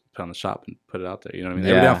to just put on the shop and put it out there. You know what I mean?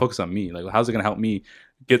 Every day Yeah. I'm focused on me. Like, how's it gonna help me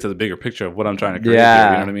get to the bigger picture of what I'm trying to create? Yeah. Here,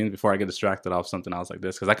 you know what I mean? Before I get distracted off something else like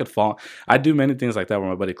this, because I could fall. I do many things like that where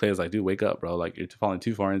my buddy Clay is like, "Dude, wake up, bro! Like you're falling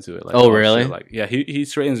too far into it." Like, Oh, really? shit. Like, yeah, he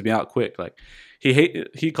straightens me out quick. Like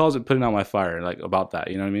he calls it putting out my fire. Like about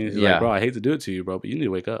that, you know what I mean? He's Yeah. like, "Bro, I hate to do it to you, bro, but you need to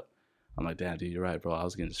wake up." I'm like, "Damn, dude, you're right, bro. I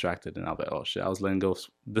was getting distracted," and I was like, "Oh shit, I was letting go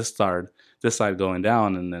this side going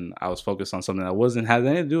down, and then I was focused on something that had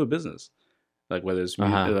anything to do with business, like whether it's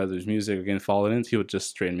music or getting followed in. He would just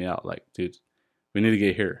straighten me out, like, dude, we need to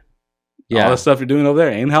get here. Yeah. All the stuff you're doing over there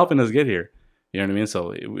ain't helping us get here. You know what I mean?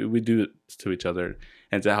 So we do it to each other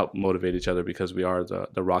and to help motivate each other because we are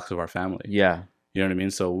the rocks of our family. Yeah. You know what I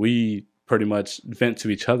mean? So we pretty much vent to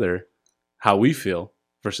each other how we feel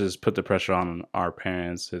versus put the pressure on our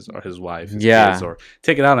parents, his wife, his Yeah. kids, or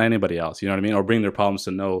take it out on anybody else. You know what I mean? Or bring their problems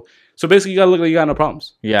to no So basically, you gotta look like you got no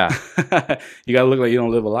problems. Yeah. You gotta look like you don't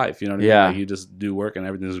live a life. You know what I mean? Yeah. Like you just do work and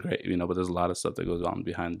everything's great. You know, but there's a lot of stuff that goes on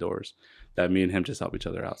behind doors that me and him just help each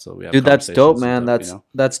other out. So we have Dude, that's dope, conversations man. and stuff, you know?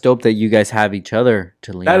 That's dope that you guys have each other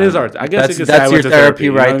to lean That on. is our. I guess that's your therapy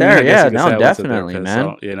you know right what I mean? there. I guess Yeah, you could say no, I went to definitely, therapy. man.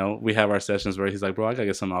 So, you know, we have our sessions where he's like, bro, I gotta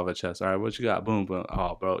get something off my chest. All right, what you got? Boom, boom.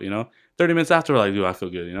 Oh, bro, you know, 30 minutes after, we're like, dude, I feel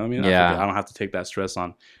good. You know what I mean? Yeah. I feel good. I don't have to take that stress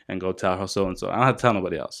on and go tell her so and so. I don't have to tell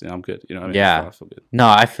nobody else. You know, I'm good. You know what I mean? Yeah. So I feel good. No,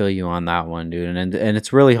 I feel you on that one, dude. And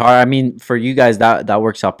it's really hard. I mean, for you guys, that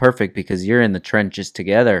works out perfect because you're in the trenches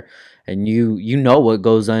together, and you know what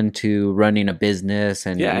goes into running a business.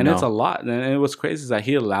 And Yeah, you and know, it's a lot. And what's crazy is that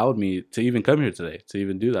he allowed me to even come here today to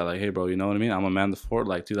even do that. Like, hey, bro, you know what I mean? I'm a man of the fort.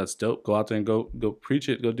 Like, dude, that's dope. Go out there and go preach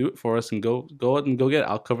it. Go do it for us and go out and go get it.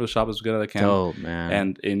 I'll cover the shop as good as I can. dope,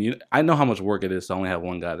 man. And you, I know how much work it is to only have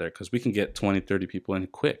one guy there because we can get 20, 30 people in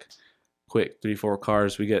quick, 3-4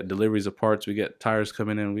 cars. We get deliveries of parts. We get tires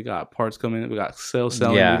coming in. We got parts coming in. We got sales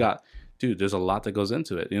selling. Yeah. We got, dude, there's a lot that goes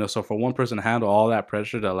into it. You know, so for one person to handle all that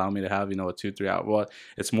pressure to allow me to have, you know, a 2-3 hour, well,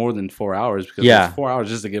 it's more than 4 hours because Yeah. it's 4 hours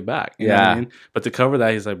just to get back. You know what Yeah. I mean? But to cover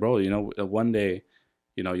that, he's like, bro, you know, one day,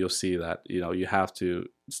 you know, you'll see that, you know, you have to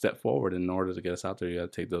step forward in order to get us out there. You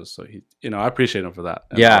got to take those. So he, you know, I appreciate him for that.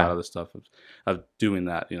 And Yeah. a lot of the stuff of doing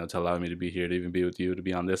that, you know, to allow me to be here, to even be with you, to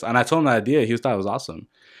be on this. And I told him the idea. He thought it was awesome.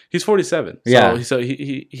 He's 47. Yeah. So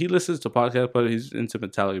he listens to podcasts, but he's into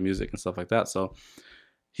Metallica music and stuff like that. So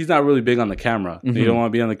he's not really big on the camera. Mhm. You don't want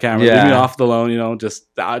to be on the camera. Yeah. Leave me off the loan, you know,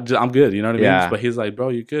 I'm good. You know what I mean? Yeah. But he's like, bro,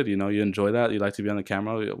 you good. You know, you enjoy that. You like to be on the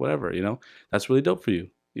camera, whatever, you know, that's really dope for you.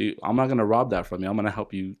 I'm not going to rob that from you. I'm going to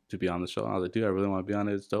help you to be on the show. And I was like, dude, I really want to be on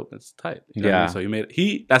it. It's dope. It's tight. You know what I mean?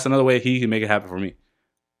 So that's another way he can make it happen for me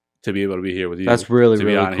to be able to be here with you. That's really, to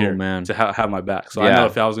be really on cool, here, man. to have my back. So I Yeah. know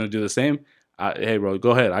if I was going to do the same, hey, bro,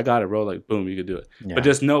 go ahead. I got it, bro. Like, boom, you could do it. Yeah. But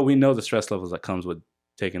just we know the stress levels that comes with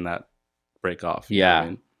taking that break off. You know what I Yeah.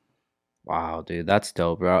 mean? Wow, dude, that's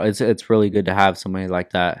dope, bro. It's really good to have somebody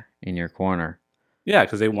like that in your corner. Yeah,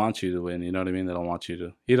 because they want you to win. You know what I mean? They don't want you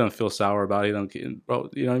to. He doesn't feel sour about it. He don't,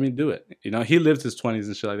 bro. You know what I mean? Do it. You know, he lived his 20s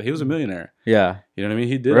and shit like that. He was a millionaire. Yeah. You know what I mean?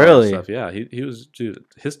 He did Really? all that stuff. Yeah, he was, dude.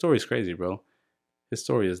 His story's crazy, bro. His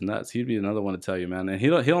story is nuts. He'd be another one to tell you, man. And he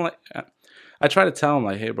don't like. I try to tell him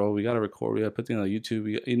like, hey, bro, we gotta record. We gotta put things on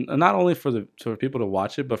YouTube. Not only for people to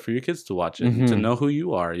watch it, but for your kids to watch it, Mhm. to know who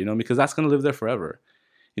you are. You know, because that's gonna live there forever.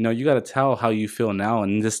 You know, you got to tell how you feel now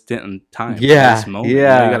in this stint in time. Yeah, This moment.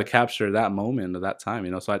 yeah. You know, you got to capture that moment of that time,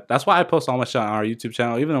 you know. So that's why I post all my shit on our YouTube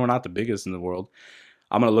channel, even though we're not the biggest in the world.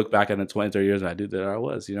 I'm going to look back at it in 20, 30 years and I do, there I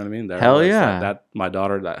was, you know what I mean? There Hell I was, yeah. That my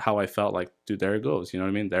daughter, that how I felt like, dude, there it goes. You know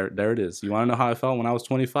what I mean? There it is. You want to know how I felt when I was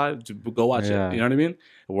 25? Go watch Yeah. it. You know what I mean?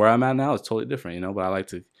 Where I'm at now is totally different, you know, but I like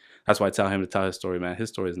to, that's why I tell him to tell his story, man. His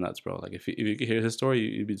story is nuts, bro. Like if you could hear his story,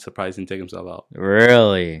 you'd be surprised and take himself out.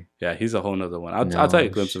 Really? Yeah, he's a whole nother one. I'll No tell you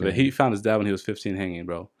a glimpse of it. shit. He found his dad when he was 15 hanging,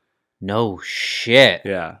 bro. No shit.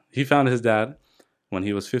 Yeah, he found his dad when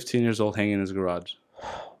he was 15 years old hanging in his garage.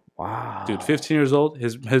 Wow. Dude, 15 years old.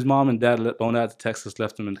 His mom and dad going out to Texas,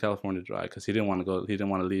 left him in California dry because he didn't want to go. He didn't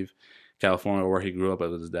want to leave California where he grew up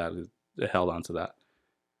with his dad. He held on to that.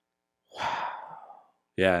 Wow.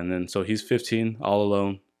 Yeah, and then so he's 15, all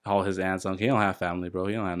alone. All his aunts, uncles. He don't have family, bro.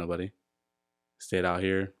 He don't have nobody. Stayed out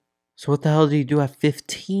here. So what the hell did you do at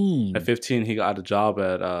 15? At 15, he got a job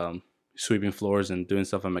at sweeping floors and doing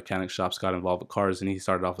stuff in mechanic shops. Got involved with cars, and he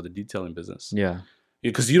started off with a detailing business. Yeah.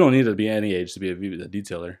 Because you don't need to be any age to be a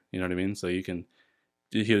detailer. You know what I mean? So you can.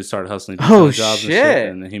 He started hustling Oh, jobs shit. and shit,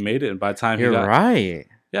 and then he made it. And by the time You're he got, right.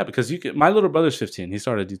 yeah, because you can. My little brother's 15. He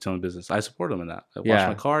started a detailing business. I support him in that. I wash Yeah.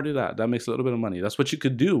 my car, do that. That makes a little bit of money. That's what you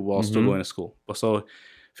could do while still Mhm. going to school. But so,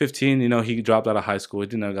 15, you know, he dropped out of high school. He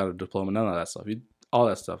didn't got a diploma, none of that stuff. All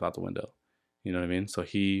that stuff out the window. You know what I mean? So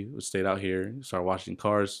he stayed out here, started washing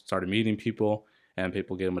cars, started meeting people, and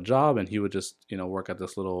people gave him a job, and he would just, you know, work at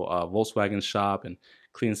this little Volkswagen shop and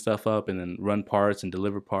clean stuff up, and then run parts and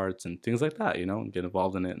deliver parts and things like that. You know, and get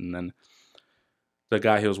involved in it, and then. The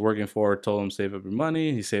guy he was working for told him save up your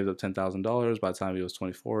money. He saved up $10,000. By the time he was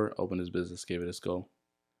 24, opened his business, gave it a go.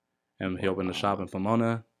 And he opened a shop in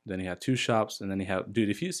Pomona. Then he had 2 shops. And then he had, dude,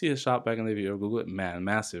 if you see his shop back in the day, Google it, man,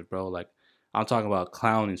 massive, bro. Like, I'm talking about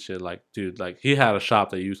clown and shit. Like, dude, like, he had a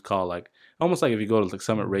shop that you would call, like, almost like if you go to like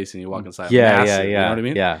Summit Racing, you walk inside. Yeah, massive, yeah. You know what I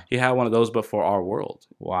mean? Yeah. He had one of those, but for our world.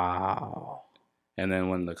 Wow. And then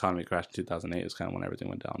when the economy crashed in 2008, it's kind of when everything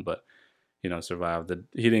went down. But, you know, survived.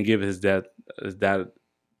 He didn't give his dad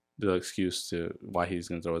the excuse to why he's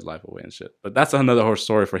gonna throw his life away and shit. But that's another horse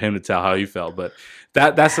story for him to tell how he felt. But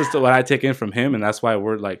that's just what I take in from him, and that's why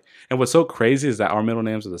we're like. And what's so crazy is that our middle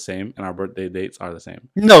names are the same and our birthday dates are the same.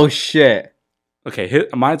 No shit. Okay,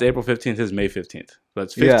 mine's April 15th. His May 15th. But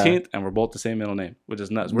it's 15th, and we're both the same middle name, which is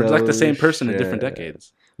nuts. We're like the same person in different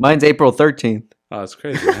decades. Mine's April 13th. Oh, that's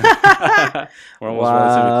crazy. Man. We're almost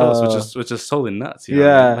relatively close, which is totally nuts. You know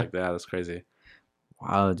what I mean? Like that's crazy.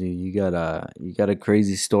 Wow, dude, you got a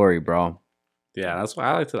crazy story, bro. Yeah, that's why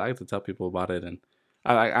I like to tell people about it, and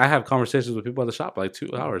I have conversations with people at the shop like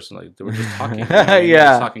 2 hours, like they were just talking, you know,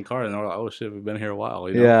 just talking cars, and they're like, "Oh shit, we've been here a while,"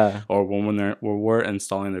 you know? Yeah. Or when we're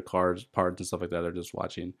installing their cars, parts and stuff like that, they're just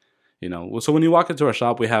watching, you know. So when you walk into our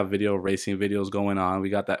shop, we have racing videos going on. We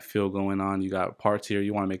got that feel going on. You got parts here.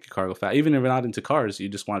 You want to make your car go fast, even if you're not into cars, you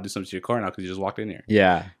just want to do something to your car now because you just walked in here.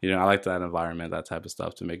 Yeah. You know, I like that environment, that type of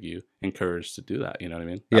stuff to make you encouraged to do that. You know what I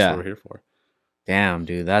mean? That's what we're here for. Damn,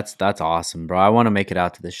 dude, that's awesome, bro. I want to make it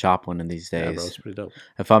out to the shop one of these days. Yeah, bro, it's pretty dope.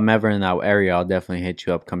 If I'm ever in that area, I'll definitely hit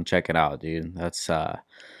you up. Come check it out, dude. This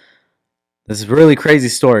is a really crazy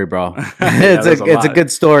story, bro. It's a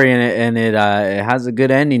good story, and it has a good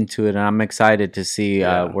ending to it, and I'm excited to see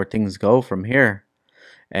where things go from here.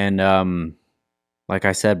 And like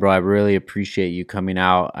I said, bro, I really appreciate you coming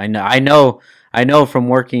out. I know from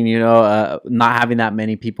working, you know, not having that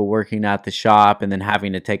many people working at the shop and then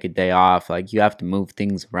having to take a day off, like you have to move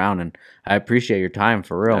things around, and I appreciate your time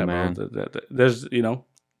for real, man. Bro, there's, you know,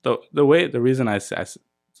 the reason I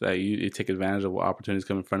say you take advantage of what opportunities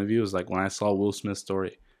come in front of you is like when I saw Will Smith's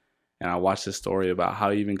story and I watched his story about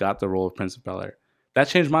how he even got the role of Prince of Bel-Air. That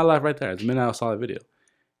changed my life right there. The minute I saw that video.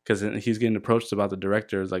 Because he's getting approached about the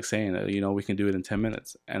directors, like saying that, you know, we can do it in 10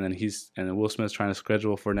 minutes. And then Will Smith's trying to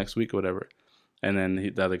schedule for next week or whatever. And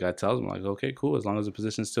then the other guy tells him, like, okay, cool. As long as the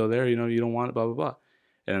position's still there, you know, you don't want it, blah, blah, blah.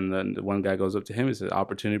 And then the one guy goes up to him and says,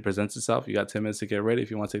 opportunity presents itself. You got 10 minutes to get ready. If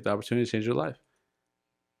you want to take the opportunity to change your life.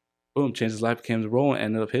 Boom, changed his life, became the role, and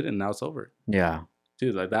ended up hitting, and now it's over. Yeah.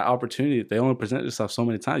 Dude, like that opportunity, they only present yourself so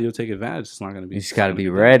many times. You'll take advantage. It's not going to be. You just got to be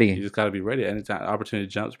ready. You just got to be ready. Anytime opportunity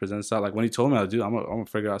jumps, presents itself. Like when he told me, dude, I'm gonna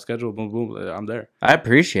figure out schedule. Boom, boom. I'm there. I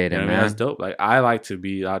appreciate it, man. I mean? That's dope. Like I like to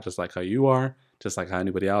be just like how you are, just like how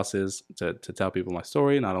anybody else is. To tell people my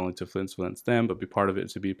story, not only to influence them, but be part of it,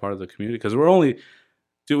 to be part of the community. Because we're only.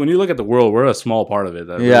 Dude, when you look at the world, we're a small part of it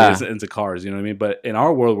that really is into cars. You know what I mean? But in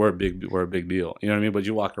our world, we're a big deal. You know what I mean? But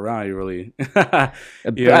you walk around, you really. I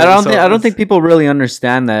don't think people really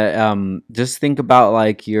understand that. Just think about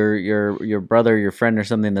like your brother, your friend, or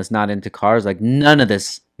something that's not into cars. Like none of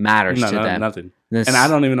this matters to them. Nothing. And I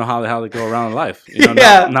don't even know how the hell they go around in life. You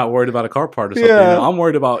know, not worried about a car part or something. You know, I'm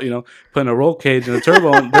worried about putting a roll cage in a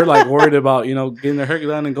turbo. And they're like worried about getting their hair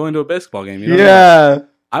done and going to a basketball game. You know? Yeah.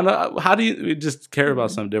 I know. How do you just care about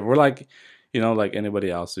something different? We're like, like anybody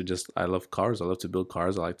else who I love cars. I love to build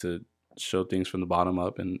cars. I like to show things from the bottom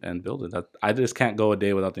up and build it. I just can't go a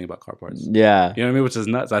day without thinking about car parts. Yeah. You know what I mean? Which is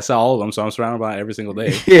nuts. I sell all of them, so I'm surrounded by it every single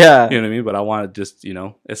day. Yeah. You know what I mean? But I want to just,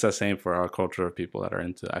 it's the same for our culture of people that are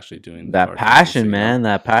into actually doing that passion, man.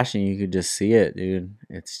 That passion, you could just see it, dude.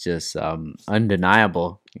 It's just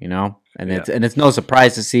undeniable, and it's no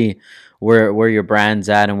surprise to see where your brand's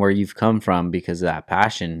at and where you've come from because of that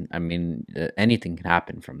passion. I mean, anything can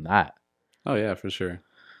happen from that. Oh yeah, for sure.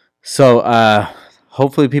 So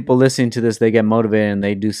hopefully people listening to this, they get motivated and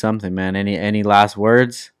they do something, man. Any last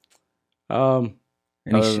words? Other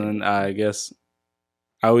than I guess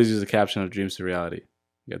I always use the caption of dreams to reality.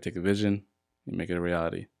 You gotta take a vision and make it a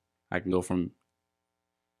reality. I haven't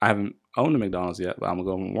owned a McDonald's yet, but I'm gonna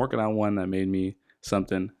go from working on one that made me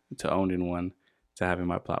something to owning one to having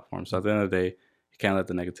my platform. So at the end of the day, you can't let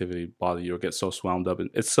the negativity bother you or get so swarmed up.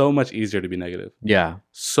 It's so much easier to be negative. Yeah.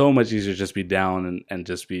 So much easier to just be down and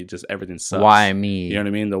just everything sucks. Why me? You know what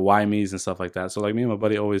I mean? The why me's and stuff like that. So like me and my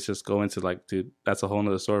buddy always just go into like, dude, that's a whole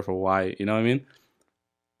nother story for why. You know what I mean?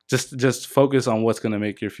 Just focus on what's going to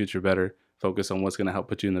make your future better. Focus on what's going to help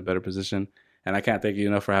put you in a better position. And I can't thank you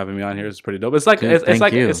enough for having me on here. It's pretty dope. It's like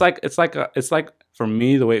it's like for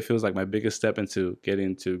me, the way it feels like my biggest step into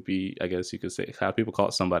getting to be, I guess you could say, how people call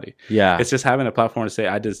it somebody. Yeah. It's just having a platform to say,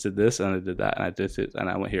 I just did this and I did that and I did it and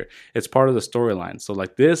I went here. It's part of the storyline. So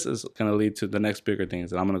like this is going to lead to the next bigger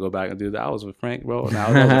things. And I'm going to go back and do that. I was with Frank, bro.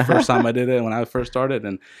 Now that was the first time I did it when I first started.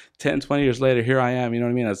 And 10, 20 years later, here I am. You know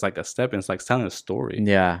what I mean? It's like a step. And it's like telling a story.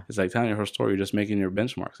 Yeah. It's like telling your whole story. You're just making your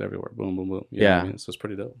benchmarks everywhere. Boom, boom, boom. You know what I mean? So it's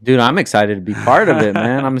pretty dope. Dude, I'm excited to be part of it,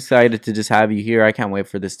 man. I'm excited to just have you here. I can't wait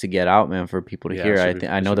for this to get out, man, for people to hear.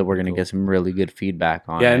 I know that we're going to get some really good feedback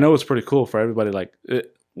on it. Yeah, I know it's pretty cool for everybody. Like,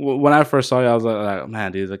 when I first saw you, I was like,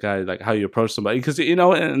 man, dude, the guy, like how you approach somebody. Because,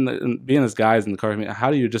 and being as guys in the car,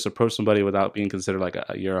 how do you just approach somebody without being considered like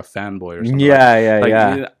you're a fanboy or something?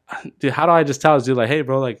 Yeah. Dude, how do I just tell this dude, like, hey,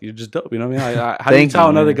 bro, like, you're just dope. You know what I mean? How do you tell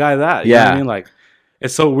another guy that? You know what I mean? Like,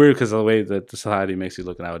 It's so weird because of the way that the society makes you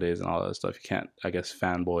look nowadays and all that stuff. You can't, I guess,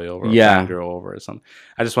 fanboy over, Yeah. fangirl over, or something.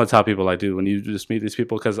 I just want to tell people, like, dude, when you just meet these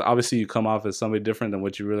people, because obviously you come off as somebody different than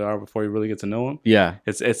what you really are before you really get to know them. Yeah.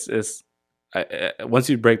 Once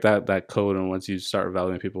you break that code and once you start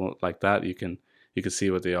valuing people like that, you can see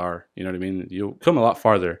what they are. You know what I mean? You'll come a lot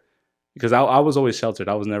farther. Because I was always sheltered.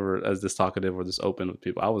 I was never as this talkative or this open with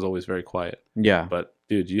people. I was always very quiet. Yeah. But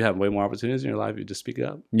dude, you have way more opportunities in your life. You just speak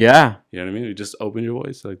up. Yeah. You know what I mean? You just open your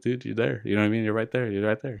voice. Like, dude, you're there. You know what I mean? You're right there. You're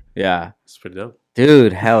right there. Yeah. It's pretty dope.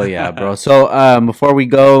 Dude, hell yeah, bro. So before we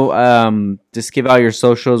go, just give out your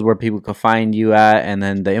socials where people can find you at, and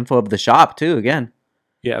then the info of the shop too, again.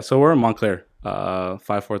 Yeah, so we're in Montclair,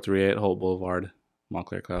 5438 Holt Boulevard,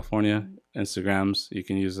 Montclair, California. Instagrams, you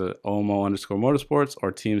can use the OMO_motorsports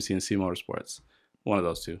or Team CNC Motorsports. One of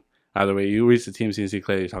those two. Either way, you reach the Team CNC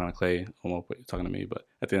Clay, you're talking to Clay, OMO, you're talking to me, but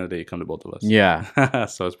at the end of the day, you come to both of us. Yeah.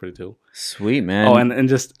 So it's pretty cool. Sweet, man. Oh, and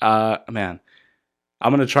just, man,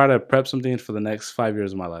 I'm going to try to prep something for the next 5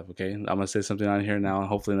 years of my life, okay? I'm going to say something on here now, and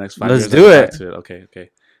hopefully the next 5 years. Let's do it. To it. Okay.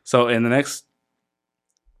 So in the next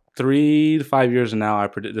 3 to 5 years from now,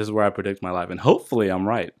 this is where I predict my life, and hopefully I'm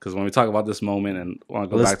right. Because when we talk about this moment, and I want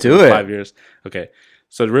to go back to 5 years. Okay,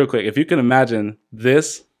 so real quick, if you can imagine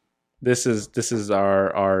this is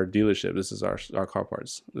our dealership. This is our car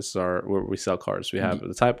parts. This is where we sell cars. We have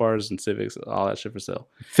the Type R's and Civics, all that shit for sale.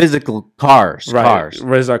 Physical cars. Right. Cars.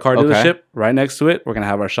 Where's our car dealership? Okay. Right next to it, we're gonna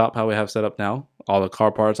have our shop how we have set up now. All the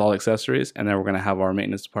car parts, all accessories, and then we're gonna have our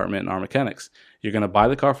maintenance department and our mechanics. You're gonna buy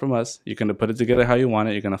the car from us. You're gonna put it together how you want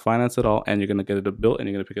it. You're gonna finance it all, and you're gonna get it built, and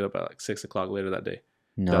you're gonna pick it up at like 6:00 later that day.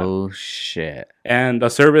 No shit. And the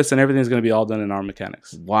service and everything is going to be all done in our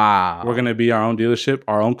mechanics. Wow. We're going to be our own dealership,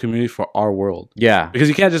 our own community for our world. Yeah. Because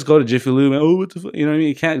you can't just go to Jiffy Lube and, what the fuck? You know what I mean?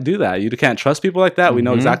 You can't do that. You can't trust people like that. We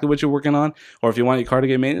know exactly what you're working on. Or if you want your car to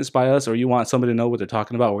get maintenance by us, or you want somebody to know what they're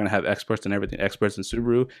talking about, we're going to have experts in everything. Experts in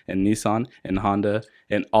Subaru and Nissan and Honda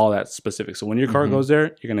and all that specific. So when your car goes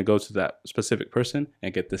there, you're going to go to that specific person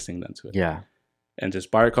and get this thing done to it. Yeah. And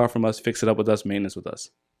just buy your car from us, fix it up with us, maintenance with us.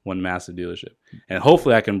 One massive dealership. And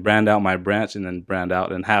hopefully I can brand out my branch and then brand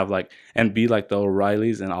out and have and be like the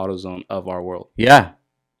O'Reillys and AutoZone of our world. Yeah.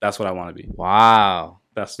 That's what I want to be. Wow.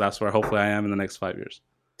 That's where hopefully I am in the next 5 years.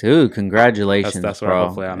 Dude, congratulations, that's where bro.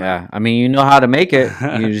 hopefully I'm yeah. at. I mean, you know how to make it.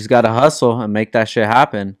 You just got to hustle and make that shit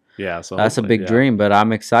happen. Yeah, so that's a big dream, but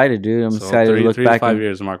I'm excited, dude. I'm excited to look 3 back. to 5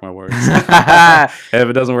 years, mark my words. If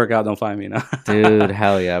it doesn't work out, don't find me now. Dude,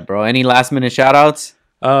 hell yeah, bro. Any last minute shout outs?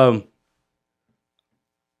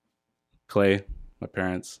 Clay, my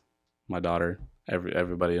parents, my daughter,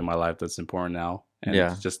 everybody in my life that's important now, and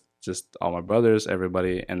just all my brothers,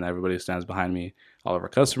 everybody who stands behind me, all of our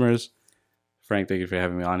customers. Frank, thank you for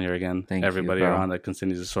having me on here again. Thank everybody you, bro. around that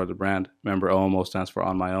continues to support the brand. Remember, OMO stands for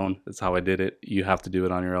On My Own. That's how I did it. You have to do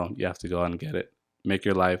it on your own. You have to go out and get it. Make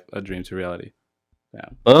your life a dream to reality. Yeah.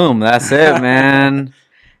 Boom, that's it, man.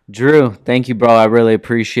 Drew, thank you, bro. I really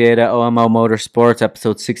appreciate it. OMO Motorsports,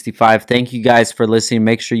 episode 65. Thank you guys for listening.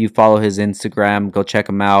 Make sure you follow his Instagram. Go check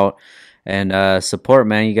him out. And support,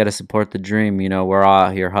 man. You got to support the dream. You know, we're all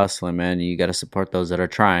out here hustling, man. You got to support those that are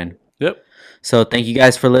trying. Yep. So thank you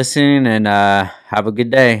guys for listening, and have a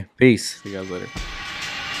good day. Peace. See you guys later.